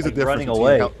 Okay, here's the difference. Running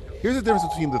away. Here's the difference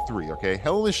between the three. Okay,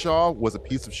 Helena Shaw was a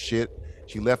piece of shit.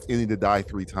 She left Indy to die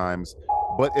 3 times.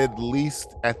 But at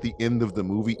least at the end of the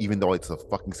movie, even though it's a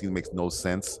fucking scene that makes no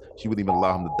sense, she wouldn't even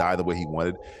allow him to die the way he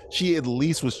wanted. She at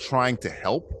least was trying to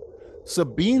help.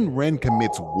 Sabine Wren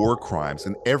commits war crimes,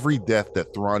 and every death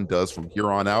that Thrawn does from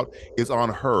here on out is on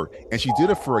her. And she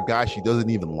did it for a guy she doesn't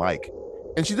even like.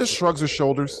 And she just shrugs her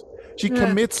shoulders. She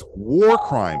commits war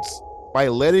crimes by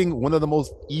letting one of the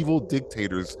most evil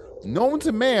dictators known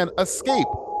to man escape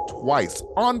twice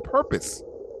on purpose.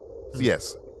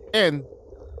 Yes. And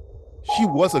she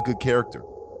was a good character.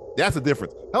 That's the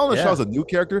difference. Helena Shaw's a new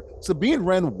character. Sabine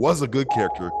Wren was a good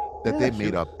character that they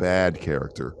made a bad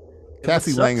character.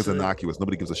 Cassie Lang is innocuous.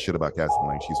 Nobody gives a shit about Cassie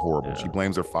Lang. She's horrible. Yeah. She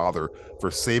blames her father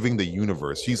for saving the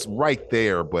universe. She's right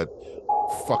there, but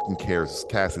fucking cares.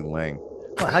 Cassie Lang.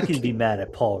 Well, how can you be mad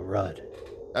at Paul Rudd?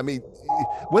 I mean,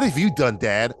 what have you done,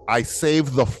 Dad? I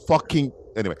saved the fucking...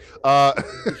 Anyway.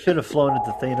 You should have flown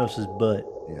into Thanos' butt.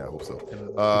 Yeah, I hope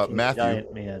so. Matthew,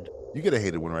 giant man. You get a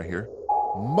hated one right here.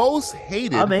 Most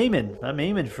hated... I'm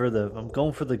aiming for the... I'm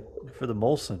going for the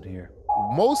Molson here.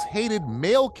 Most hated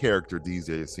male character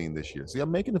DJ has seen this year. See,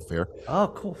 I'm making it fair.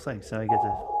 Oh, cool. Thanks. Now I get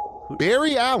to...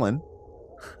 Barry Allen,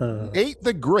 Nate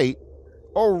the Great,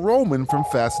 or Roman from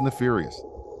Fast and the Furious.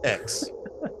 X.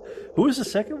 Who was the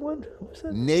second one? Who was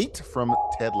that? Nate from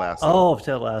Ted Lasso. Oh,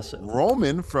 Ted Lasso.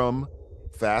 Roman from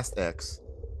Fast X.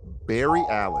 Barry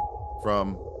Allen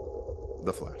from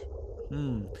The Flash.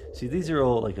 See, these are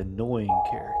all like annoying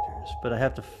characters, but I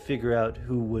have to figure out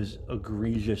who was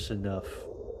egregious enough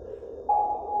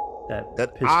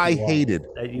that I hated.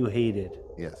 That you hated.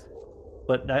 Yes.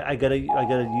 But I gotta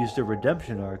use the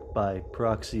redemption arc by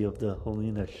proxy of the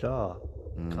Helena Shaw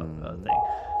thing.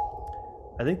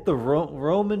 I think the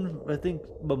Roman. I think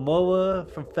Momoa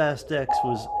from Fast X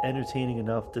was entertaining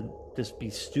enough to just be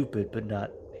stupid, but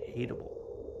not hateable.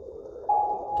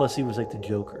 Plus, he was like the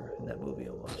Joker in that movie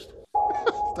almost.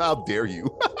 How dare you?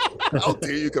 How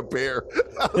dare you compare?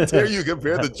 How dare you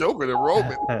compare the Joker to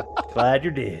Roman? Glad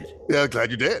you're dead. Yeah, glad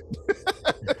you're dead.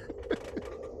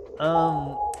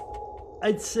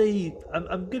 I'd say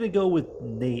I'm gonna go with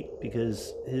Nate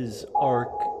because his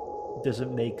arc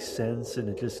doesn't make sense and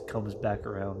it just comes back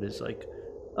around as like,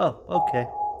 oh, okay.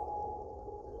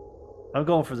 I'm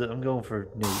going for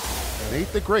Nate.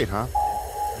 Nate the Great, huh?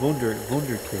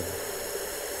 Wunderkind.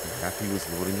 Matthew was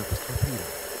loading up his torpedo.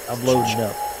 I'm loading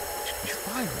up. He's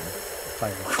firing.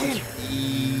 And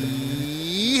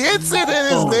he hits it, and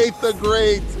it's Nate the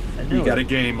Great. We got a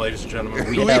game, ladies and gentlemen.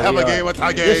 We have a game. What's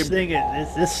our game?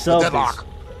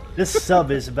 This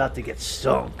sub is about to get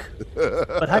sunk.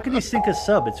 But how can you sink a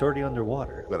sub? It's already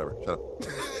underwater. Whatever.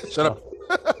 Shut up.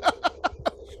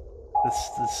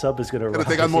 The sub is going to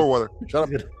take on more water. Shut up.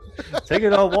 Take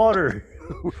it on water.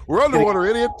 We're underwater,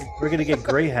 idiot. We're going to get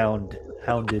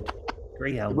hounded.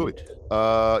 Greyhounded.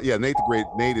 Yeah, Nate the Great.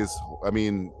 Nate is, I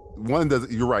mean, one,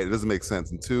 you're right, it doesn't make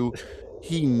sense. And two,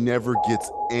 he never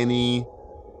gets any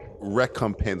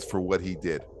recompense for what he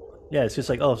did. Yeah, it's just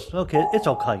like, oh, okay, it's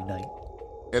okay, Knight.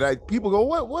 And people go,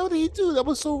 what did he do? That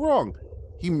was so wrong.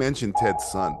 He mentioned Ted's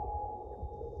son.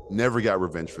 Never got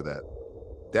revenge for that.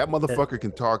 That motherfucker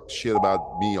can talk shit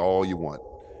about me all you want.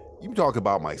 You talk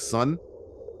about my son,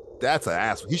 that's an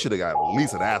ass. He should have got at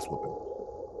least an ass whooping.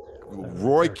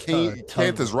 Roy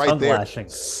Kent is right there. Lashing.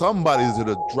 Somebody's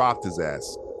gonna dropped his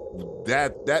ass.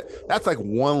 That's like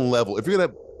one level. If you're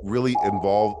gonna really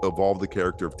evolve the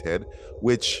character of Ted,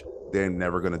 which they're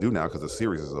never gonna do now because the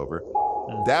series is over,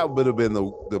 that would have been the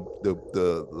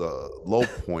low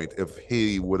point if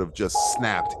he would have just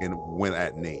snapped and went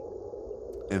at Nate,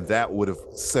 and that would have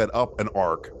set up an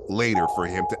arc later for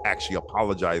him to actually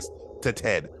apologize to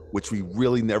Ted which we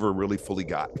really never really fully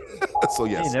got. So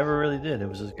yes, He never really did. It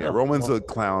was just Roman's a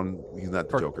clown. He's not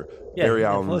the Joker. Yeah, Barry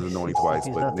Allen was annoying twice,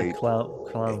 he's but not Nate. the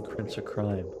clown prince of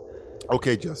crime.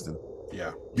 Okay, Justin.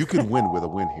 Yeah. You could win with a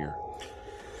win here.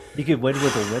 You could win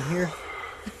with a win here.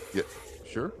 Yeah,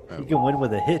 sure. You can win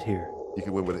with a hit here. You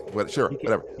can win with it. But sure,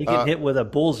 whatever. You can hit with a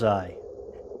bullseye.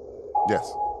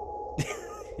 Yes.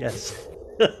 Yes.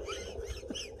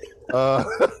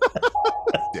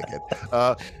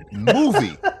 Dickhead.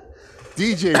 Movie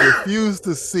DJ refused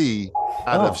to see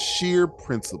out of sheer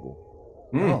principle.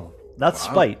 Oh, not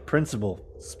spite, principle.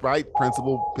 Spite,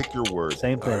 principle, pick your word.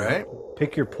 Same thing. All right.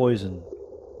 Pick your poison.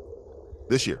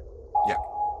 This year. Yeah.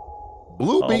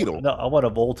 Blue Beetle. No, I want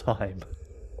of all time.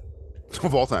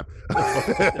 Of all time.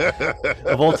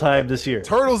 Of all time this year.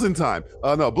 Turtles in Time.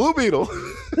 No, Blue Beetle.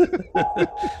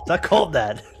 It's not called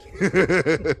that.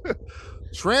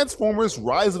 Transformers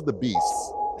Rise of the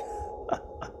Beasts.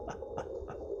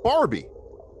 Barbie.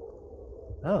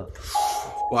 Oh.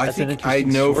 Well, I That's an think I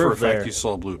interesting know for a swerve fact there. you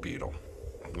saw Blue Beetle.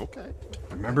 Okay.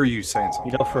 I remember you saying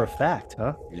something. You know for a fact,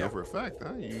 huh? Yeah, for a fact,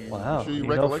 huh? Wow. You sure you You know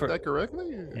recollect for- that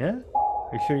correctly? Yeah? Are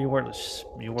you sure you weren't?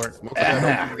 Smoking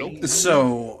that dokie-dokie?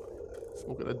 So,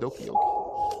 Smoking a dokie-dokie?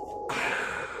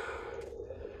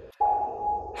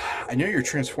 I know you're a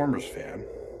Transformers fan,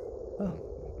 Oh,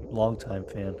 long-time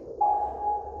fan.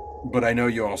 but I know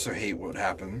you also hate what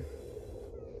happened.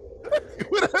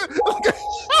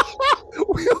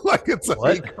 Like it's a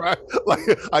What? hate crime. Like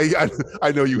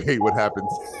I know you hate what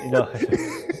happens You know,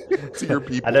 to your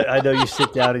people. I know you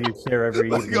sit down in your chair every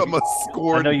Like evening. I'm a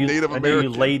scorned Native I know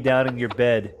American. you lay down in your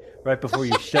bed right before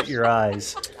you shut your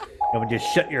eyes. And when you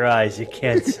shut your eyes, you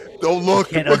can't. Don't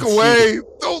look. you can't Look unsee away.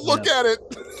 it. Don't look Yeah. at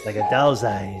it. Like a doll's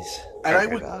eyes.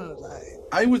 And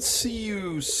I would see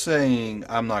you saying,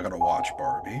 I'm not going to watch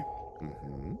Barbie,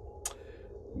 Mm-hmm.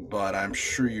 but I'm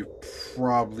sure you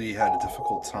probably had a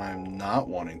difficult time not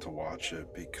wanting to watch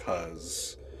it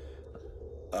because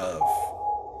of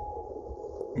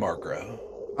Margot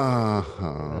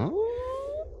Uh-huh.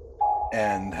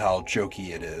 and how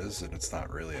jokey it is, and it's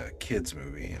not really a kid's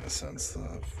movie in a sense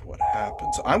of what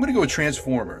happens. So I'm going to go with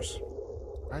Transformers.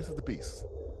 Rise of the Beast.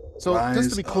 So Rise just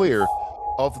to be of- clear,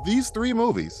 of these three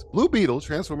movies, Blue Beetle,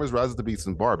 Transformers, Rise of the Beast,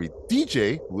 and Barbie,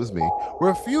 DJ, who was me,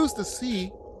 refused to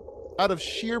see out of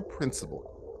sheer principle.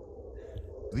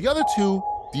 The other two,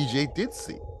 DJ did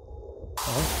see.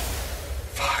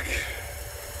 Fuck.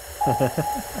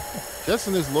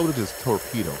 Justin has loaded his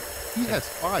torpedo. He has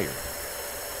fire.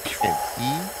 And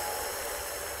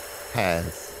he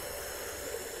has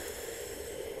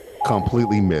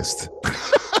completely missed.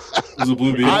 Was it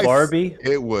Blue Beetle? Barbie?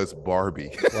 It was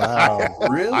Barbie. Wow.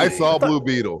 Really? I saw Blue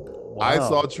Beetle. I Wow.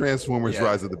 saw Transformers Yeah.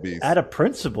 Rise of the Beast. Out of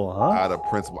principle, huh? Out of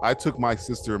principle. I took my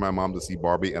sister and my mom to see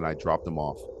Barbie and I dropped them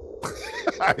off.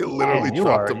 I literally Man,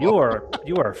 dropped them off.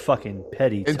 you are fucking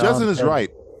petty. And Tom Justin is Petty. right.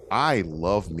 I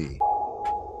love me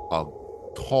a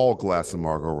tall glass of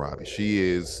Margot Robbie. She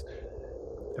is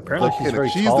Apparently, she's very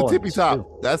she's tall the in tippy this, top. too.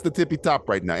 That's the tippy top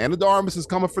right now. Anna de Armas is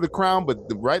coming for the crown, but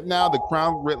right now the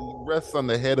crown rests on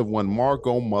the head of one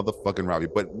Margot motherfucking Robbie.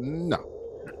 But no,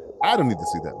 I don't need to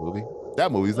see that movie.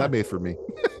 That movie's not made for me.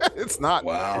 It's not.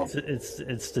 Wow.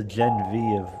 It's the Gen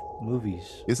V of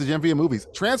movies. It's the Gen V of movies.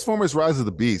 Transformers: Rise of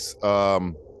the Beast.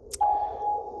 You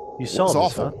It saw was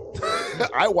this, awful. huh?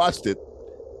 I watched it.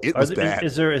 It was bad.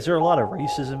 Is there a lot of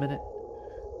racism in it?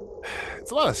 It's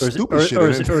a lot of Or is it, stupid shit or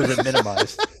in is it. it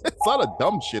minimized? It's a lot of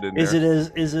dumb shit in there. Is it as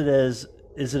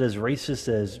racist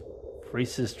as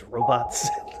racist robots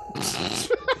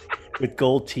with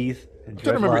gold teeth and I'm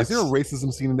trying to remember, is there a dreadlocks?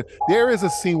 racism scene in there? There is a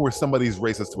scene where somebody's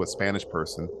racist to a Spanish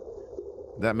person.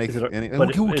 That makes Is it a- any.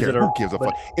 but Who is cares? it a- Who gives a but-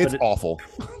 fuck? It's but it- awful.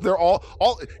 They're all.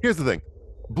 Here's the thing: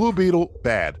 Blue Beetle,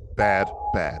 bad.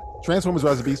 Transformers: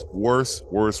 Rise of the Beast, worse.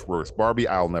 Barbie,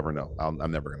 I'll never know. I'm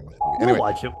never gonna watch it. You'll Anyway,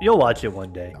 watch it. You'll watch it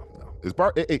one day. no. Is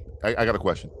I got a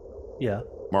question. Yeah,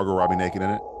 Margot Robbie naked in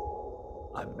it?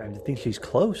 I think she's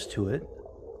close to it.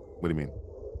 What do you mean?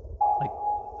 Like,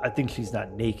 I think she's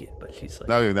not naked, but she's like.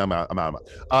 No, I'm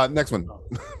out. Next one,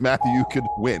 Matthew, you could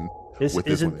win. with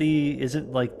this one.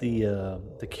 Isn't like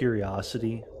the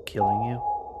curiosity killing you?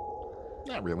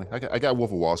 Not really. I got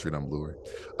Wolf of Wall Street on Blu-ray.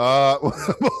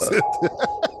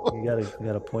 You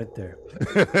got a point there.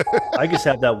 I just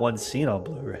have that one scene on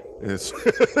Blu-ray.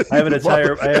 I have an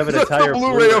entire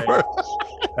Blu-ray of her.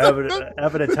 I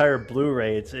have an entire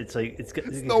Blu-ray. It's like it's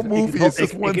No movie. It's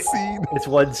just one scene. It's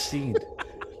one scene.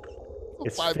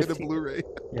 It's 5-minute Blu-ray.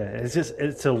 Yeah,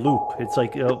 it's a loop. It's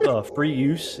like free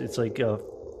use. It's like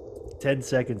 10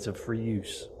 seconds of free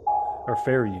use. Or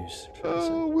fair use.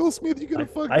 Oh, Will Smith, you gonna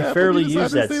fuck I that? fairly You decided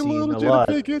use to that say scene Little a Jada lot.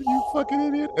 Pinkett, you fucking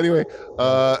idiot. Anyway,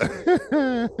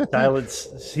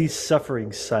 Silence. He's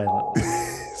suffering silently.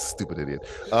 stupid idiot.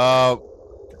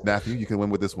 Matthew, you can win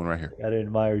with this one right here. Gotta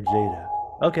admire Jada.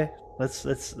 Okay, let's.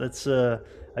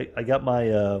 I got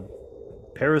my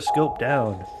Periscope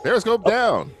down. Periscope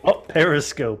down. Oh,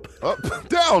 Periscope. Up,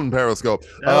 down, Periscope.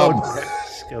 Down,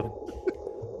 Periscope.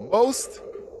 Most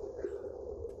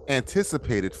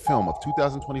anticipated film of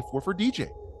 2024 for DJ.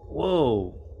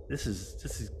 Whoa, this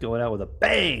is going out with a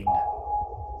bang.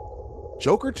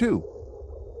 Joker 2.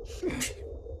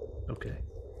 Okay.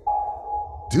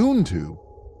 Dune 2.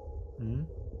 Hmm?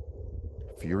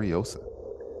 Furiosa.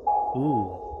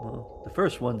 Ooh, well, the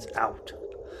first one's out.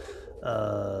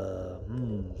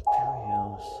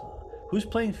 Furiosa. Who's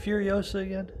playing Furiosa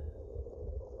again?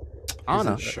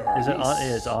 Anna. Is it Anna?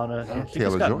 Yeah, it's Anna. Yeah, she Taylor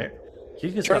just got Joy. married.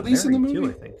 She just got Charlize in the married too,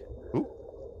 movie? I think. Who?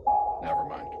 Never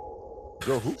mind.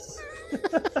 Go who?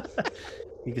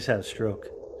 He just had a stroke.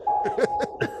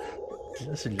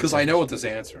 Because I know what this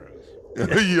answer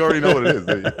is. You already know what it is.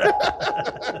 Don't you?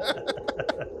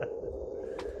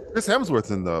 Chris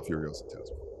Hemsworth's in the Furiosa 2.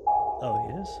 Oh,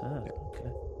 he is? Oh,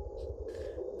 okay.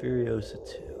 Furiosa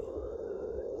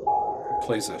 2.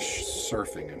 Plays a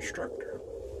surfing instructor.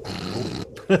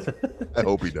 I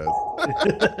hope he does.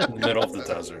 Middle of the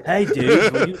desert. Hey,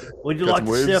 dude, would you Got like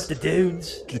some to surf waves? the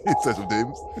dunes? Set some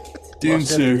dunes. Dune Wanna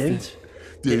surf the surfing. dunes?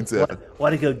 Dune surfing.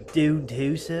 Want to go Dune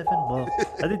 2 surfing? Well,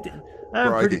 I think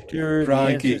I'm pretty Crikey. sure the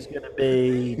Crikey. answer is going to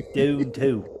be Dune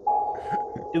 2.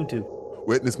 Dune 2.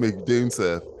 Witness me Dune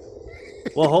surf.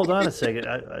 Well, hold on a second.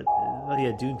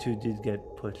 Yeah, Dune 2 did get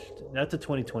pushed. Not to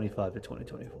 2025, to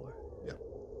 2024. Yeah.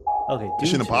 Okay, Dune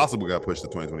Mission 2. Impossible got pushed to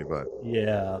 2025.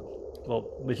 Yeah. Well,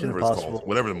 Mission Whatever it's Impossible. called.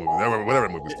 Whatever the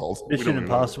movie's called. We Mission don't even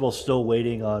know. Impossible still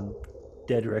waiting on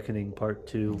Dead Reckoning Part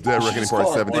 2. Dead Reckoning Part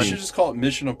They 17. should just call it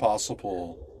Mission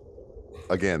Impossible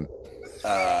Again.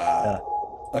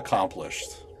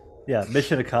 Accomplished. Yeah,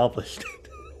 mission accomplished.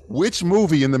 Which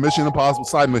movie in the Mission Impossible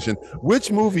side mission? Which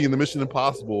movie in the Mission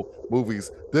Impossible movies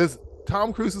does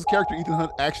Tom Cruise's character Ethan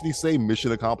Hunt actually say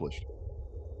mission accomplished?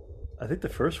 I think the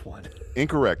first one.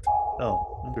 Incorrect.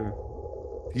 Oh, okay.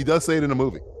 He does say it in the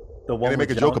movie. The one And they make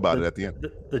with a joke John- about the- it at the end.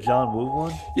 The John Woo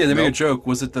one? Yeah, they made a Nope. joke.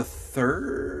 Was it the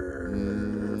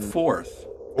third? Fourth?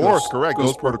 Or correct.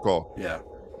 Ghost Protocol. Yeah.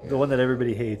 The one that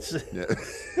everybody hates. Yeah.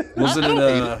 Was it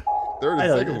Third I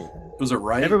and know. second one. Was it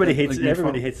right? Everybody hates Like,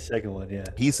 everybody hates the second one, yeah.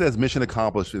 He says mission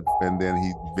accomplished, and then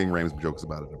Ving Rhames jokes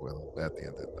about it at the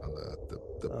end on the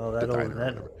Oh, the that diner or old,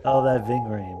 whatever. that Ving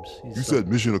Rhames. He's You so- said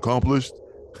mission accomplished.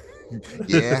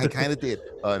 Yeah, I kind of did.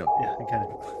 No. Yeah,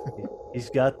 he's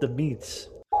got the meats.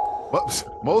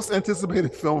 Most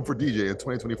anticipated film for DJ in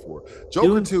 2024: Joker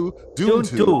Dune- 2, Dune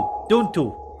 2, Dune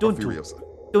 2, Dune 2, Furiosa.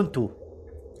 Dune 2.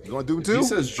 You want Dune If 2? he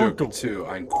says Joker Don't. 2,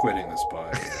 I'm quitting this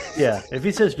podcast. Yeah, if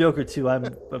he says Joker 2, I'm.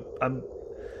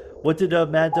 What did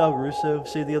Mad Dog Russo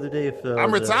say the other day? If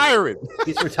I'm retiring.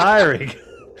 He's retiring.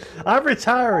 I'm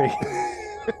retiring.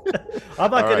 I'm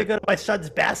not going right. to go to my son's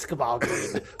basketball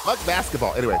game. Fuck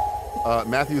basketball. Anyway,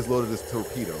 Matthew's loaded his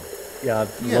torpedo, Yeah, I'm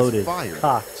He has loaded, fire.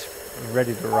 cocked, and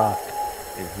ready to rock.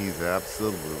 and he's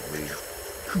absolutely.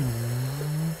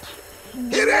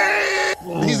 Hit it!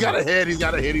 He's got a hit. He's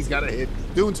got a hit. He's got a hit.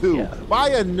 Dune 2 Yeah. by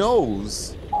a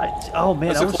nose. Oh man,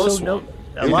 That's I a was close so one.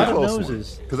 a lot of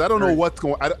noses. Because I don't know what's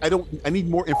going. I don't. I need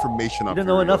more information on. You don't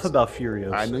know enough Furiosa. about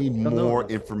Furiosa. I need You don't know more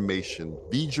enough. information.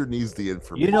 Beeger needs the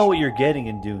information. You know what you're getting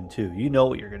in Dune 2. You know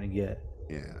what you're going to get.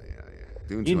 Yeah.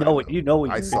 Dune You 2, know I what you know what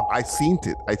I you're saw. in. I seen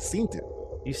it.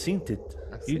 You seen it.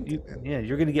 seen it, man. Yeah,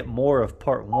 you're going to get more of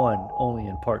part 1 only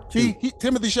in part 2.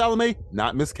 Timothy Chalamet,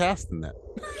 not miscast in that.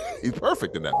 He's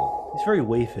perfect in that movie. He's very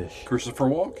wayfish. Christopher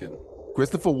Walken.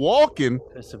 Christopher Walken.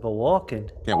 Christopher Walken.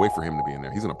 Can't wait for him to be in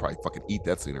there. He's gonna probably fucking eat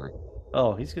that scenery.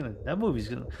 Oh, that movie's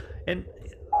gonna. And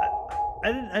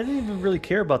I didn't even really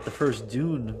care about the first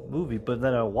Dune movie, but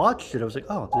then I watched it. I was like,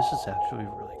 oh, this is actually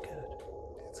really good.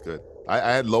 It's good. I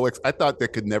had I thought that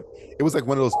could never. It was like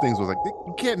one of those things. Was like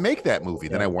you can't make that movie.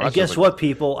 Then I watched. And guess it, I was like, what,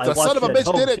 people? I The watched son of a it at bitch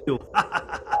home did it. too.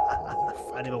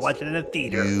 I didn't even watch it in a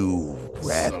theater. You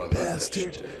rat Son of a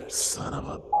bastard, bitch. son of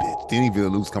a bitch. Danny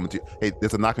Villeneuve's coming to you. Hey,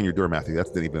 there's a knock on your door, Matthew. That's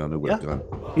Danny Villeneuve with Yeah. a gun.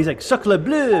 He's like, Sucle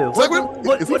bleu. It's like,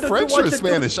 is he what don't you French watch or it do?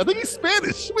 Spanish? I think he's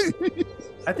Spanish.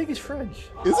 I think he's French.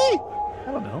 Is he?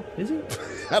 I don't know. Is he?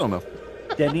 I don't know.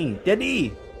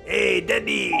 Denis. Hey,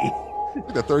 Denis.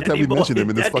 The third time Danny we mentioned boy, him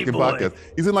in this Danny fucking boy. podcast.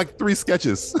 He's in like 3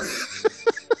 sketches.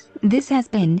 This has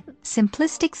been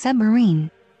Simplistic Submarine,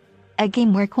 a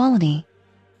game where quality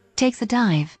takes a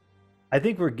dive. I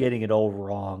think we're getting it all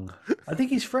wrong. I think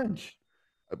he's French.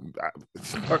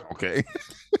 Okay.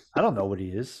 I don't know what he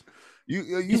is.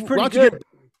 He's pretty good.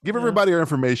 Give everybody our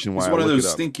information. He's while one I of look those it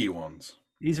up. stinky ones.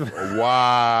 He's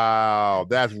Wow,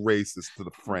 that's racist to the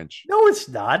French. No, it's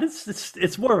not.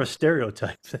 It's more of a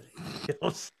stereotype than anything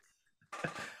else.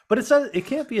 But it's not. It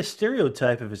can't be a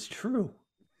stereotype if it's true.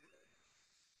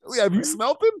 Have you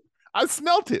smelt him? I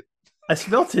smelt it. I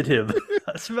smelt it him.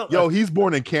 I smelt. Yo, he's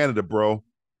born in Canada, bro.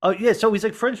 Oh yeah, so he's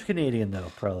like French Canadian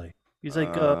though, probably. He's like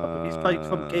he's probably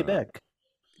from Quebec.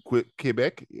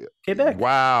 Quebec? Quebec.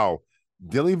 Wow.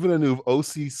 Denis Villeneuve,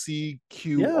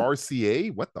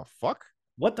 OCCQRCA? What the fuck?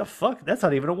 What the fuck? That's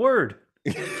not even a word.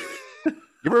 Give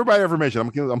everybody information. I'm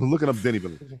looking up Denis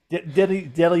Villeneuve.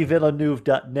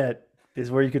 DenisVilleneuve.net is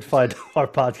where you could find our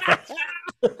podcast.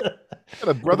 Got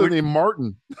a brother named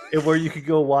Martin. And where you could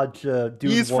go watch.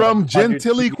 He's from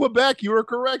Gentilly, Quebec. You are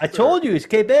correct. I told you, it's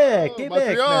Quebec.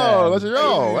 Quebec.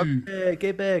 Montreal.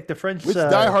 Quebec. The French. Which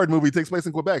Die Hard movie takes place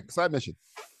in Quebec? Side mission.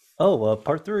 Oh,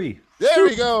 part 3. There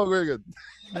we go. Very good.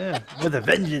 Yeah, with a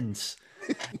vengeance.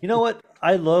 You know what?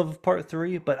 I love part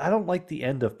 3, but I don't like the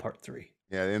end of part 3.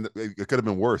 Yeah, and it could have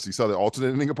been worse. You saw the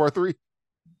alternate ending of part 3?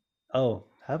 Oh,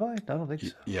 have I? I don't think so.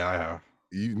 Yeah, I have.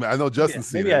 I know Justin's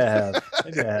seen maybe it. I have.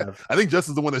 Maybe I have. I think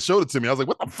Justin's the one that showed it to me. I was like,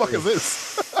 what the fuck is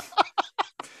this?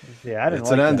 Yeah, I didn't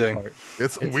It's like an that ending. part.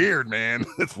 It's weird, man.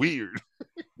 It's weird.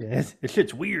 Yeah, it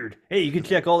shit's weird. Hey, you can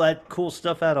check all that cool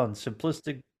stuff out on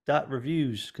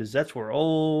Simplistic.Reviews because that's where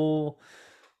all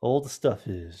the stuff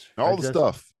is. All the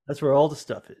stuff. That's where all the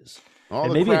stuff is. All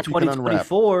and the maybe in crap you can unwrap.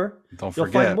 2024, Don't you'll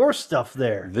forget, find more stuff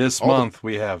there. This month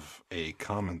we have a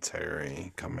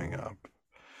commentary coming up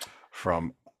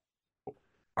from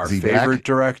our favorite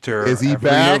director. Is he every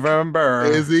back? November.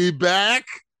 Is he back?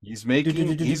 He's making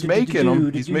them.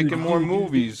 He's making more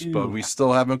movies, but we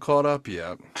still haven't caught up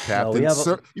yet. Captain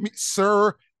Sir, you mean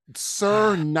Sir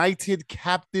Knighted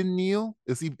Captain Neil?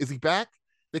 Is he back?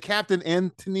 The Captain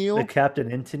and Tennille? The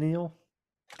Captain and Tennille?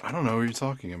 I don't know what you're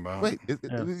talking about. Wait,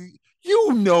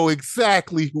 you know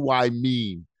exactly who I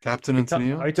mean. Captain and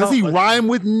Tennille? Does he rhyme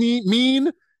with mean?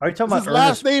 Are you talking Does about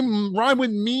his last name rhyme with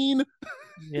mean?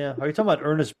 Yeah. Are you talking about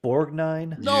Ernest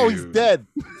Borgnine? No, he's dead.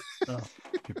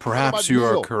 Perhaps you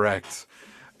are correct.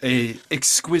 A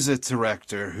exquisite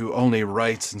director who only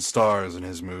writes and stars in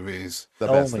his movies. The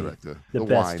best director. The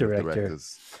best director.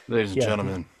 Ladies and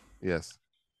gentlemen. Yes.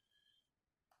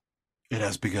 It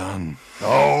has begun.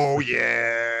 Oh,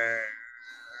 yeah.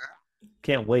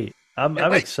 Can't wait. I'm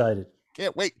excited.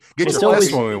 Can't wait. What's the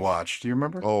last one we watched? Do you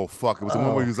remember? Oh, fuck. It was the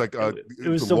one where he was like, it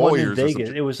was the one in Vegas.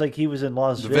 It was like he was in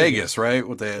Las Vegas. Vegas, right?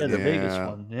 With the Vegas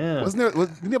one. Yeah.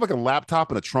 Didn't he have like a laptop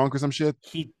in a trunk or some shit?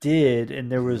 He did. And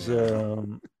there was, he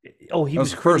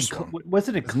was the first one.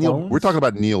 Wasn't it Clones? We're talking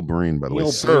about Neil Breen, by the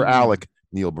way. Sir Alec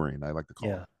Neil Breen. I like to call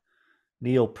him.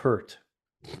 Neil Peart.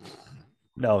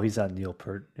 No, he's not Neil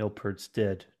Peart. Neil Peart's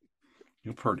dead.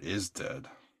 Neil Peart is dead.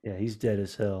 Yeah, he's dead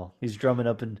as hell. He's drumming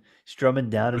down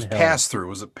in hell. Pass Through.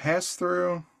 Was it Pass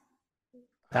Through?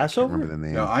 Passover? Remember the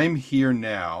name. No, I'm Here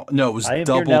Now. No, it was I Am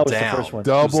Double Here Now was the Down. first one.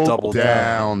 Double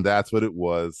Down. That's what it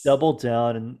was. Double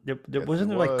Down, and there wasn't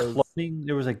there like was. cloning.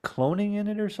 There was like cloning in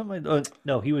it or something. Oh,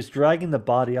 no, he was dragging the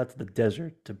body out to the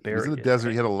desert to bury He was in the it.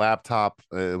 desert. He had a laptop.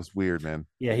 It was weird, man.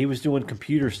 Yeah, he was doing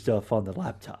computer stuff on the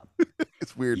laptop.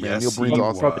 It's weird, man. Yes, Neil Breen's he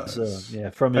awesome. was.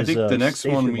 From his. I think the next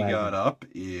one station we wagon. got up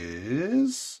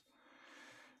is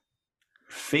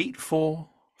Fateful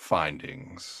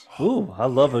Findings. Ooh, I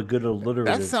love a good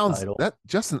alliterative That sounds title.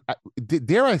 Justin.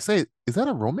 Dare I say it? Is that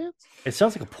a romance? It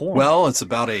sounds like a porn. Well, it's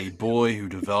about a boy who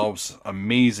develops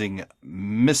amazing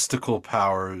mystical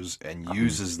powers and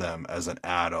uses them as an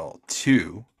adult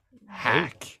to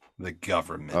hack the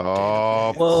government. Oh,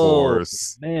 of Whoa,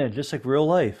 course. man, just like real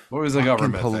life. What was the Fucking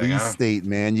government police thing? Huh? state,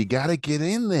 man. You got to get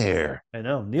in there. I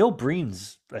know. Neil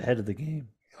Breen's ahead of the game.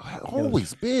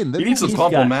 Always been. You need to he's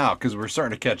pump got- him out because we're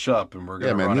starting to catch up and we're Yeah,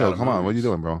 going to man. run Neil, out of come on. What are you movies.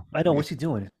 doing, bro? I know. What's he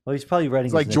doing? Well, he's probably writing.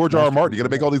 It's like his George next R. R. masterpiece Martin. You got to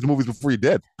make or all these movies before you're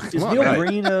dead. Is Come on, Neil man.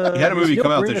 Breen? He had a movie is Neil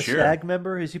come out Breen this a year. SAG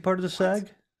member? Is he part of the SAG?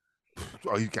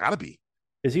 Oh, you got to be.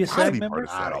 Is he a Gotta SAG be member? part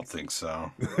of I don't think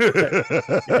so.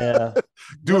 Yeah.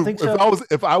 Dude, think so?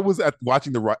 if I was at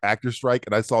watching the actor strike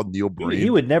and I saw Neil Breen,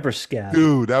 He would never scab.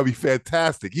 dude, that would be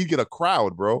fantastic. He'd get a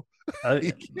crowd, bro.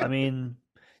 I mean,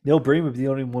 Neil Breen would be the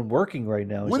only one working right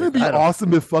now. He's Wouldn't it like, be I don't-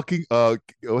 awesome if fucking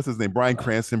what's his name? Bryan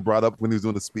Cranston brought up when he was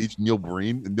doing the speech, Neil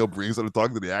Breen, and Neil Breen started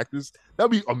talking to the actors?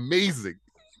 That'd be amazing.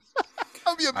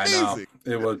 That'd be I know. amazing.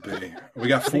 It would be. We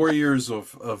got 4 years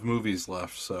of movies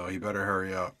left, so you better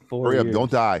hurry up. 4 Hurry up, years.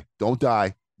 don't die. Don't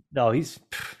die. No,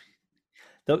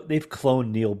 They've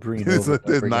cloned Neil Breen. There's over and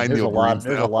over again. 9 There's Neil a lot. Breens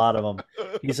There's now. a lot of them.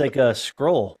 He's like a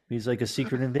Skrull. He's like a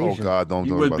secret Oh invasion. God, don't He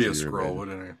talk would about be a the scroll,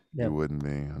 invasion. wouldn't he? Yeah. You wouldn't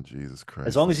be. Oh, Jesus Christ.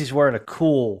 As long as he's wearing a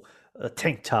cool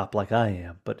tank top like I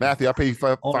am. But Matthew, I'll pay you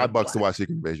 $5 Only to black. watch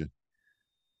Secret Invasion.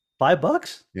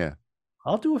 $5? Yeah.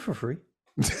 I'll do it for free.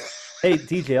 Hey,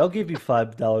 DJ, I'll give you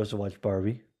 $5 to watch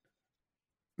Barbie.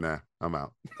 Nah, I'm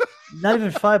out. Not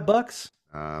even $5?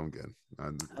 I'm good.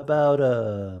 How about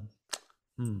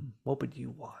what would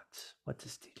you want? What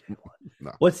does DJ want?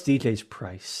 No. What's DJ's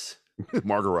price?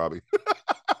 Margot Robbie.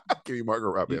 Give me Margot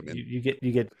Robbie. I'm in. You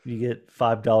get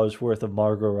 $5 worth of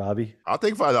Margot Robbie. I'll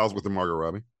take $5 worth of Margot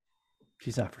Robbie.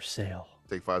 She's not for sale.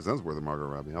 Take 5 cents worth of Margot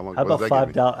Robbie. How long? How what about does that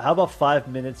give me? $5? How about 5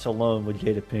 minutes alone with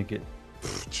Jada Pinkett?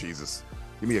 Jesus,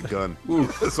 give me a gun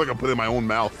so I can put it in my own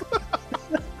mouth.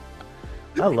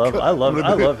 I love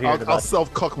hearing I'll about.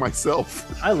 self-cuck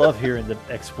myself. I love hearing the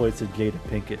exploits of Jada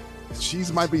Pinkett.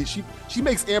 She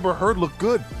makes Amber Heard look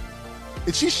good.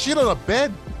 And she shit on a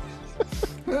bed.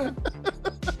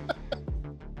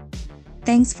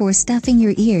 Thanks for stuffing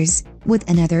your ears with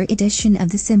another edition of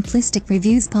the Simplistic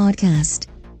Reviews Podcast.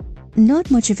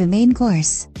 Not much of a main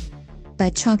course,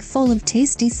 but chock full of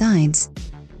tasty sides.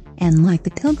 And like the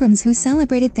pilgrims who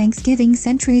celebrated Thanksgiving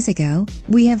centuries ago,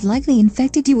 we have likely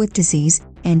infected you with disease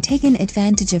and taken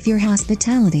advantage of your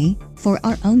hospitality for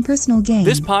our own personal gain.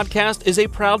 This podcast is a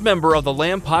proud member of the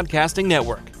Lamb Podcasting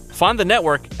Network. Find the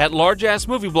network at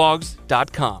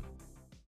largeassmovieblogs.com.